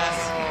no.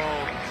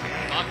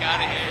 sass. Fuck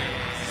out of here.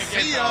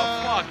 Get See the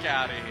ya. fuck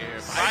out of here.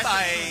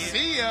 Bye-bye.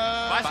 See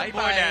ya. Buy some boy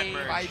dad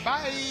merch. Bye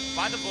bye.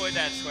 Buy the boy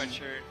dad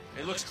sweatshirt.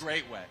 It looks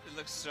great wet. It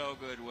looks so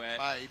good wet.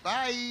 Bye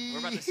bye. We're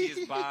about to see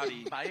his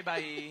body.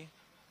 Bye.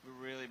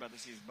 We're really about to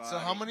see his body. So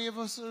how many of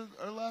us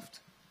are left?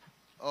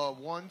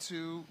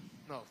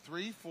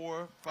 3,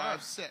 4,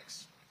 5,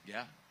 6.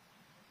 Yeah.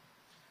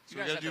 So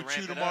we gotta do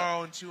 2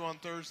 tomorrow and 2 on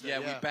Thursday. Yeah,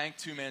 we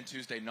banked 2-man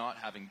Tuesday not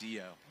having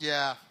Dio.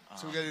 Yeah.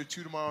 So we gotta do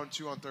 2 tomorrow and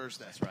 2 on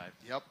Thursday. That's right.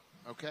 Yep.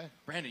 Okay.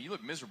 Brandon, you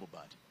look miserable,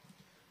 bud.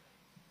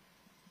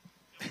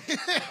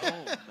 Oh,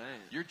 man.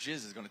 Your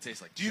jizz is going to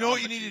taste like Do you know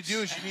what you need to do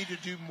is you need to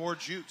do more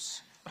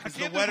juice. I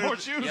can't do more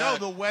juice. No,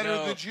 the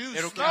wetter the juice.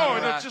 It'll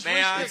that's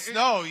just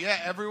No, yeah,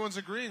 everyone's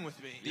agreeing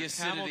with me. The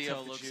acidity Camel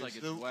of the looks juice. like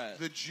it's wet.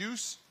 The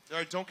juice. All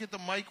right, don't get the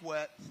mic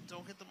wet.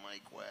 Don't get the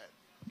mic wet.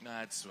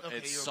 Nah, it's Okay,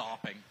 it's you're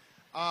sopping.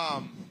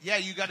 Yeah,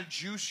 you got to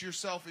juice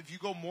yourself. If you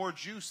go more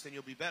juice, then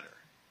you'll be better.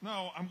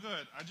 No, I'm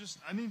good.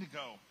 I need to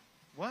go.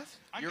 What?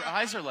 Your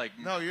eyes are like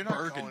No, you're not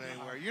burgundy. going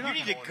anywhere. You're You not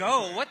need to going go.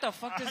 anywhere. What the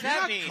fuck does You're that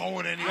not mean?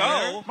 going anywhere.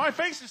 Go. My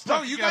face is No,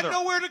 stuck you together.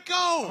 got nowhere to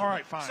go. All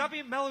right, fine. Stop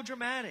being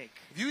melodramatic.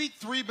 If you eat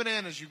 3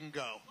 bananas, you can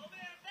go.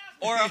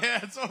 Or yeah,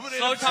 it's over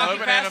slow talkie,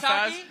 fast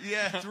talkie?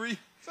 Yeah, 3. Is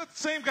that the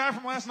same guy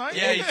from last night?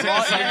 Yeah, he took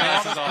his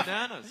sunglasses off.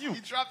 Bananas. He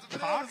dropped the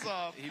bananas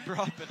off. He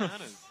brought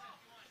bananas.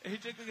 He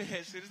took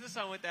as soon as the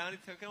sun went down, he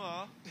took them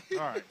off. All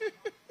right.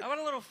 How about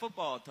a little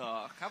football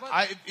talk? How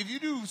about If you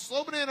do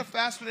slow banana,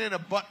 fast banana,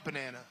 butt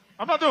banana.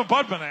 I'm not doing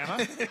bud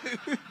banana.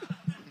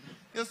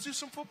 Let's do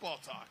some football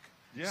talk.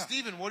 Yeah.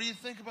 Steven, what do you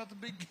think about the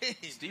big game?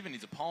 Steven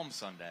needs a Palm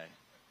Sunday.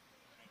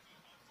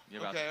 You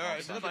about Okay, the all Palm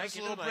right. So Sunday? give us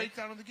a little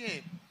breakdown of the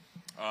game.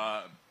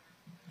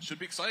 Should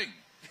be exciting.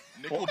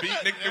 Nick will beat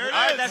Nick. All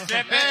right, that's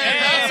it.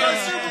 That's our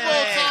Super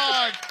Bowl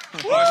talk.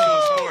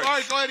 Barstool Sports. All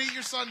right, go ahead and eat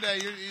your Sunday.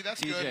 That's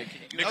TJ, good.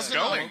 can you Nick's That's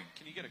enough. going.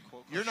 Can you get a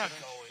quote? You're not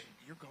going.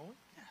 You're going?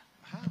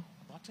 How?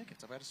 I bought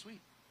tickets. I've got a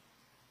suite.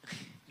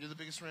 You're the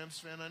biggest Rams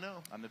fan I know.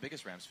 I'm the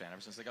biggest Rams fan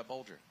ever since they got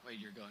Bulger. Wait,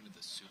 you're going to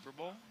the Super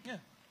Bowl? Yeah.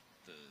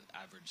 The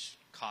average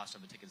cost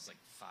of a ticket is like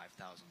 $5,000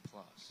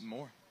 plus.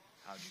 More.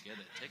 How'd you get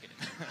a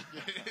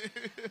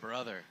ticket?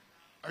 Brother,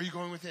 Are you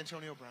going with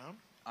Antonio Brown?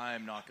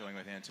 I'm not going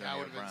with That Antonio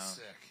would have been Brown.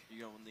 sick.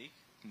 You going with Neek?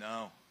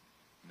 No.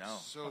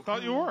 So I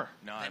thought you were.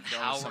 No, Then I'm going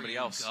how with are somebody you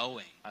else.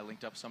 going? I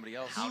linked up somebody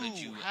else. How did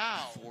you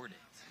How? afford it?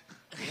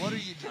 What are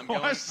you doing? I'm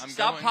going. I'm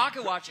Stop going,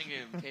 pocket watching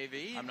him,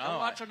 KV. I'm Don't not.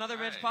 watch another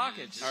man's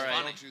pockets. All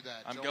right. Don't do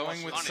that. I'm Don't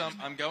going watch with it.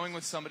 I'm going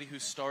with somebody who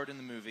starred in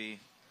the movie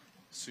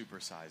Super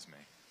Size Me.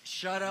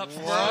 Shut up,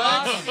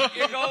 Spurlock.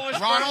 You're going with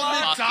Ronald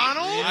Spurlock?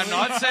 McDonald? I'm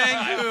not saying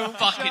who.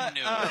 Fucking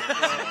knew.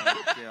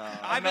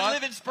 I've been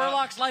living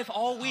Spurlock's life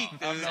all week,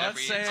 dude. I'm not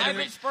saying. I've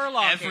been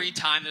Spurlocking. Every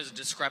time there's a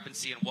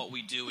discrepancy in what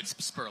we do, it's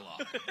Spurlock.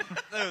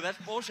 No, that's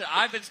bullshit.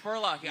 I've been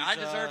Spurlocking. I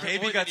deserve it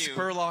more KB got than you.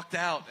 Spurlocked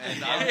out,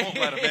 and I won't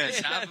let him in. It's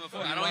happened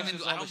before. I don't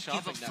watches all the give a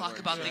shopping fuck networks,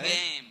 about the right?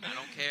 game. I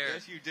don't care.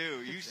 Yes, you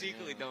do. You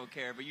secretly don't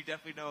care, but you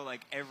definitely know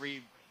like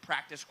every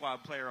practice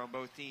squad player on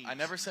both teams. I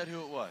never said who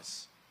it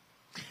was.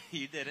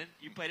 You didn't.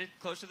 You played it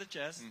close to the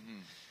chest. Mm-hmm.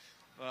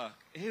 Fuck.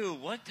 Ew,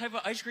 what type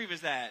of ice cream is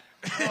that?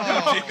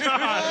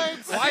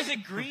 Oh, Why is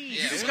it green?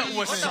 Yeah, It's got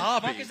What the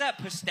wasabi. fuck is that?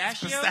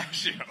 Pistachio?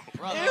 Pistachio.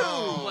 Brother, Ew.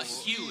 what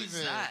hue is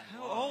Steven. that?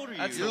 How old are you?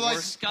 That's You're the like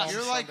worst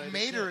you're like Sunday to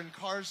Mater get. in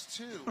Cars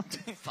 2.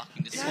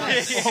 Fucking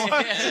disgusting.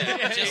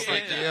 Just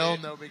like Big that. deal,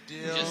 no big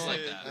deal. Just like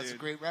that. That's a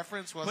great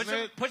reference, Put wasn't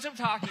it? some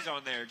Takis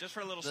on there, just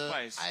for a little The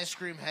spice. ice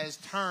cream has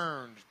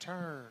turned.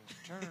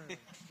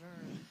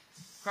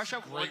 Crush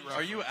up one.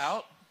 Are you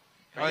out?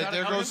 All right,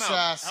 there Help goes him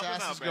out. Sass. Help him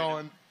Sass out, is Brandon.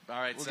 going.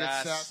 All right, We'll get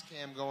Sass. Sass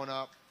Cam going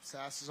up.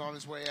 Sass is on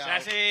his way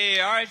out. Sassy.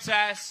 All right,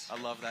 Sass.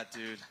 I love that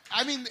dude.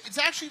 I mean, it's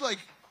actually like,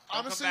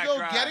 Don't honestly come back though,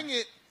 dry. getting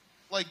it,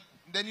 like,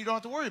 then you don't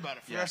have to worry about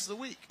it for Yeah. the rest of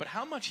the week. But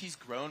how much he's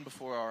grown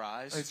before our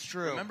eyes. It's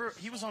true. Remember,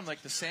 he was on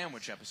like the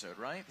sandwich episode,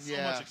 right?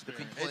 Yeah, much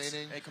experience.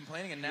 complaining.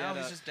 Complaining, and He now had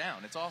he's a- just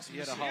down. It's awesome. He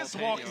had a It's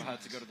jalapeno, walking.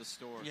 had to go to the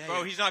store. Yeah,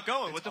 Bro, he's not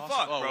going. What It's the awesome.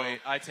 fuck, Oh, bro? wait,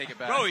 I take it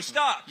back. Bro, he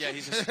stopped. Yeah,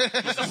 he's just. What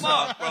the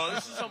fuck, bro?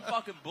 This is some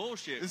fucking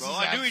bullshit, This bro. is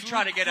I knew he'd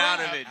try to absolute get out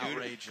of crap. it, dude.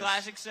 Outrageous.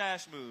 Classic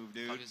Sass move,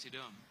 dude. What is he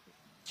doing?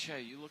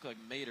 Che, you look like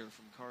Mater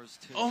from Cars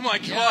 2. Oh my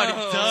God, he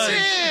does.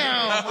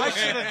 Damn! I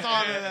should have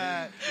thought of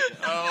that.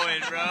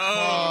 Owen, bro.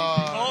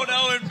 Hold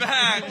Owen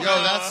back. Yo,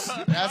 that's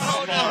Hold smart.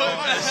 Owen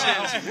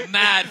back. Shit's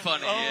mad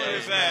funny.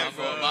 Owen Yeah, back,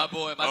 bro. bro. My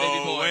boy, my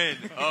baby boy.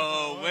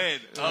 Owen,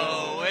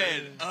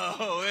 Sounds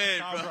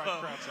bro. right,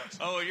 crowd sex.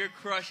 Oh, you're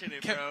crushing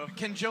it, bro.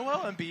 Can Joel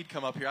Embiid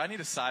come up here? I need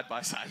a side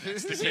by side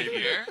next to Is he KB.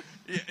 here?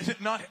 Yeah,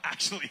 not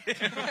actually.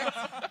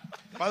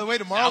 By the way,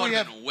 That tomorrow would we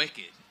have have been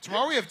wicked.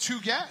 two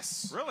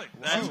guests. Really?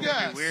 That's Two gonna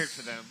guests. be weird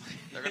for them.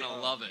 They're gonna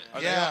love it.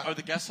 Yeah. Are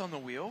the guests on the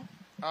wheel?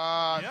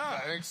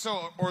 I think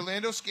so.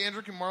 Orlando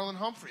Scandrick and Marlon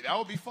Humphrey. That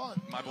would be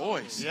fun. My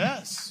boys.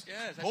 Yes.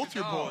 Yes, that's Both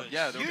your dogs. boys.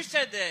 Yeah, they're- You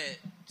said that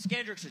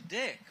Scandrick's a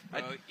dick,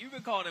 bro. You've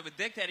been calling him a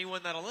dick to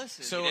anyone that'll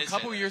listen. So a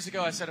couple years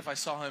ago, I said if I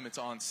saw him, it's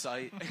on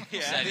site.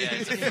 Yeah,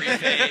 it's a free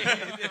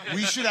fade.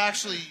 We should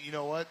actually, you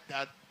know what?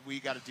 We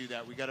got to do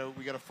that. We got to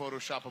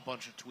Photoshop a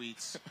bunch of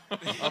tweets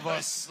of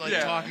us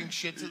talking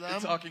shit to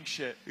them. Talking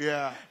shit.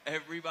 Yeah.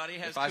 Everybody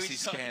has. If I see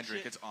tweets talking Scandrick,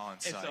 shit. it's on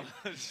site.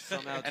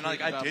 Somehow And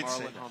like I did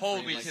say,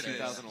 hold me to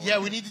this. Yeah,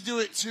 we need to do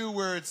it too,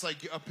 where it's like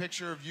a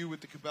picture of you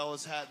with the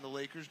Cabela's hat and the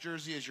Lakers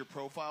jersey as your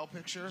profile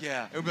picture.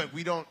 Yeah. But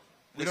we don't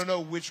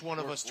know which one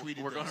of us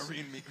tweeted. We're this. gonna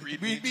read me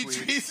me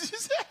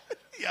tweets.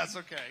 Yes,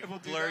 okay. We'll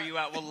blur you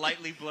out. We'll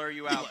lightly blur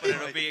you out, but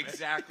it'll be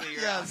exactly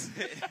your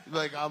outfit.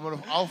 Like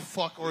I'll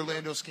fuck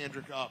Orlando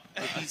Scandrick up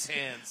with these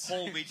hands.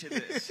 Hold me to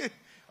this.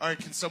 All right,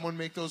 can someone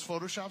make those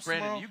photoshops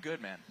Brandon, tomorrow? you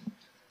good, man?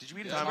 Did you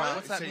eat a Time tomorrow? out.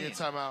 What's that Taking mean? a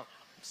time out.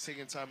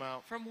 Taking a time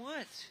out. From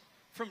what?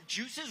 From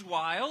Juice's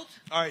Wild?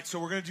 All right, so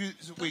we're gonna do.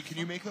 Wait, can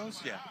you make those?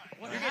 Yeah.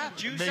 What? You're getting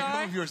juice Make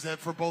eye? them of yours then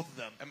for both of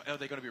them. Are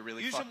they going to be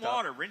really Use fucked some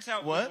water. Rinse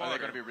out What? with Are water. they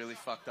going to be really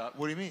fucked up?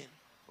 What do you mean?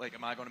 Like,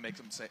 am I going to make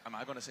them say? Am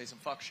I going to say some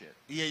fuck shit?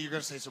 Yeah, you're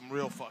gonna say some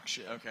real fuck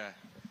shit. Okay.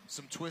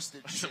 Some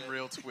twisted shit. Some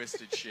real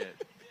twisted shit.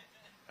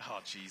 Oh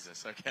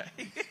Jesus. Okay.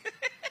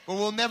 But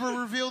we'll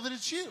never reveal that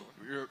it's you.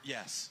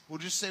 Yes. We'll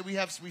just say we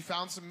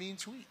found some mean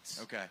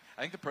tweets. Okay.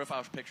 I think the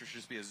profile picture should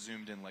just be a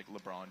zoomed in like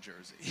LeBron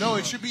jersey. No,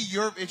 it should be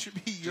your. It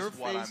should be your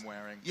Just face. what I'm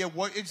wearing. Yeah,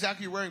 what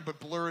exactly you're wearing, but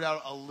blur it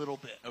out a little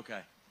bit. Okay.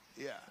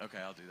 Yeah. Okay,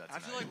 I'll do that I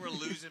tonight. feel like we're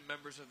losing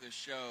members of this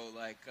show,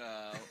 like,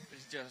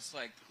 just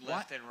like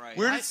left and right.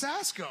 Where did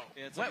Sass go?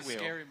 Yeah, it's Wet like a Wheel.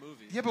 scary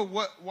movie. Yeah, but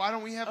why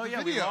don't we have Oh the yeah,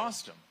 video? we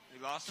lost him.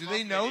 We lost Do him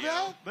they on know video.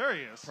 that? There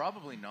he is.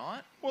 Probably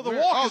not. Well, the Where-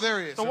 walk. oh, is,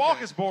 there he is. The walk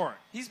Okay. is boring.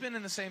 He's been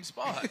in the same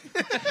spot.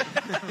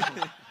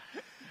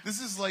 This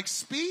is like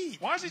speed.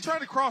 Why is he trying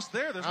to cross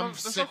there? There's no I'm there's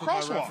sick no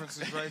with my crosswalk.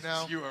 references right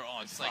now. You are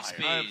on It's fire. like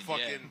speed. I'm yeah.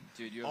 fucking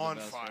Dude, you have on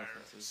the best fire.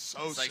 references. So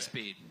It's like sick.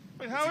 speed.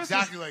 Wait, It's how is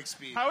exactly this? like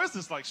speed. How is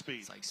this like speed?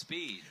 It's like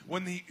speed.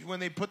 When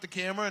they put the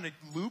camera and it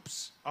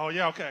loops. Oh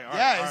yeah, okay. All right,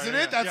 Yeah, all right, isn't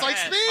yeah, it? That's yeah. like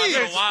Yeah, it's speed.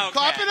 fucking Wildcat.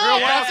 Clap it Real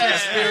up. Wildcat.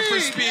 That's Spirit for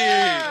speed.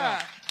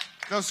 Yeah.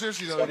 No,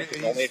 seriously though.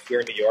 It's only if you're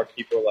in New York,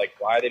 people are like,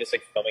 why are they just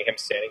like filming him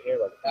standing here?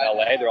 Like in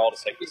LA, they're all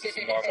just like, this is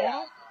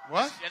normal.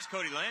 What? That's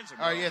Cody Lancer.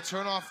 All right, yeah.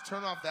 Turn off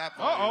that.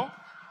 Uh oh.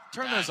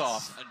 Turn those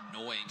off.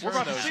 Annoying. We're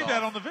about to those see off.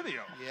 that on the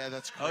video. Yeah,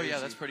 that's Oh crazy. yeah,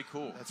 that's pretty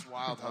cool. That's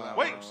wild how that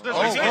Wait, works. there's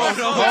Oh, a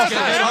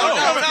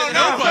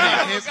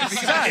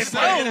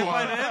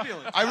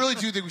I really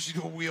do think we should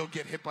do a wheel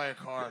get hit by a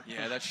car.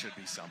 Yeah, that should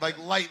be something. Like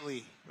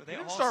lightly. They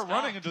didn't start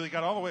running until they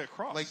got all the way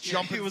across. Like Yeah,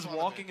 jumping. he was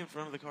walking in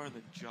front of the car and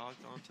then jogged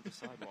onto the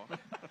sidewalk.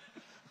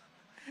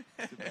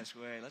 The best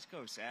way. Let's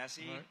go,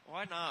 Sassy. All right.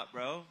 Why not,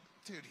 bro?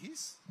 Dude,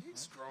 he's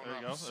grown There you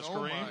up go. That's so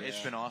Kareem. much. It's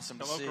been awesome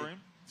to Hello, see. Kareem.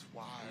 It's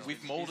wild.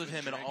 We've molded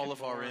him in all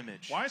of our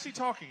image. Why is he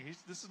talking?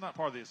 This is not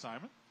part of the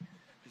assignment.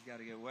 He's got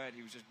to get wet.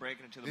 He was just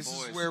breaking into the This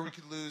boys. is where we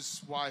could lose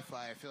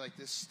Wi-Fi. I feel like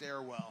this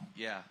stairwell.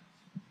 Yeah.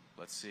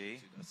 Let's see.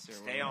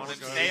 Stay on him.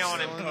 Go. Stay on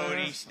him, Stay on Cody.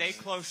 there. Stay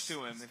close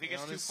to him. If he Stay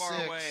gets on too his far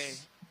 6. away,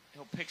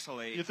 he'll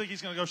pixelate. You think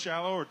he's going to go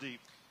shallow or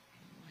deep?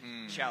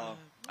 Shallow.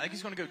 I think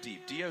he's going to go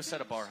deep. Dio set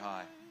a bar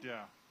high.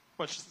 Yeah.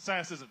 But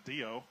Sass isn't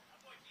Dio.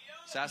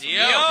 Sass will Dio!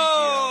 never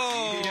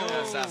be Dio.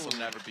 Yeah, Sass will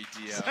never be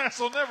Dio. Sass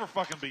will never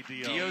fucking be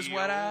Dio. Dio's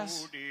wet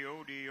ass.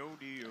 Dio. Here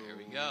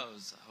he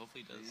goes. I hope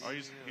he does. Oh,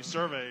 he's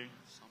surveying.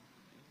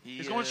 He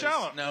He's going is-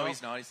 shallow. No, No.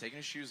 he's not. He's taking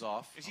his shoes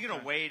off. Is he going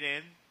to wade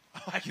in?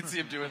 I can see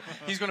him doing.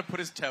 He's going to put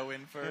his toe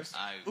in first.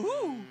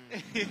 Ooh.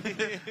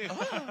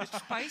 It's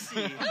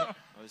spicy. I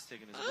was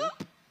taking his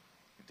whoop.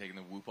 Taking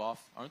the whoop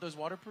off. Aren't those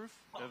waterproof?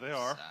 Yeah, they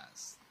are.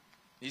 Sass.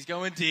 He's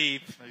going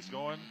deep. He's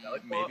going.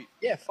 Maybe.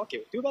 Yeah, fuck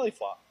it. Do a belly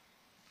flop.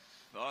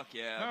 Fuck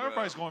yeah, No, bro.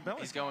 everybody's going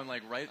belly. He's going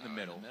like right in the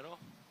middle. Middle?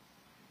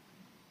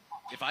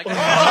 If I can.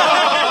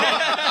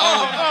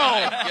 Oh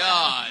my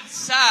God,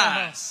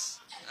 Sass.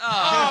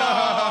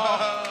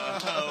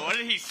 Oh, what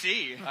did he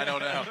see? I don't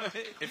know.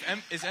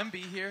 Is MB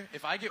here?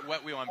 If I get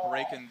wet wheel, I'm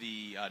breaking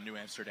the New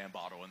Amsterdam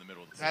bottle in the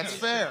middle of the That's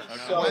season. fair.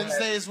 Okay.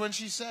 Wednesday is when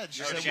she said.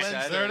 She Oh, said she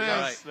Wednesday. said? There it is.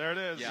 Right. There it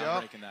is. Yeah, Yep. I'm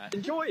breaking that.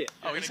 Enjoy it.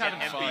 Oh, he's You're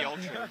having gonna get fun.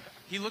 MB Ultra.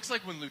 He looks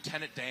like when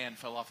Lieutenant Dan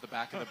fell off the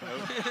back of the boat.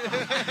 He's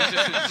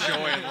just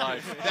enjoying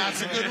life.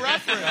 That's a good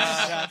reference.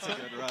 That's a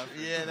good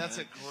reference. Yeah, that's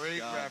a great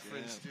God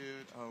reference, damn.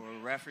 dude. Oh,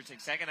 we're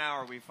referencing second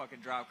hour. We fucking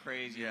drop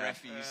crazy Yeah.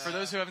 refues. For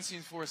those who haven't seen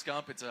Forrest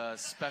Gump, it's a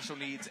special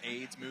needs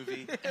AIDS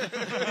movie.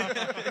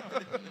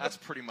 That's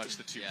pretty much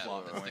the two Yeah,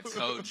 plot the points.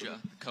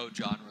 code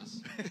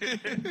genres.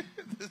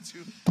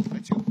 My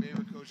two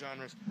favorite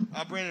co-genres.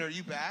 Brandon, are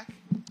you back?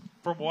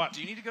 From what? Do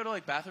you need to go to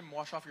like bathroom and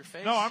wash off your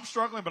face? No, I'm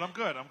struggling, but I'm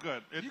good. I'm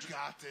good. You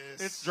got this.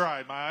 It's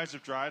dried. My eyes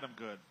have dried. I'm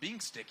good. Being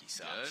sticky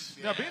sucks.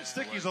 Yeah, being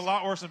sticky is a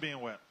lot worse than being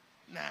wet.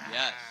 Nah.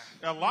 Yes.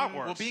 A lot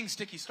worse. Well, being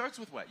sticky starts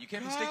with wet. You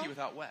can't be sticky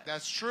without wet.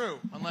 That's true.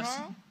 Unless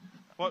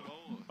What?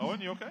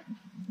 Owen, you okay?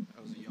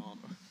 That was a yawn.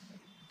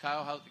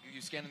 Kyle, how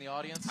you scanning the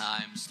audience?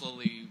 I'm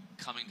slowly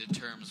coming to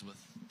terms with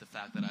the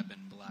fact that I've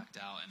been blacked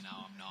out and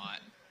now I'm not.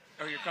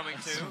 Oh, you're coming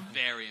too?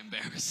 Very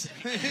embarrassing.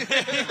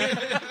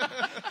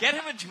 Get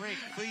him a drink,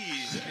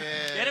 please.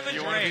 Yeah. Get him a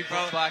You want to be drink,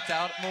 bro. blacked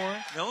out more?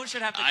 No one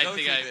should have to I go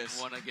think through I this.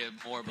 want to get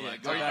more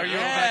black. Are you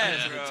Yes, back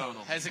into the bro.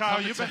 tunnel? Has it Kyle,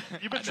 come you've to been I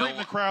treating don't-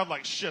 the crowd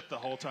like shit the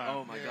whole time.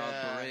 Oh my God,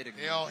 berating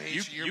They all hate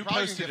you. You're you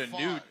probably posted gonna a get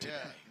nude fought. today.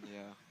 Yeah.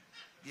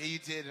 Yeah, you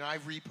did, and I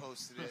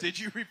reposted it. Did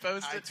you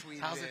repost I it? tweeted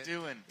How's it. it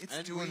doing? It's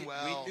And doing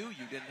well. We knew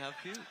you didn't have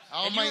pubes.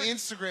 On And my you were-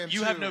 Instagram, You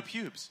too. have no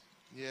pubes.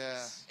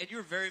 Yeah. And you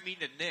were very mean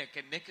to Nick,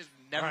 and Nick has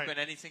never Right. been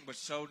anything but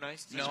so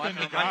nice to No, you.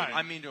 been the guy.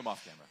 I'm mean to him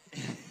off camera.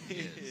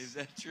 Is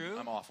that true?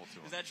 I'm awful to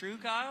him. Is that true,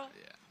 Kyle?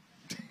 Yeah.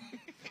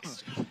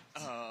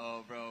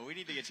 Oh, bro, we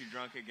need to get you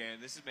drunk again.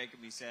 This is making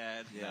me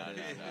sad. No. I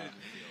feel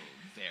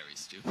very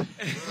stupid.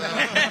 I'm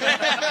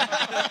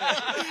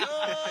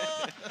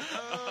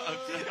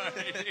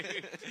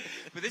sorry.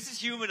 But this is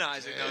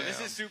humanizing, though. This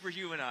is super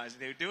humanizing.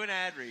 Dude, do an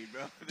ad read,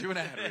 bro. Do an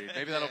ad read.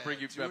 Maybe that'll bring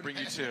you two.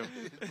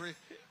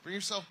 Bring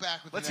yourself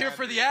back with Let's an hear ad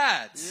for the read.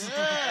 ads.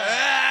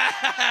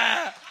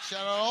 Yeah.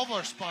 Shout out all of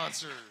our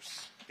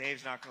sponsors.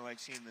 Dave's not going to like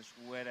seeing this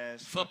wet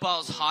ass.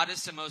 Football's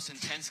hottest and most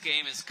intense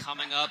game is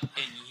coming up,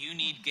 and you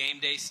need game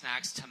day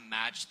snacks to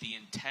match the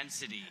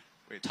intensity.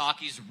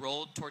 Takis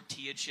rolled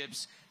tortilla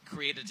chips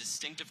create a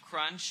distinctive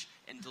crunch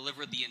and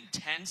deliver the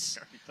intense.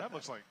 That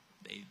looks like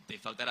they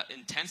fucked that up.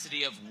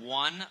 Intensity of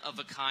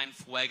one-of-a-kind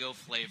Fuego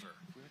flavor.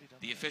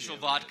 The official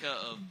vodka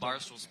of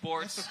Barstool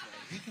Sports. That's okay.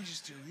 He can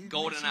just do it.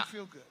 Golden makes him out.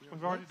 feel good.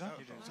 we've already done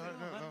it. No.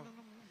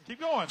 Keep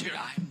going. Dude,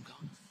 I'm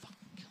going to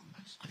fucking kill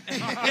myself.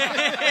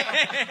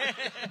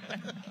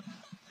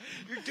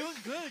 You're doing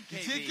good,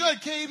 KB. You did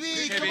good,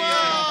 KB. Good, Come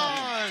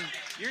KB. on.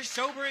 You're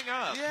sobering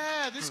up.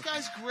 Yeah, this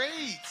guy's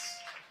great.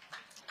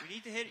 We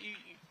need to hit you. You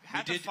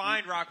have to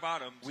find rock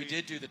bottom. We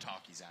did do the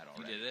talkies ad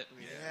You already. did it?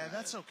 Yeah,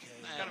 that's okay.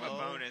 It's kind of a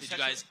bonus. Did you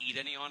guys eat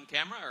any on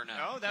camera or no?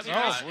 No, that'd be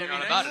You're nice. not- you're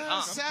not about it,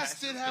 huh? Sass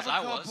did have a 'Cause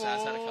I couple. was.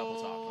 Sass had a couple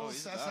tacos.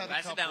 Sass had a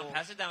Pass it couple. down.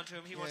 Pass it down to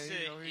him. He wants to.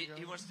 here you go, here you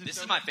He go. wants to. This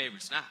is my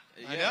favorite snack.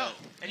 I know.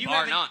 And you Bar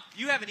haven't, none.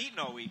 you haven't eaten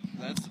all week.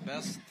 That's the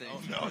best thing.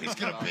 Oh, no, he's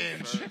going to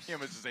binge. He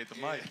almost just ate the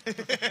mic.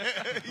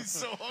 He's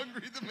so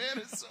hungry. The man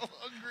is so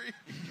hungry.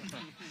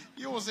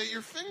 You almost ate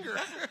your finger.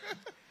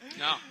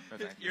 No.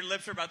 Your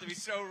lips are about to be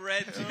so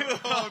red, too.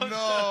 Oh,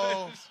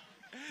 no.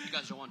 You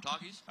guys don't want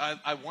Takis?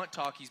 I want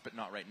talkies, but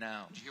not right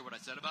now. Did you hear what I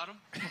said about them?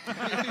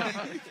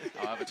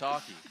 I'll have a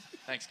talkie.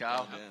 Thanks,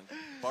 Kyle. Oh, man.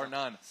 Bar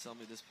none. Sell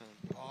me this pen.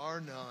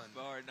 Bar none.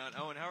 Bar none.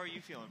 Owen, how are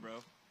you feeling,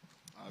 bro?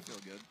 I feel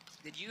good.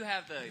 Did you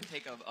have to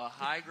take a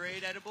high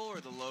grade edible or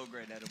the low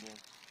grade edible?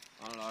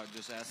 I don't know. I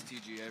just asked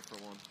TGA for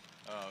one.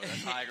 Oh,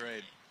 that's high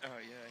grade. Oh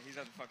yeah, he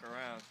doesn't fuck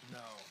around. No,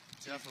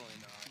 definitely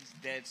not. He's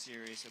dead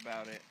serious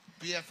about it.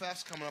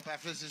 BFF's coming up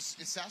after this.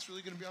 Is Sass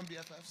really going to be on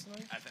BFFs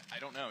tonight? I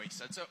don't know. He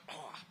said so.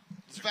 Oh,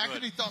 The fact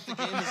that he thought the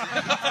game was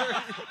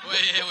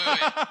Wait.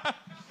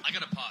 I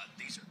got a pot.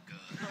 These are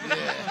good.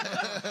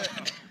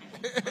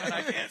 and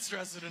I can't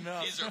stress it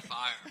enough. These are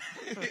fire.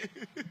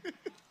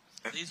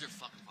 These are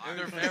fucking fire.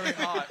 They're very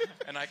hot,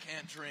 and I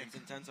can't drink. It's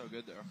intenso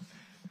good there.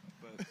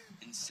 But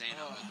Insane.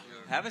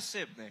 Have a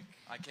sip, Nick.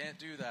 I can't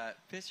do that.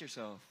 Piss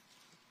yourself.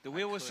 The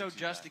wheel was could so do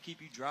just that. to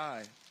keep you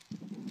dry.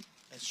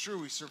 That's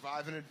true. We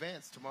survive in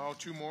advance. Tomorrow,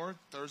 2 more.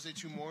 Thursday,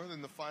 2 more.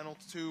 Then the final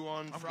 2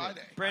 on Friday.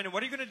 Brandon,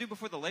 what are you going to do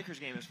before the Lakers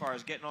game as far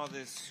as getting all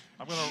this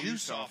I'm gonna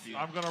juice off you?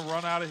 I'm gonna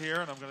run out of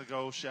here and I'm gonna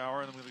go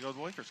shower and I'm gonna go to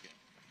the Lakers game.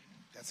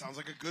 That sounds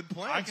like a good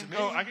plan. I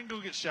can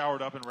go get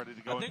showered up and ready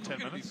to go I in think 10 we're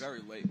going to minutes. be very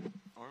late,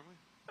 aren't we?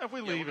 If we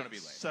we're leave gonna at be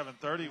late.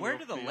 7:30, Where we'll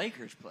do the be-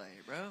 Lakers play,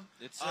 bro?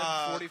 It said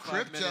 45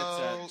 Crypto,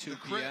 minutes at 2 the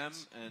p.m.,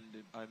 Crypt.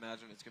 and I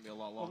imagine it's going to be a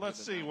lot Well, longer let's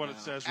than see that what now. it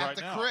says At right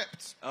the now.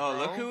 crypt. Oh, bro.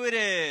 look who it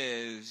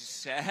is.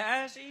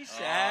 Sassy, he's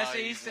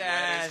sassy. wet as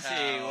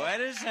hell.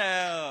 Wet as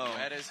hell.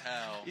 Wet as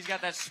hell. He's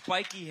got that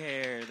spiky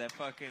hair that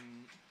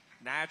fucking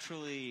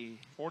naturally.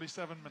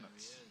 47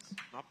 minutes.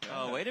 Not bad.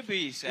 Oh, way to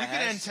be, Sass. We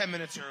can end 10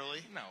 minutes early.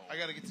 No. I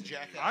got to get to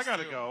Jackass. I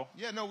gotta too. go.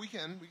 Yeah, no, we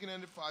can. We can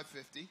end at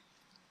 5:50.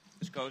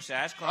 Let's go,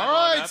 Sass. Climb All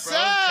on right, up, bro.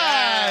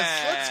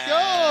 Sass. Let's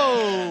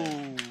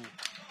go.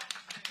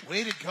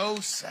 Way to go,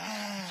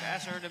 Sass.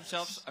 Sass earned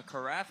himself a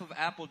carafe of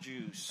apple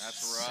juice.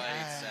 That's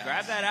right. Sass.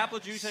 Grab that apple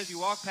juice as you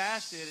walk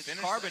past it. It's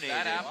Finish carbonated.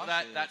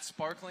 that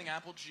sparkling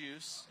apple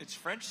juice. It's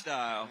French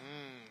style.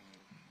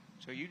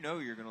 So you know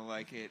you're going to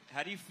like it.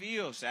 How do you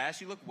feel,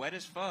 Sass? You look wet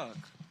as fuck.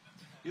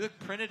 You look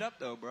printed up,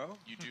 though, bro.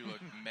 You do look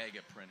mega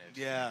printed.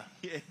 Yeah.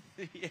 Yeah,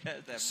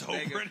 that So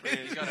mega printed. print.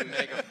 He's got a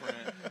mega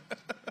print.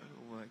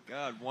 Oh, my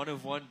God. 1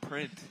 of 1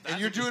 print. And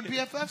you're doing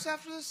BFFs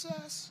after this,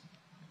 Sass?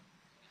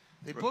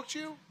 They booked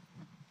you?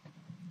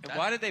 And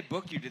why did they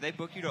book you? Did they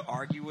book you to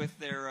argue with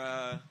their,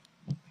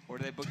 or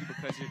did they book you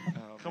because you're...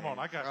 Oh, Come man. on,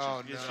 I got you.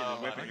 Oh, This no. shit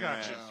is whipping I your got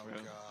ass, you.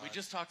 bro. We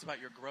just talked about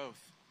your growth.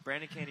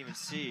 Brandon can't even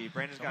see.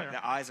 Brandon's Come got here.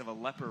 the eyes of a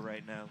leper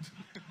right now.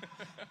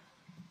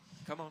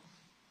 Come on.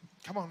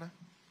 Come on now.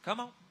 Come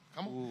on.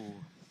 Come on.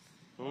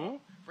 Ooh?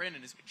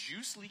 Brandon, is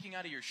juice leaking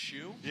out of your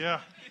shoe?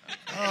 Yeah.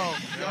 Oh,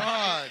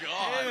 God.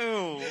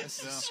 Ew.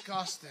 That's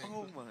disgusting.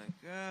 Oh, my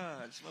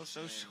God. It smells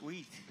so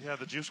sweet. Yeah,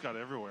 the juice got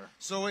everywhere.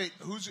 So, wait,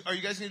 are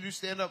you guys going to do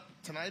stand-up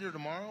tonight or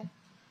tomorrow?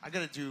 I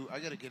gotta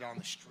get on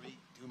the street,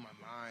 doing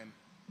my mime.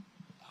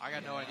 I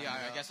got no idea.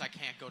 I guess I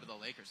can't go to the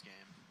Lakers game,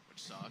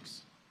 which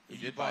sucks. You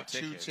did buy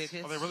two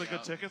tickets. Are they really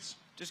good tickets?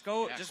 Just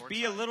go. Yeah, just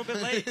be a courtside. little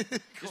bit late.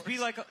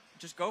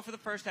 Just go for the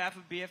first half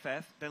of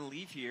BFF, then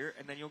leave here,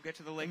 and then you'll get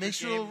to the Lakers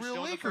makes you game. a real still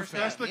in the Laker first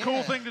fan. That's half. the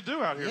cool thing to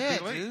do out here. Yeah,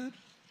 be late. dude.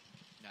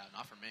 No,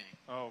 not for me.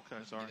 Oh, okay,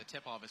 sorry. The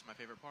tip-off is my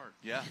favorite part.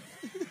 Yeah.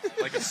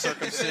 Like a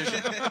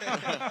circumcision.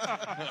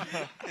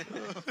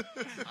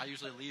 I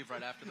usually leave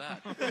right after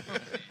that.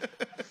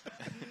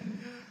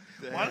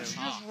 Why don't you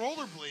just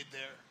rollerblade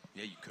there?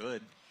 Yeah, you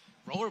could.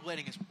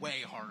 Rollerblading is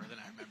way harder than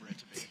I remember it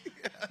to be.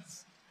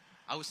 Yes.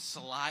 I was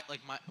like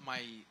my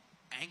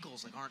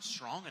ankles aren't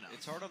strong enough.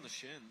 It's hard on the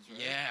shins, right?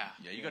 Yeah.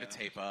 Yeah, you got to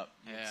tape up.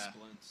 Yeah.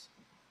 Splints.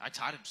 I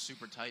tied them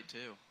super tight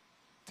too.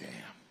 Damn.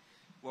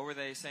 What were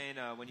they saying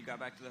when you got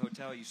back to the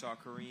hotel? You saw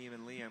Kareem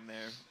and Liam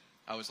there.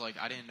 I was like,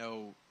 I didn't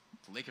know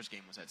the Lakers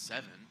game was at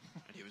 7,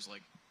 and he was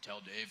like,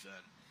 "Tell Dave then."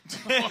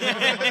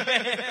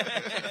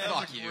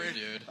 Fuck you,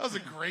 dude. That was a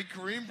great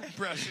Kareem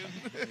impression.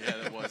 Yeah,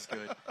 that was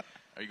good.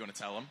 Are you going to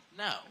tell him?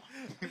 No,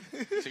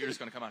 So you're just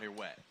going to come out here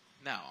wet?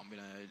 no, I'm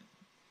gonna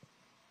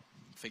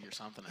figure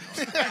something out.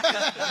 You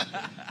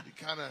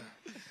kind of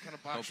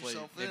box Hopefully,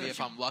 yourself maybe in.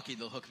 if I'm lucky,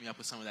 they'll hook me up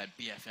with some of that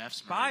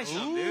BFF smerch. Buy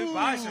some, dude.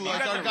 Buy some. You like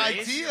got our the guy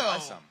race. Dio. Buy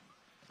some.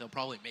 They'll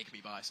probably make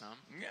me buy some.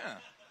 Yeah.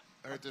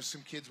 All right, there's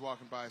some kids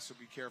walking by, so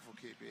be careful,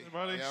 KB. Hey,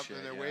 buddy. Yep, Shit,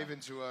 and they're yeah.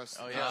 waving to us.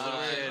 Oh, yeah, little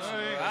kids.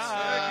 Hey,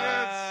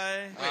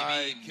 Bye.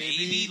 Hi,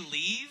 Maybe KB.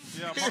 leave?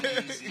 Yeah,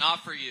 It's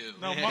not for you.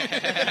 No, Mom,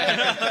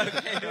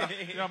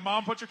 yeah,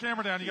 Mom, put your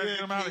camera down. You got to get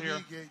them out of here.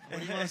 What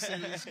do you want to say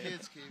to these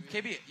kids,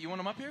 KB? KB, you want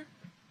him up here?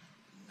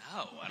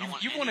 No, I don't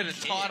want You've any wanted a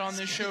kids. Todd on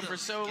this show Get for the-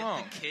 so get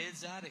long. the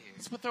kids out of here.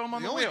 Let's throw him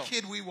on The the only wheel.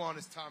 kid we want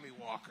is Tommy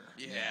Walker.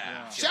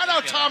 Yeah. Shout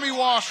out Tommy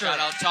Walker. Shout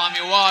out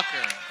Tommy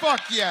Walker.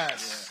 Fuck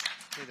yes.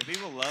 Dude, the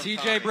people love TJ,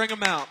 Tommy. bring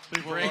him out.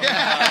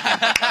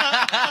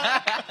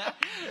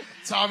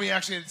 Tommy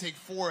actually had to take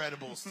 4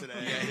 edibles today.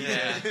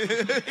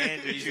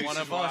 And He's Juice one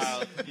is of us.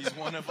 wild. He's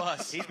one of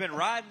us. He's been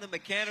riding the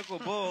mechanical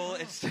bull.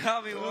 It's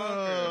Tommy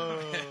Walker.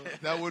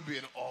 That would be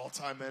an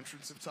all-time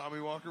entrance if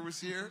Tommy Walker was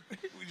here.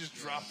 We just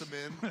dropped him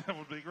in. That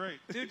would be great.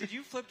 Dude, did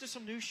you flip to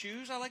some new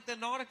shoes? I like the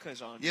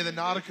Nauticas on. Yeah, the you.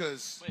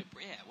 Nauticas. Wait,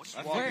 yeah, what's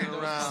I'm wrong? walking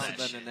around. Must have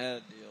been an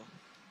ad deal.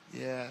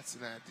 Yeah, it's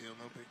an ad deal.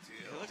 No big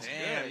deal. Looks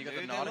Damn, good, you got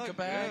dude. the They Nautica look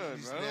bag? good,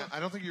 He's bro. I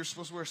don't think you're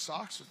supposed to wear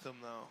socks with them,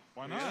 though.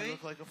 Why not? You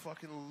look like a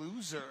fucking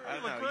loser. I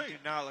don't look know. great. You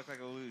do not look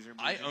like a loser.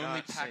 but I do only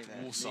not say packed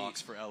that. wool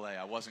socks for LA.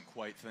 I wasn't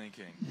quite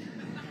thinking.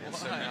 And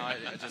so now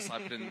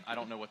I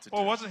don't know what to do.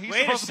 Well, wasn't he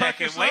Wait a supposed to pack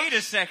your second. socks? Wait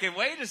a second.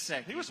 Wait a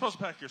second. He was supposed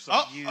to pack your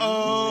socks.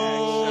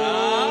 Oh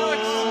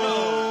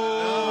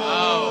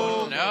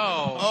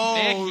no, Oh,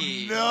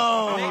 Nicky.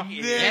 no.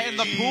 Nicky. Get in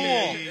the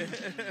pool.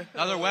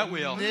 Another wet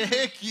wheel.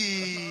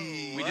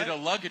 Nicky. We did a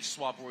luggage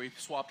swap where we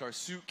swapped our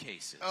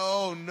suitcases.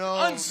 Oh, no.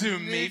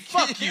 Unzoom me. Nicky.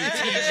 Fuck you,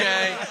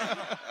 TJ.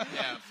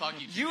 Yeah, fuck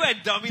you. You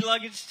had dummy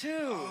luggage too.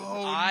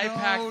 Oh, I no,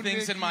 pack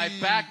things in my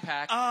Nicky.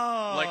 backpack,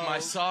 Oh. like my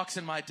socks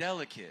and my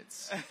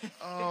Delikids.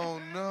 Oh,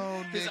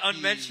 no, His Nicky.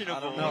 unmentionable. I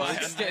don't know.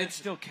 It's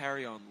still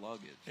carry-on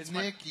luggage.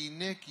 Nicky.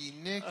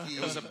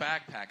 It was a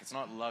backpack. It's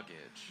not luggage.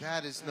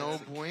 That is no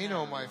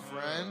bueno, my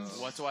friends.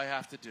 What do I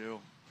have to do?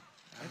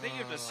 I think you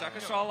have to suck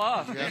us all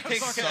off. You have to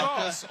suck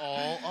us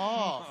all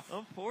off.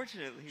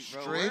 Unfortunately,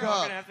 bro. Straight we're all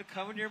up. gonna have to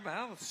come in your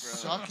mouth, bro.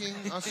 Sucking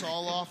us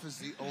all off is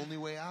the only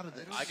way out of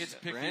this. I get to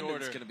pick the Brandon's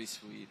order. gonna be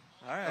sweet.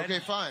 All right. Okay,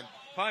 fine.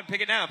 Fine,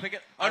 pick it now. Pick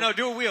it. Oh no,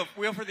 do a wheel.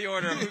 Wheel for the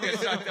order. Who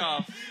gets sucked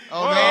off?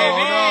 Oh, no,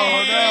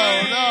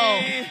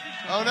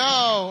 Oh,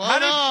 no. How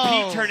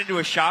did Pete turn into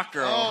a shock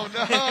girl? Oh,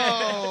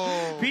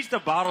 no. Pete's the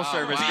bottle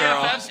service wow.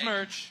 girl. BFF's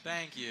merch.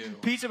 Thank you.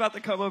 Pete's about to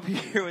come up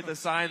here with a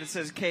sign that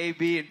says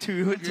KB and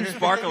two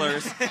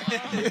sparklers.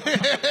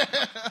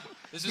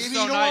 This is KB,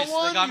 so you don't nice. want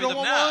one? They got me you the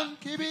don't want one?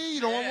 KB,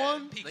 you don't want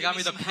one? Pete, They got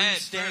me give the some head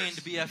pre-stained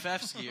first.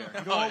 BFFs gear.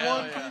 You don't want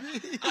one, yeah.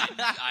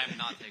 KB? I'm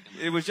not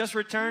taking It was just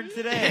returned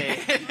today.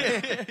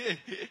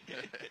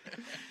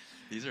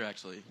 These are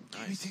actually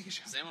KB, nice. take a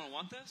shot. Does anyone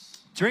want this?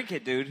 Drink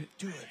it, dude.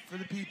 Do it for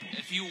the people.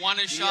 If you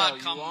want a shot,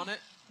 you come want it?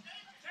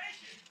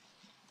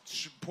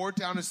 Pour it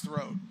down his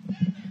throat.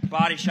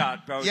 Body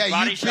shot, bro. Yeah,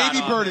 Body you shot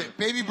baby on bird him. it.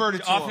 Baby bird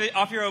it to Off, him.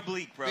 off your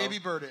oblique, bro. Baby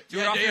bird it. Do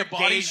it off your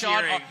body gaze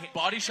shot, earring.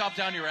 body shot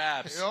down your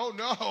abs. Oh,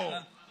 no.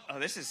 Oh,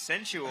 this is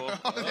sensual. You're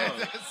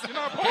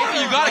not pouring.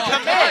 You gotta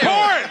commit.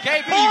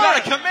 KB, you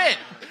gotta commit.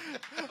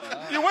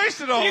 You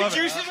wasted all of it.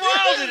 Juice is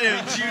wild in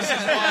him. Juice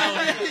is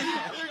wild.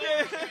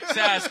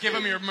 Sass, give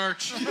him your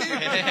merch.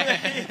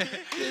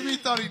 KB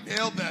thought he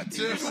nailed that,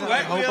 too.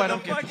 Wet hope wheel I the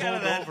don't get fuck out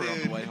of pulled that over on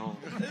dude. the way home.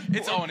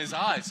 It's all in his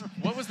eyes.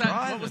 What was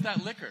that? What was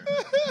that liquor?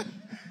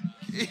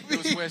 It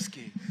was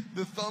whiskey.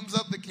 The thumbs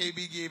up that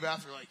KB gave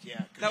after, like,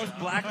 yeah. good That was job.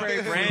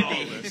 blackberry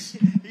brandy.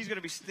 He's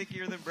gonna be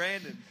stickier than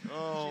Brandon.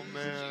 Oh,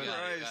 man. You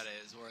got it.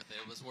 It was worth it.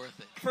 It was worth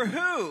it. For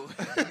who?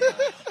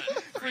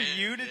 For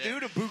you to do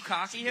to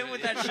bukkake him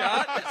with that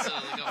shot? It's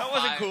like a That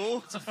wasn't fire-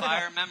 cool. It's a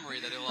fire memory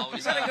that he'll You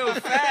always gotta have. go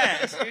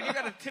fast, dude. You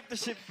gotta tip the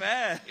shit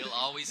fast. You'll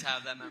always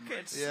have that memory. You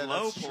can't Yeah,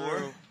 slow that's pour.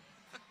 true.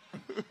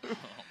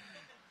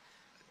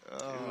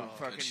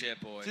 fucking Good shit,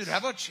 boys. Dude, how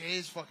about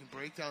Che's fucking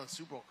breakdown of the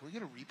Super Bowl? Can we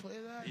get a replay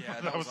of that? Yeah,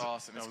 that was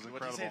awesome. That was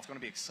What did he say? incredible. It's going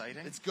to be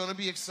exciting? It's gonna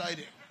be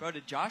exciting. Bro,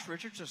 did Josh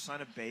Richards just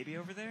sign a baby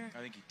over there? I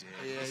think he did.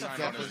 Yeah, He he signed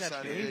definitely on his-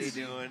 signed a Baby baby.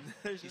 doing?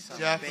 There's just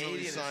Definitely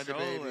baby in signed a a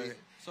baby. stroller.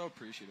 So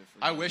appreciative.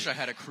 For I you. wish I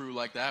had a crew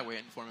like that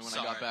waiting for me when I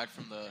Sorry. got back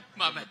from the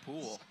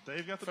pool.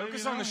 Dave got the Focus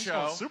baby on now? the He's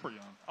still show. super young.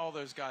 All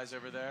those guys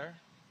over there.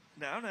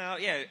 No,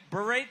 yeah,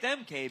 berate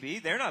them,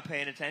 KB. They're not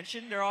paying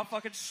attention. They're all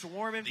fucking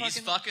swarming. These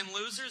fucking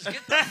losers, get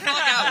the fuck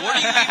out! What are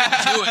you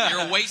even doing?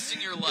 You're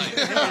wasting your life.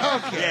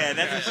 Yeah,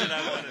 that's the shit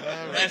I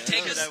wanted. And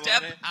take a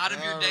step out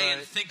of your day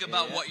and think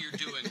about what you're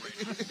doing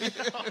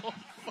right now.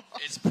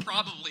 It's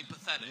probably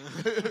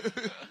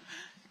pathetic.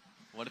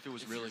 What if it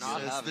was really not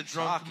good? It's having the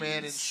drunk Takis.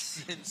 man in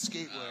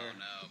skatewear. Oh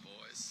no,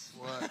 boys.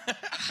 What?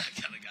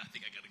 I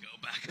think I gotta go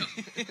back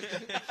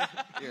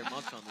up. Here,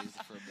 munch on these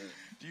for a bit.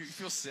 Do you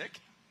feel sick?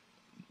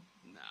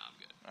 Nah, I'm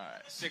good. All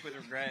right. Sick with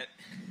regret.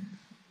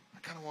 I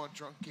kind of want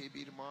drunk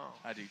KB tomorrow.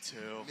 I do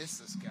too. Miss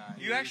this guy.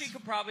 You actually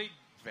could probably.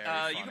 Very You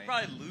funny. could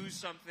probably lose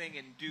something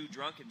and do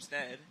drunk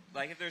instead.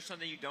 Like if there's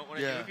something you don't want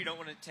to Yeah. do, if you don't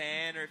want to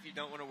tan, or if you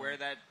don't want to wear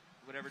that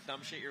whatever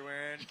dumb shit you're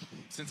wearing.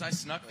 Since I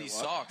snuck these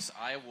what? socks,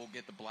 I will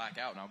get the black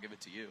out and I'll give it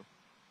to you.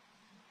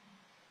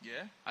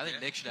 Yeah? I think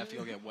Nick should have to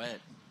go get wet.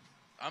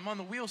 I'm on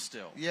the wheel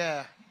still.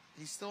 Yeah,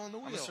 he's still on the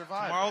wheel. I'm a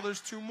survivor. Tomorrow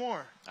there's 2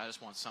 more. I just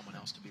want someone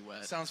else to be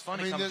wet. Sounds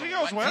funny. I mean, comes the- a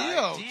Dio's wet.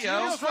 guy.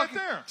 Dio's right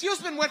there. Dio's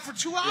been wet for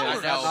 2 Yeah, I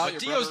hours. know, Out but your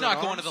Dio's brother not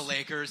in going to the arms.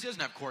 Lakers. He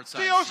doesn't have courtside.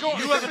 Dio's seats. going.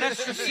 You have an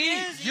extra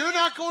seat. You're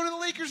not going to the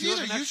Lakers You have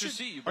either. an You extra should.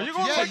 seat. You Are you bought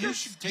going Yeah, to tickets. you Lakers?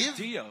 should Take give.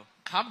 Dio.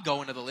 I'm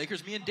going to the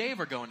Lakers. Me and Dave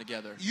are going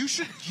together. You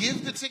should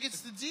give the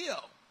tickets to Dio.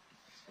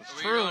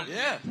 True.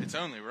 Yeah, it's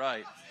only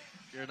right.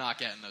 You're not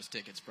getting those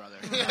tickets, brother.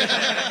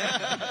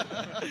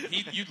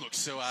 You'd look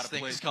so out of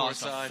Things place.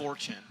 cost a courtside.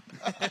 fortune.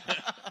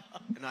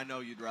 And I know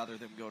you'd rather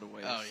them go to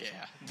waste. Oh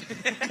yeah.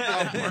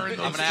 I'm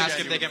going to ask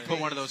if they can put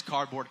one of those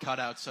cardboard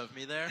cutouts of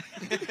me there.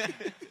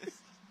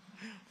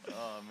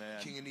 Oh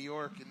man. King of New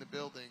York in the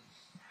building.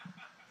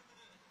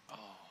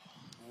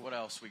 What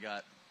else we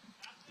got?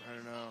 I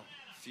don't know.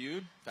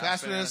 Feud?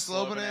 Fast banana,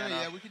 slow banana.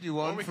 Yeah, we could do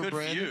one Or we for could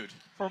Brandon.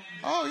 feud.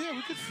 Oh yeah,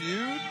 we could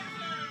feud.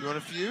 You want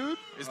to feud?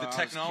 Is I the was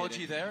technology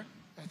kidding. there?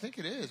 I think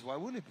it is. Why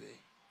wouldn't it be?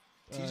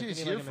 give TJ's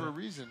me here like a for a minute.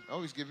 reason.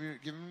 Oh, he's give him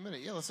a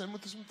minute. Yeah, let's end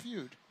with some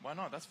feud. Why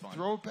not? That's fun.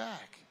 Throw it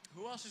back.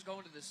 Who else is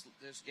going to this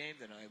game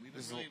tonight? We've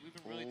This been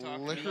really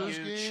talking. liquor- about Me, Lakers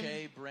you, game?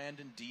 Che,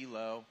 Brandon,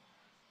 D'Lo.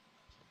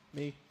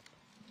 Me.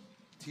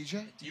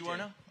 TJ? You are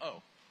now?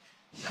 Oh.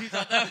 You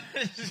thought that?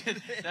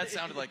 That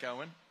sounded like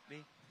Owen.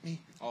 Me.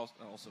 Also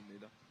me,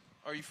 though.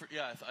 Are you?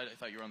 Yeah, I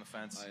thought you were on the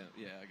fence.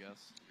 Yeah, I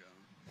guess.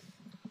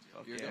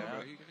 Fuck You're yeah. going, bro.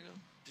 You gonna go?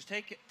 Just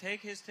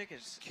take his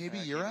tickets.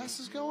 KB, your ass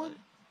is going?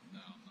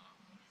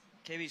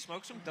 KB,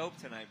 smoke some dope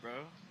tonight, bro.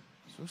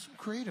 So some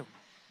kratom.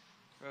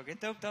 Bro,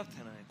 get doped up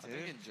tonight, I dude.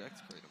 think inject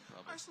kratom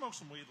probably. I smoked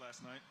some weed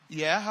last night.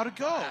 Yeah, how'd it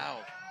go? Wow.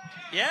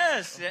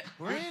 Yes.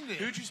 Brandon.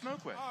 Who'd you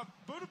smoke with?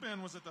 Buddha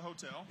Ben was at the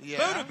hotel. Yeah.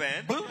 Buddha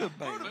Ben. Buddha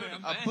Ben.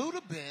 A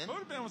Buddha bin.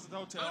 Buddha Ben was at the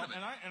hotel,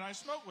 and I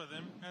smoked with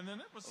him, and then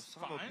it was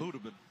fine.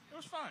 It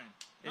was fine.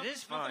 It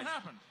is fine. Nothing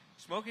happened.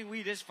 Smoking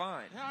weed is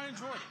fine. Yeah, I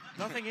enjoyed it.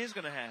 Nothing is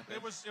gonna happen.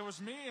 It was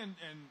me and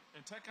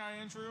Tech Guy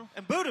Andrew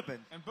And Buddha Ben.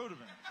 and Buddha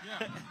Ben.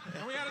 Yeah,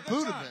 and we had a good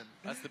Buddha time. bin.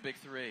 That's the big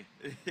three.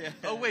 Yeah.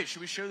 Oh wait, should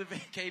we show the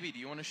KB? Do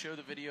you want to show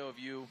the video of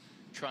you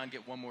trying to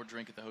get one more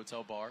drink at the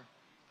hotel bar?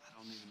 I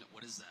don't even know.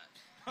 What is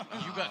that?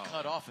 You got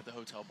cut off at the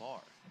hotel bar.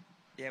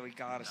 Yeah, we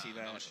gotta see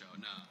that. No show,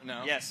 no.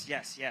 No. Yes.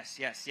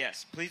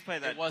 Please play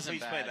that. It wasn't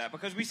Please play bad. that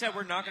because we said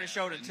we're not going to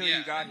show it until Yeah,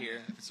 you got here.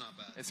 It's not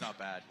bad. It's not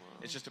bad.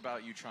 It's just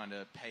about you trying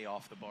to pay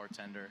off the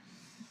bartender.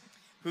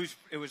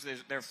 It was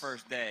their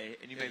first day,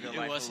 and you made their It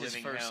life was a his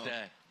living first hell.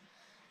 day.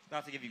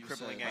 Not to give you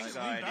crippling said,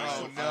 anxiety.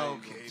 Oh, no, I'll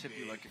KB. tip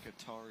you like a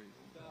Qatari.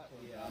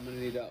 Yeah, I'm gonna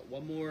need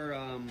one more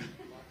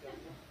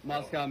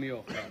Moscow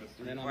Mule.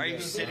 And then I'm Why are you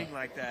good. sitting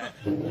like that?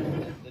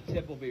 The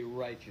tip will be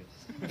righteous.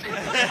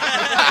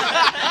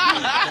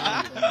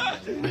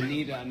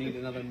 I need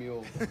another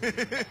mule.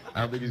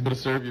 I don't think he's gonna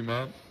serve you,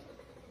 man.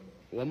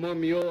 One more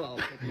mule,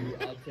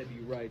 I'll tip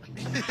you righteous.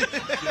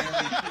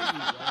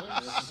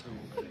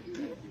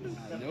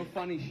 No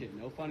funny shit.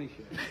 No funny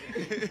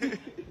shit.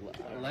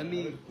 Let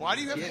me. Why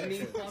do you have get me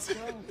headphones?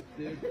 fucked up,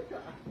 dude?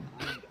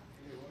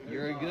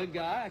 You're a good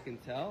guy, I can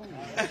tell.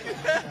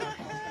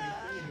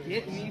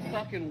 Get me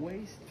fucking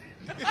wasted.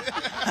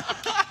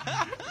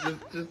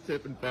 Just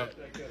tip and fuck.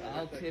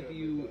 I'll tip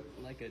you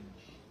like a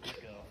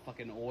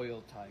fucking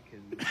oil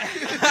tycoon.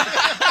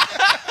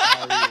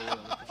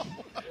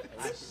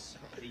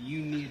 You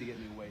need to get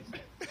me wasted.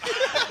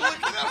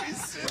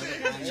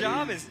 Your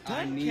job is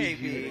I done, need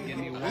you to KB. get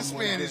me one This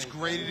more man is drink.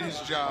 great at his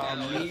job.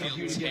 I need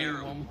you to get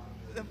me one.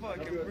 The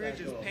fucking bridge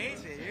is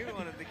painted. You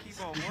wanted to keep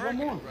on One working,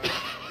 more.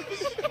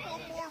 bro.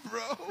 One more,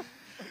 bro.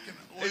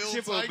 The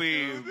chip will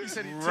be He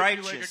said he'd tip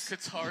righteous. you like a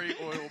Qatari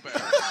oil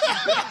barrel.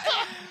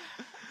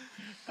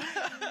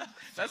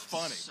 That's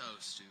funny. So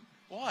stupid.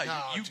 Why?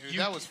 No, dude,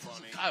 that was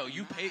funny. Kyle,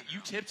 you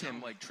tipped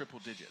him like triple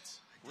digits.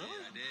 Really?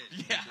 I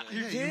did. Yeah.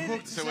 Yeah, you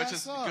hooked So his it's ass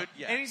just up. good.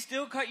 Yeah. And he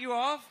still cut you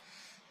off?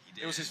 He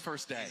did. It was his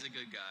first day. He's a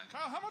good guy.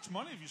 Kyle, how much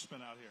money have you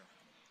spent out here?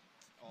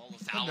 All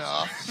of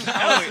Enough. No,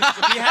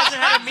 he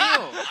hasn't had a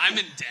meal. I'm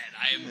in debt.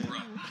 I am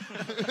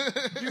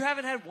broke. You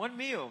haven't had one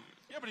meal.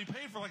 Yeah, but he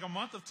paid for like a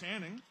month of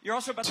tanning. You're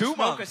also about 2 to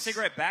smoke months. a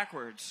cigarette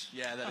backwards.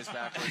 Yeah, that is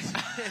backwards.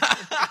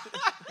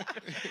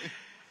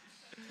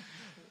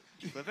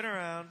 Flip it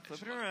around.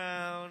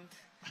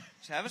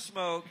 Just have a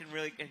smoke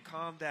and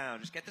calm down.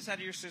 Just get this out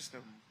of your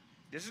system.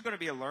 This is going to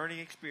be a learning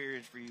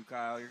experience for you,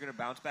 Kyle. You're going to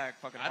bounce back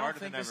fucking I harder don't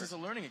think than this ever. is a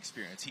learning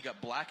experience. He got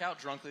blackout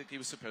drunk like he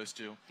was supposed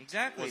to.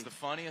 Exactly. Was the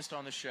funniest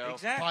on the show.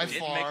 Exactly. By Didn't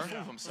far. make a fool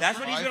of himself. That's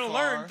what he's By going to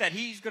far. learn, that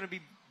he's going to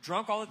be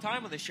drunk all the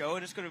time on the show,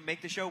 and it's going to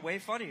make the show way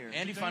funnier.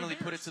 And he finally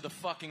put it to the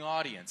fucking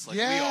audience like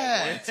Yeah. we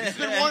all wanted to. He's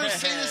been wanting to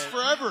say this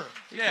forever.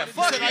 Yeah, He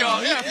fuck said, you.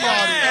 I hate the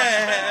audience.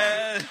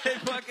 Yeah, they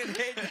fucking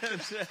hate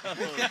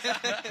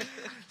themselves.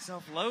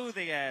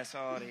 Self-loathing ass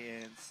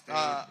audience. Dude.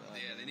 Yeah,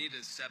 they need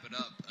to step it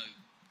up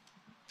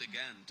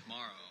again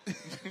tomorrow.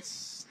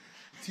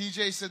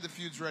 TJ said the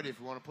feud's ready if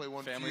we want to play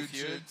one Family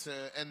feud feud?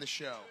 to end the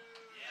show.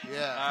 Yeah.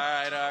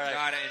 All right.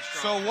 Got it.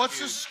 So what's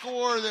the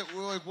score that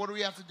we're like? What do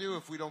we have to do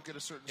if we don't get a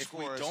certain If score?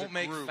 we as a don't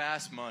make group?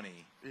 fast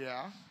money,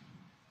 Yeah.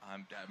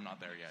 I'm not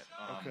there yet.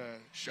 Okay.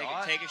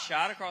 Shot. Take a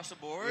shot across the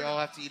board. We all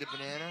have to eat a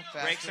banana.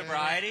 Fast Break banana.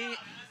 sobriety.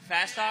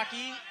 Fast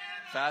hockey.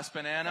 Fast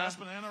banana. Fast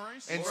banana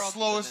race. And We're off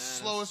the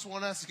slowest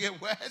one has to get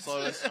wet.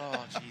 Slowest.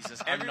 Oh Jesus!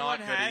 I'm Everyone not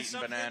good at has eating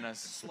something? bananas.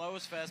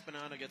 Slowest fast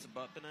banana gets a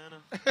butt banana.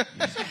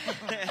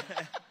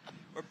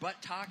 Or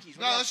butt talkies.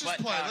 No, let's just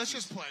play. Let's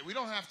just play. We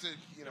don't have to.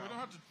 You know. We don't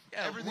have to.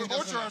 Yeah, Everything we're,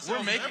 doesn't matter.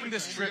 we're making Everything.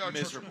 this We trip are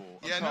miserable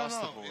Yeah, across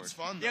no, the board. it's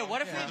fun. Yeah, Though.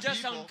 what if Yeah. we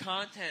just People- done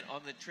content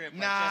on the trip? Like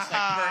Nah, just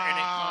like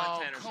pertinent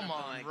content or come something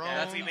on, like Rome.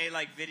 that. If we made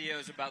like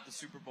videos about the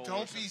Super Bowl or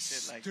Don't some be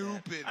shit like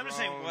stupid, that. I'm just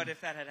saying, Rome. what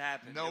if that had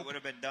happened? Nope. It would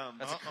have been dumb.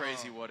 That's a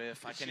crazy what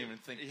if. I can't even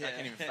think. I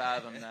can't even Yeah.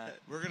 fathom that.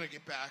 We're gonna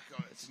get back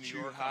to New too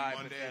York high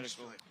on Monday and just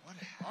be hypothetical.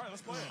 like, what All right,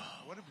 let's play it.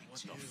 What did we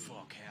What do? the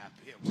fuck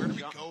happened? Yeah, where do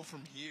we go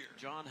from here?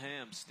 John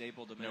Hamm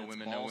stapled a No man's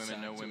women, no ball women, sack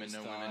no to women, his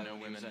no thigh women, no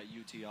when he was women.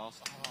 at UT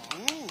also.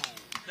 Ooh.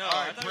 No, All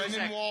I right, thought it was Brendan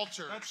that-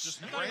 Walters. That's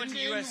just- I thought he went to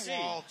USC.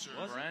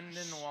 Walters.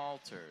 Brendan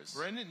Walters.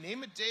 Brendan,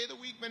 name a day of the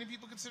week many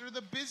people consider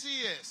the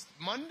busiest.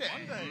 Monday.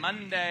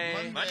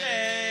 Monday.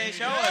 Monday.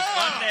 Show Yeah.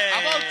 us Monday. How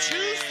about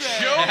Tuesday?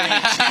 Show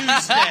me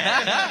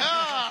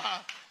Tuesday.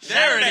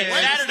 Saturday.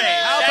 Wednesday. Saturday.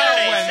 How about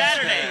Saturday. Wednesday?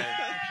 Saturday.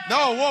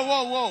 No,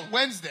 whoa.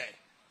 Wednesday.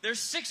 There's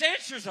 6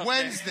 answers up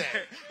Wednesday.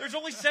 there. There's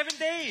only 7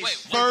 days.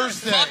 Wait, what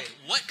Thursday. the fuck?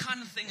 What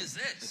kind of thing is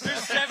this? There's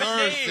 7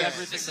 Thursday. days.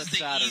 Everything This is but the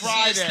Saturday. easiest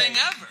Friday. thing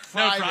ever.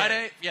 No,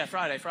 Friday. Yeah,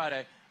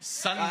 Friday.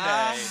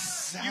 Sunday.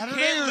 Saturday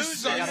can't or lose it.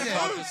 Sunday? You gotta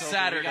talk this over.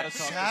 Saturday. We gotta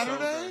talk this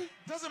Saturday? over.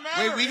 Doesn't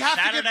matter. Wait, we have to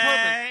get perfect.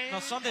 Saturday. No,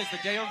 Sunday's the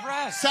day of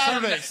rest.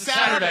 Saturday.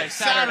 Saturday.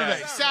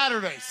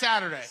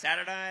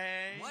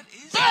 What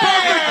is Bam!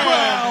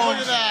 that? Look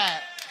at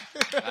that.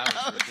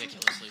 That was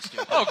ridiculously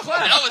stupid. Oh, Clem.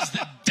 That was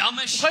the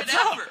dumbest shit What's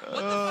up? ever.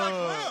 What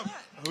the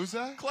fuck? Who's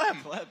that? Clem.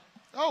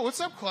 Oh, what's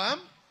up, Clem?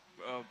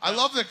 I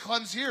love that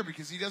Clem's here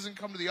because he doesn't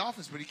come to the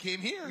office, but he came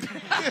here.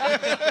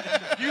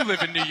 You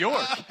live in New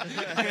York. He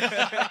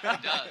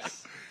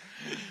does.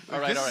 All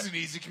right, This is an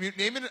easy commute.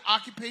 Name an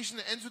occupation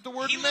that ends with the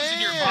word He man. lives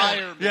in your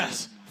building.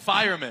 Yes.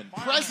 Fireman.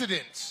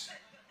 President.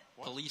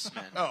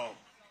 Policeman. Oh.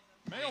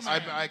 Mailman.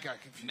 I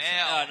got confused. Mail.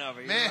 Oh, no, but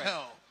you're Mail.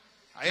 right.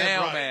 I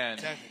am right, Mailman.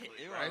 technically,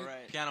 You're right? all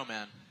right. Piano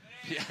man.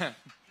 Yeah.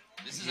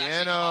 This is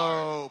actually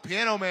hard.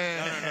 Piano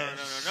man.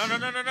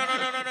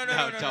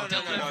 No.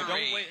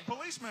 Don't wait.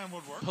 Policeman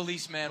would work.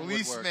 Policeman would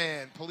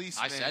work.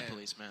 Policeman. I said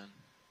policeman.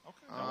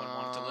 No one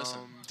wanted to listen.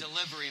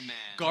 Delivery man.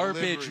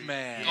 Garbage Delivery.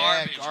 man.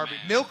 Yeah, Garbage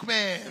man.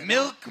 Milkman.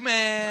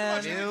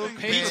 Milkman.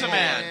 Pizza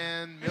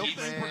man.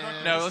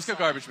 Milkman. No, let's go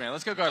garbage man.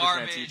 Let's go garbage man,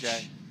 Garbage.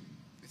 TJ.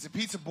 It's a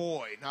pizza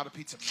boy, not a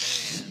pizza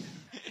man.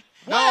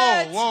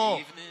 What? No,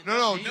 whoa.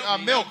 No,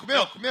 milk.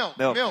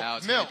 Now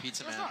it's gonna be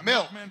pizza There's man. not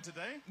Milk. milkmen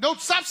today. No,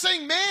 stop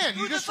saying man.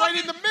 You Who just the write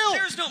fuck in the is- milk.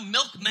 There's no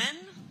milkmen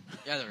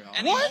Yeah, there are.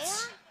 anymore.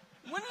 What?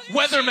 When are you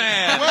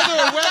Weatherman.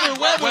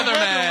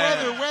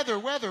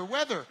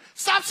 Weather.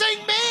 Stop saying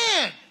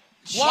man.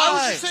 Why Why?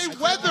 would you say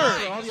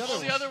weather? All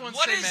the other ones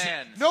What say is it?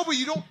 man. No, but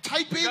you don't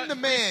type in got the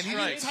man. three You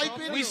didn't strikes.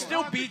 type in. We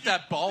still beat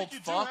that bald You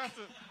do fuck. have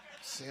to.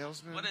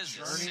 Salesman. What is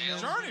this? Journeyman.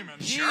 Journeyman.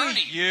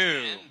 Journey. You.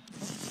 man.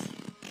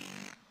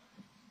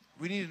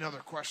 We need another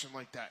question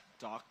like that.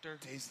 Doctor.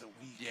 Days of the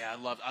week. Yeah,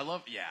 I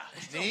love, yeah.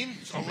 Name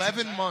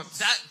 11 months.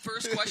 That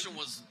first question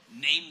was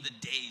name the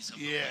days of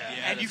the week.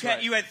 Yeah.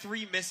 And you had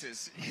 3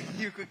 misses.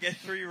 You could get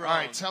 3 wrong. All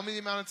right, tell me the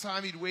amount of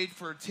time you'd wait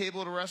for a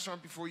table at a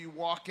restaurant before you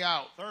walk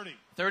out. 30.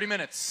 30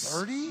 minutes.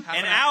 30?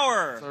 An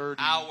hour.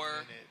 30 Hour.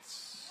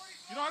 minutes.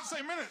 You don't have to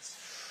say minutes.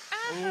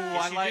 Ooh,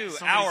 Yes, I you like do.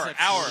 somebody Hour, said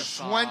hour.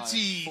 45. 20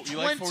 You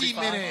like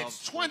 45?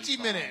 minutes. 20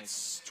 45.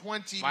 minutes.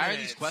 20 Why are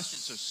minutes. these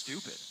questions so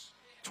stupid?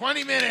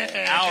 20 minutes.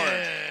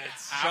 Hour.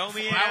 Show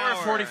me an hour.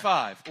 Hour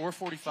 45 or Just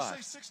 45.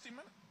 say 60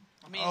 minutes.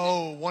 I mean,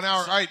 Oh, 1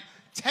 hour. All right,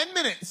 10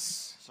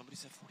 minutes. Somebody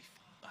said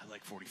 45. I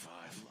like 45.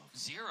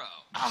 0.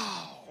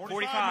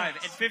 45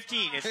 and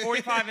 15. It's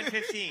 45 and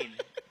 15.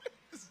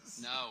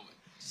 No.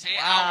 Say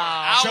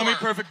hour. Show me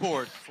perfect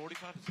board.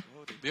 45 is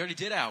loaded. We already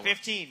did hour.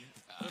 15.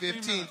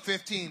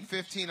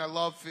 15. I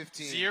love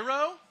 15.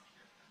 0?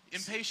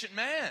 Impatient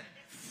man.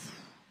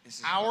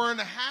 Hour and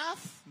a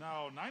half?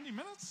 No, 90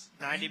 minutes?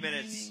 90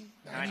 minutes.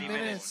 90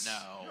 minutes.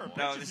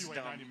 No, this is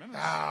dumb. 90 minutes.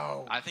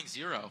 No. I think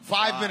 0.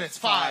 5 minutes.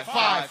 Five.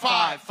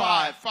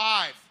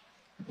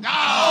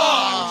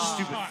 No!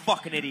 Stupid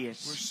fucking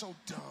idiots. We're so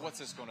dumb. What's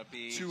this going to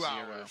be? 2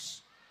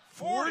 hours.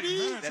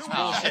 40? That's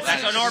bullshit.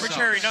 That's an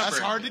arbitrary number. That's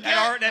hard to get.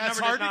 That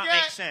number does not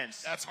make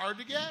sense. That's hard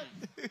to get.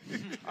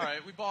 All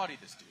right, we bodied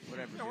this dude.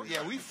 Whatever.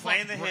 Yeah, we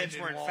playing the fucked hits.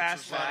 Brendan We're in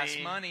Walters fast last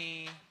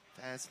money.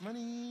 Fast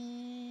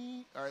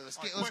money. All right, let's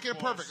get quick, it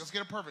perfect. boys. Let's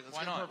get it perfect.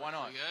 Why not? Why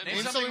not? Name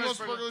Name something most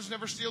most burglars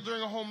never steal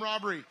during a home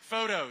robbery.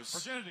 Photos.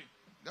 Virginity.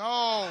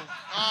 No.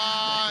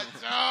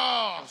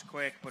 That was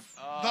quick, but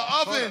The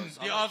oven.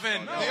 The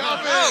oven. The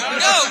oven.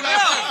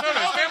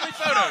 Family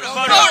photos.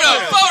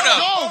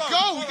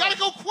 Go. We gotta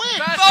go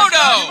quick.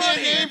 Photo.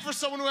 Give me a name for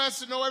someone who has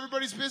to know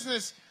everybody's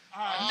business.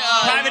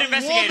 private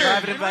investigator.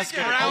 Private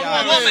investigator.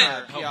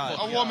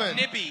 A woman.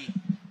 Nibby.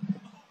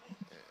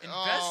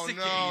 Oh no!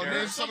 Investigator.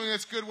 Name something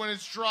that's good when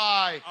it's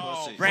dry.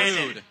 Pussy.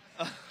 Brandon.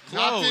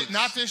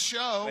 Not this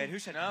show. Wait, who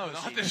said No,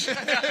 pussy? not this.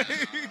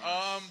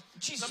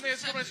 Something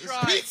that's going to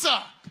try.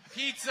 Pizza.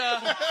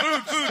 Pizza.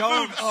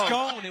 Scone.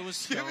 Scone. It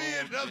was Give scone. me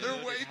another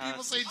dude. way It has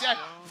people to say be dad.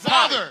 scone.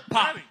 Father.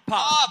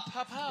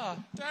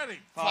 Papa. Daddy.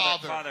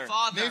 Father.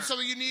 Father. Name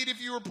something you need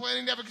if you were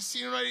planning to have a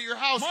casino night at your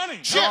house. Money.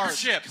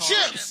 Chips.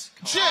 Chips.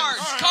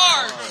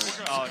 Cars.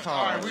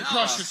 All right, we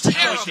crushed it.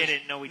 No, we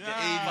didn't. No, we didn't.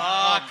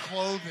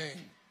 Clothing.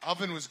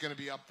 Oven was going to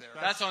be up there.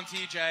 That's on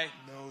TJ.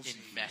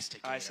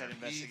 Investigator. I said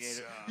investigator.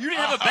 Pizza. You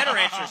didn't have a better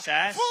answer,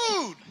 Sass.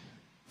 Food.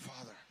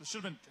 Father. This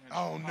should have been.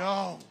 Oh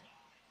no.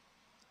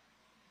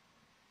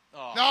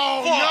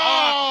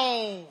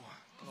 Oh.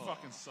 No.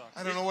 Fucking sucks.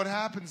 I don't know what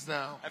happens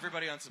now.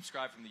 Everybody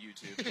unsubscribe from the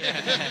YouTube.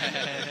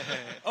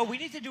 Oh, we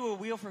need to do a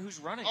wheel for who's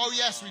running. Oh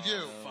yes, we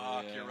do.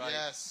 Fuck, you're right.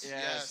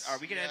 Yes. All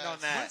right, we can end on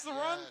that. When's the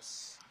run?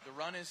 The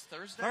run is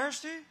Thursday?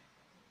 Thursday?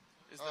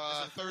 Is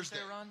the Thursday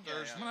run?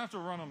 Thursday. I'm going to have to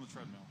run on the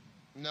treadmill.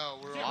 No,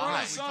 we're Can't all run in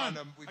we the sun. found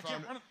a, we I found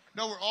can't run.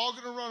 No, we're all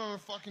gonna run on a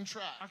fucking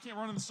track. I can't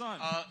run in the sun.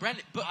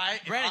 Brandon, If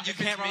you it's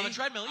can't run on me, the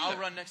treadmill I'll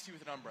either. run next to you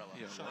with an umbrella.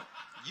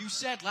 You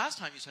said last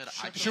time. You said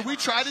I can't Should we run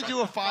try on to the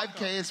do a treadmill.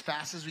 5K as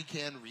fast as we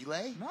can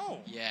relay? No.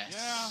 Yes.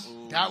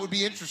 Yeah. That would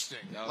be interesting.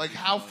 That would Like, be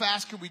how fun.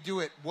 fast can we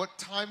do it? What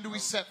time do we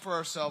set for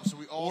ourselves so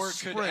we all Or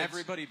sprint? could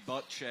everybody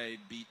but Che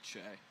beat Che?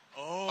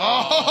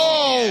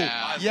 Oh,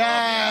 Yeah.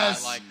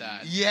 yes. I like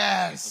that.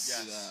 Yes.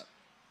 Let's do that.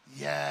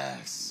 Yes.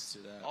 Let's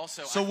do that.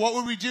 Also, So what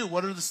would we do?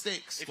 What are the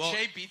stakes? if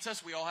Che beats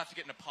us, we all have to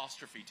get an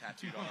apostrophe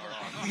tattooed on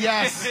our arm.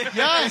 Yes.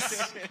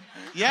 Yes.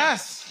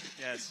 Yes.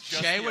 Yes.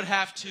 Che would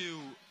have to.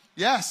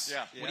 Yes.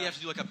 Yeah. Would he have to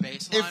do like a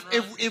baseline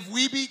run? If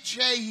we beat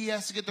Che, he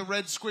has to get the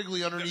red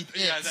squiggly underneath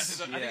Yeah, it. I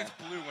think it's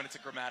blue when it's a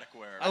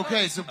grammatical error.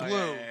 Okay, so blue.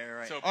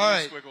 right. So blue All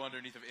right. squiggle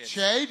underneath of it.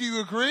 Che, do you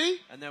agree?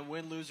 And then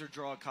win, lose, or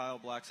draw, Kyle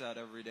blacks out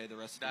every day the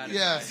rest of the That week. is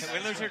Yes. nice.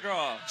 Win, lose, or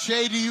draw.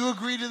 Che, do you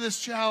agree to this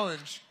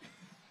challenge?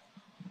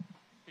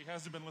 He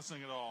hasn't been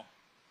listening at all.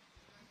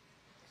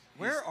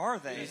 Where are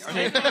they? He's Are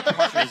they, taking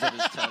pictures of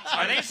his tattoo.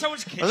 are they in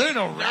someone's kitchen? Are they in a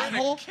They're rat in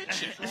a hole?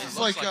 kitchen. This is It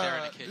like, looks like they're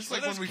in a kitchen. this is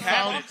like Look when at we those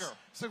found. cabinets.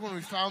 It's like when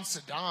we found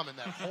Saddam in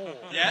that hole.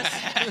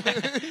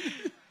 Yes.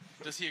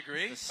 Does he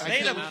agree? I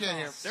can't, we can't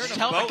hear. They're in a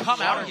Tell them boat to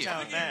come out in here.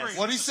 Watertown, Mass.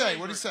 What'd he say?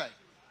 What'd he say?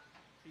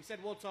 He said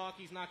we'll talk.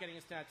 He's not getting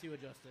his tattoo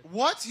adjusted.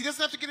 What? He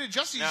doesn't have to get it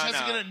adjusted. He No, just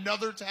has no. to get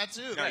another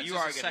tattoo. No, you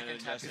are It's a getting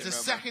second it tattoo. It's a bro.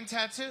 second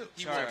tattoo.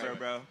 Sorry,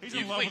 bro. He's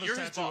in love with his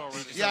tattoo already.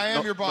 Yeah, I am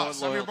No- your boss.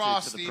 no I'm your loyalty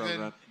boss, to the Steven.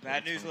 program.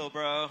 Bad news, little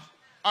bro.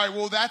 All right,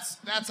 well, that's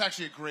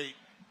actually a great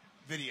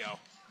video.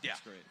 Yeah.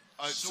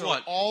 Great. So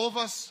what? all of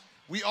us,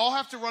 we all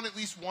have to run at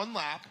least one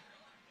lap,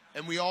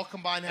 and we all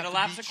combine have And a to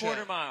lap's beat a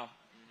quarter Che. mile.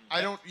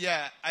 I don't.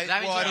 Yeah.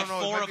 That means I only don't know.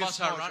 It four might of be a us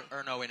are smaller run. track.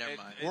 Or no, wait, never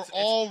mind. We're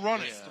all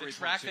running. The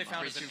track they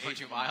found is an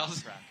 2.2 8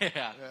 miles. Yeah.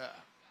 Yeah.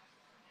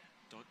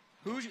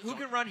 Who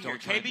can run here?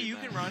 don't try to KB, do you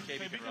that. can run.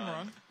 KB can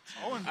run.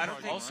 Owen I don't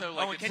can think- Also, Oh,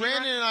 like, and it's, can you run?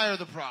 Brandon and I are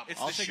the problem. it's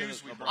I'll the show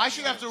shoes you. we brought. I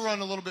should have to run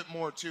a little bit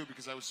more too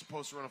because I was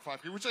supposed to run a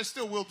 5K, which I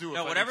still will do.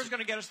 No, whatever's going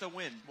to get us the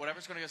win.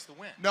 Whatever's going to get us the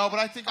win. No, but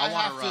I think I, I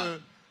wanna have run. to.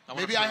 I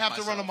wanna Maybe I prove have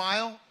to run a myself.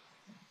 mile,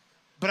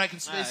 but I can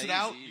space it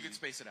out. You can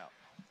space it out.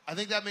 I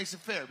think that makes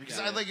it fair because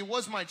Yeah. it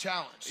was my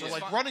challenge. So Yeah.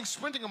 like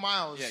sprinting a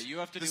mile is Yeah, you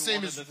have to the do same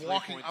one as of the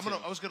walking.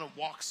 3.2. I was gonna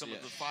walk some of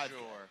Yeah. the 5. Sure.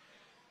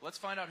 Let's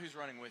find out who's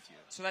running with you.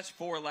 So that's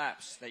 4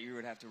 laps that you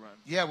would have to run.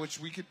 Yeah, which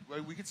we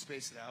could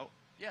space it out.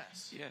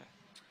 Yes. Yeah.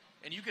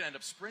 And you can end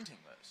up sprinting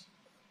those.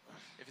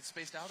 If it's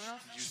spaced out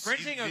enough.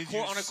 Sprinting on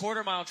a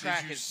quarter mile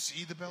track Did you is.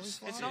 see the belly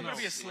flop? It's not going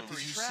to be a slippery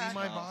Did you track. see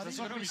my body? It's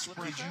not going to be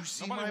sprint. Did you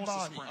see Nobody my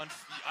wants to body? sprint.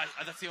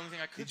 That's the only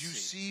thing I could Did you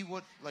see. see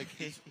what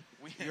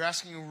you're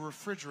asking a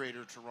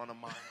refrigerator to run a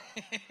mile?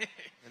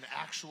 An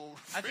actual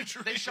I think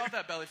refrigerator. they shot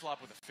that belly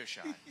flop with a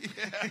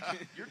fisheye.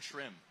 You're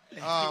trim.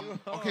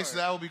 Okay, so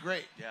that will be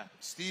great. Yeah.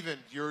 Steven,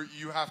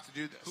 you have to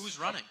do this. Who's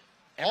running?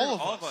 All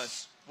of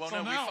us. Well,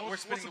 So no, now, we're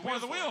what's spinning the the point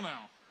of the wheel wheel for it.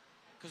 now?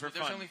 Because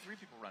there's only 3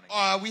 people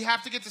running. We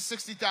have to get to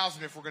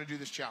 60,000 if we're going to do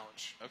this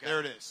challenge. Okay.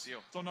 There it is. Deal.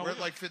 So no We're at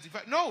wheel. like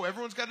 55. No,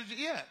 everyone's got to do.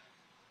 Yeah.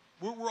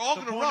 We're all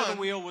The going to point of run.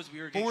 the wheel was we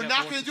were but gonna we're get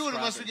not more going to do it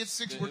unless we get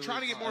subscribers. 6. We're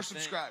trying to get more I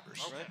think.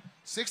 subscribers. Okay.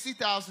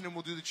 60,000 and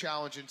we'll do the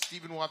challenge, and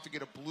Steven will have to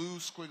get a blue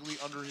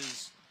squiggly under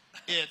his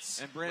its.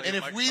 And Brandon,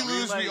 And if we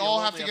lose, we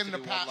all have to get an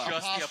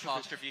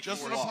apostrophe.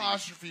 Just an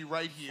apostrophe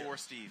right here. For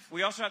Steve.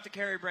 We also have to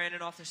carry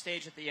Brandon off the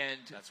stage at the end.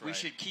 That's We right.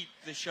 should keep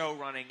the show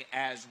running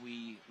as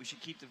we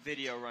should keep the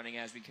video running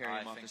as we carry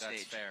him off think the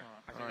that's stage. fair.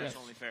 I think All that's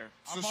right. only fair.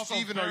 So, I'm also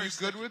Steven, are very you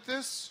good with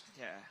this?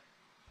 Yeah.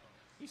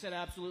 He said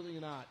absolutely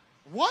not.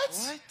 What?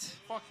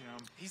 Fuck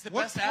him. He's the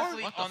What best part-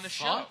 athlete what on the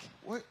show.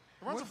 What?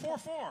 He runs a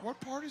 4.4. What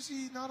part is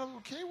he not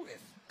okay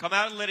with? Come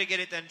out and litigate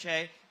it then,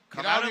 Che.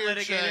 Come Get out out and here,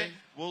 litigate Che. it.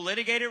 We'll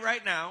litigate it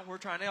right now. We're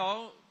trying to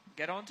all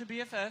get on to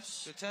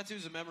BFFs. The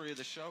tattoo's a memory of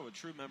the show. A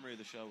true memory of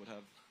the show would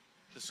have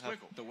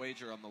squiggle. the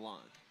wager on the line.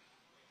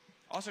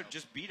 Also,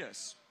 just beat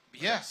us.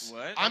 Yes.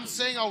 What? I'm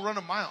saying I'll run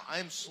a mile. I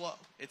am slow.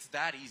 It's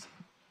that easy.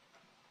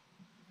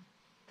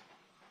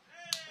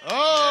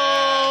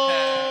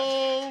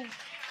 Oh!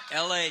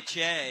 L.A.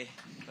 Che.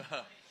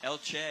 El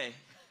Che.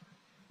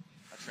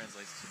 That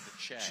translates to the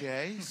Che.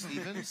 Che,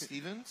 Steven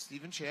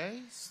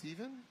Che,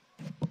 Steven.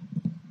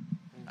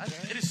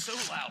 It is so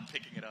loud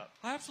picking it up.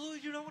 I absolutely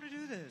do not want to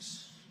do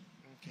this.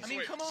 I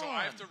mean, come on. So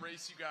I have to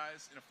race you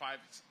guys in a 5.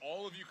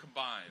 All of you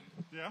combined.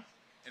 Yeah.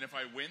 And if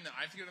I win, then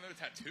I have to get another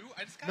tattoo.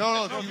 I just got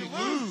No, a tattoo. if you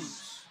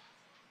lose.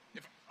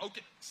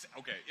 Okay.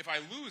 If I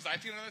lose, I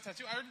have to get another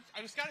tattoo.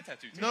 I just got a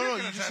tattoo. Too. No,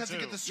 you just have to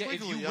get the Yeah,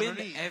 if squiggly you win,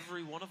 underneath.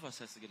 every one of us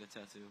has to get a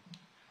tattoo.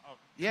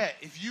 Yeah,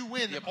 if you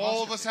win, The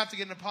all of apostrophe. us have to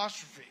get an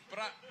apostrophe. But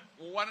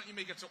why don't you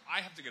make it so I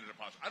have to get an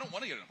apostrophe? I don't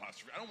want to get an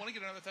apostrophe. I don't want to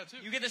get another tattoo.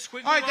 You get the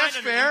squiggly All right, line that's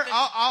fair. underneath it.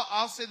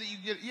 I'll say that you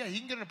get. Yeah, he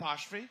can get an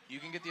apostrophe. You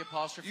can get the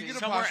apostrophe You get an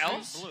somewhere apostrophe.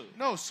 else? Blue.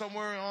 No,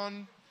 somewhere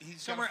on.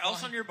 He's Somewhere gotta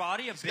else find- on your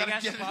body, a He's big gotta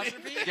ass get it in.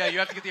 apostrophe? Yeah, you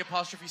have to get the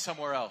apostrophe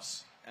somewhere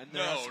else. And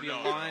there has to be a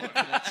no. line.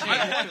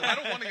 I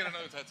don't want to get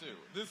another tattoo.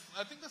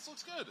 I think this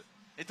looks good.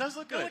 It does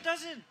look good. No, it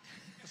doesn't.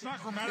 It's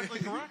not grammatically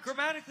correct.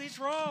 Grammatically, it's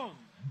wrong.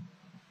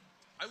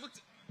 I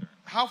looked.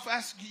 How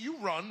fast do you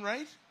run?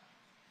 Right.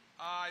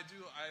 I do.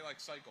 I like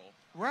cycle.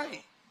 Right. So,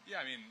 yeah,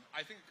 I mean,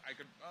 I think I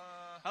could.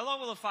 How long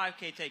will a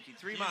 5K take you?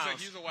 3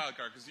 miles. He's a wild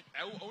card because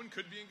Owen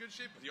could be in good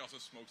shape, but he also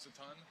smokes a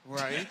ton.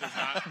 Right.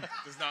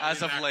 Does not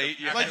As of reenact late,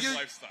 the yeah. Like active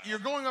lifestyle. you're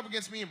going up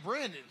against me and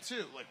Brandon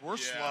too. Like we're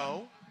Yeah.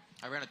 slow.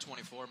 I ran a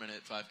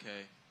 24-minute 5K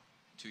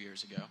 2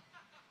 years ago.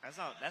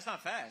 That's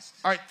not fast.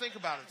 All right, think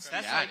about it.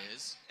 That's Yeah, like it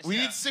is. We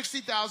need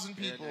 60,000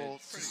 people to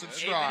 8-minute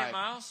subscribe.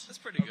 miles. That's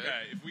pretty good.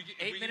 Okay, if we can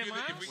 8-minute do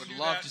miles? if we can Would do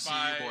love that to see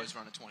by, you boys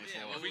run a 24.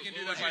 Yeah, if we can do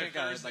We'll that by take a-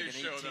 Thursday's like an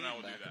show, then 18 I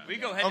will do back. that. We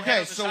go head Okay,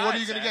 to so what are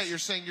you gonna get? You're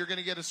saying you're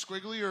gonna get a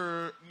squiggly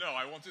or No,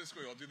 I won't do the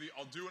squiggle.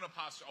 I'll do an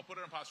apostrophe. I'll put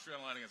an apostrophe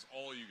on the line against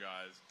all you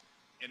guys,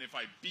 and if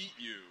I beat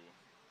you,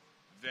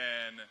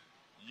 then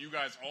you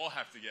guys all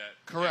have to get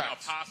correct? an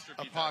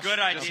apostrophe. Good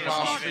idea.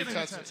 Apostrophe Steven.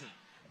 tattoo.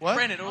 What?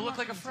 Brandon, it'll look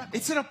like a freckle.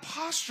 It's an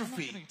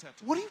apostrophe.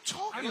 What are you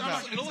talking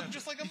about? It'll look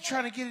just like a. You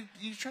trying to get it?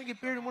 You trying to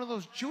get buried in one of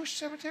those Jewish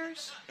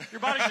cemeteries? Your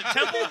body's a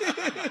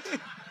temple.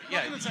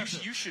 Yeah,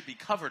 you should be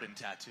covered in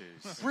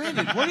tattoos.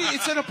 Brandon, what are you,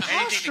 it's an Anything to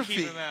apostrophe.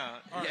 keep him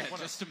out. Yeah,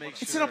 just to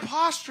make It's sure. an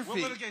apostrophe.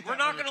 We'll litigate We're that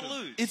not later, going to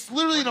too. lose. It's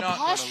literally an We're not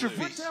gonna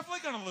apostrophe. We're definitely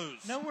going to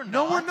lose. No, we're not.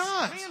 No, we're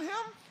not. Me and him?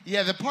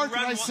 Yeah, the part You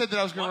that run I said that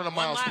I was going to one run a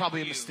mile is lap probably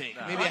a for you. mistake.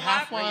 No. Maybe a One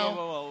half lap? mile.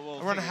 We'll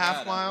I run a figure half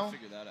that out. mile. We'll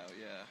figure that out.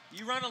 Yeah.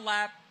 You run a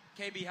lap,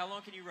 KB. How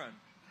long can you run?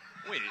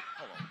 Wait,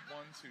 hold on.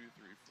 1, 2,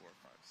 3, 4,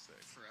 5,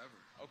 6. Forever.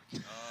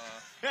 Okay.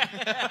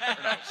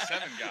 Or no,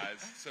 7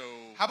 guys. So.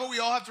 How about we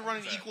all have to run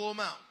an equal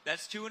amount?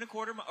 That's 2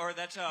 1/4 or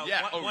that's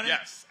Yeah. one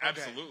Yes.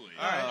 Absolutely.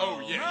 All right. Oh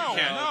yeah. No, you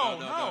can't.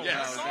 no.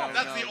 Yes. no,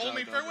 That's no, the no,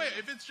 only no, fair no, way. no.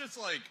 If it's just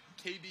like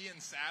KB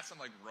and Sass and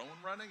like Roan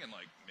running and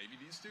like maybe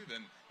these two,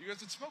 then you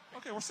guys would smoke me.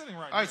 Okay, we're sitting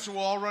right All right, here. so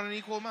we'll all run an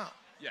equal amount.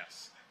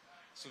 Yes.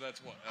 So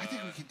that's what. I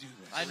think we can do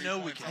this. I know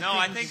we can. No,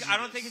 I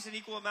don't think it's an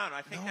equal amount.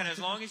 I think that as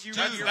long as you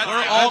run your that's- We're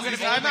that's all the going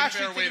to. only I'm actually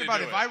fair way thinking to about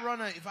do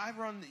it. If I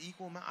run the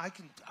equal amount, I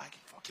can fuck.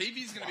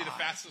 KB's going to be the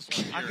fastest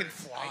one here. I can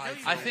fly.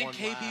 I for think one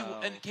KB lap.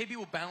 will, and KB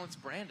will balance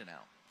Brandon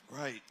out.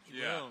 Right.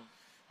 Yeah. All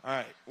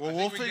right. Well, I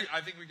we'll think we figure. can,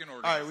 I think we can All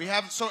organize. right, we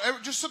have so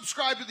just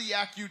subscribe to the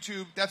Yak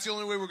YouTube. That's the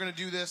only way we're going to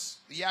do this.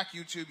 The Yak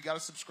YouTube, you got to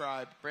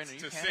subscribe. Brandon,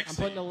 you To can. 60. I'm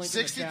putting the link in the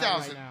chat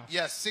 60,000. right now.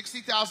 Yes,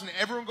 60,000.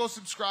 Everyone go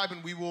subscribe,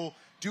 and we will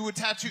do a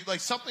tattoo.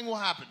 Like something will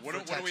happen. What for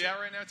a are we tattoo. at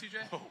right now,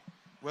 TJ?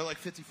 We're like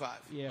 55.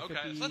 Yeah, Okay,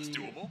 so that's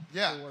doable.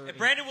 Yeah. If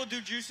Brandon will do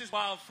Juices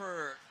Wild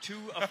for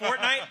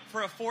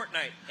a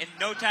fortnight, and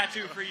no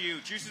tattoo for you.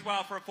 Juices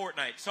Wild for a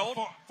fortnight. Sold?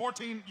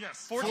 14,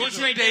 yes. 14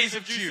 straight days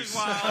of Juices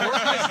Wild.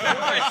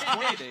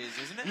 20 days,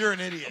 isn't it? You're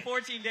an idiot.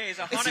 14 days.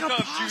 A It's an Hanukkah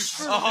of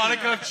juice. apostrophe. A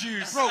Hanukkah of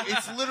juice. Bro,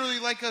 it's literally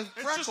like a It's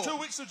freckle. just 2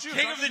 weeks of juice.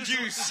 King I of can the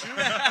just do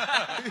juice.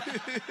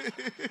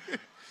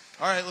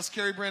 All right, let's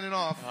carry Brandon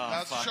off.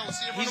 That's the fuck. show. We'll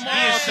see everyone He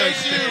tomorrow. is so Thank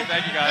stupid. you.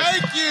 Thank you, guys.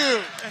 Thank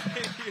you.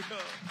 Thank you.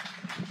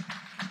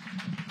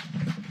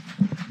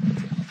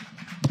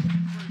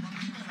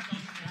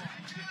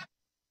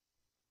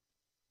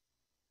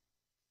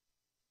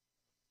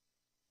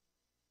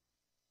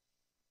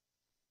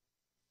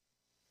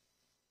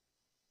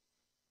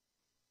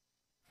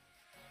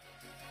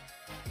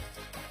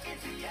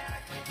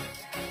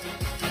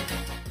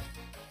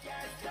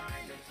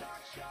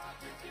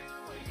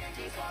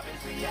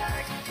 It's the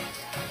yak.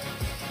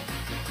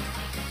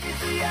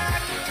 It's the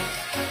yak.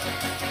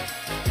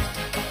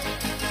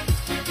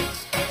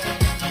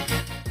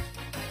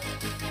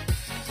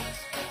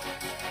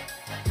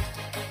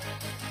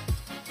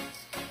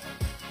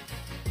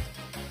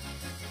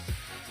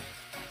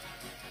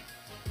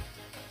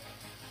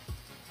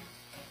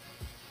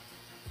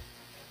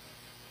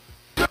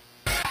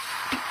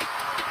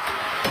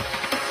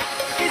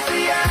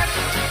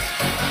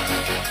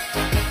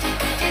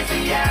 It's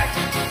the yak.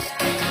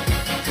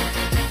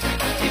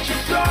 It's your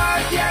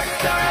scars, yak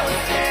style,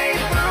 and stay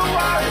for a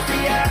while. It's the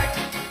yak.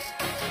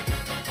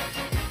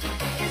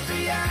 It's the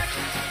yak.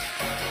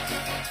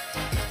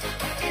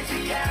 It's the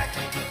yak.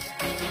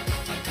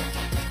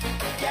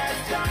 Yeah,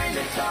 it's time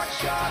to talk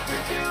shop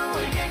or do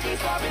a Yankees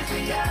pop. It's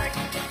the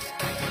yak.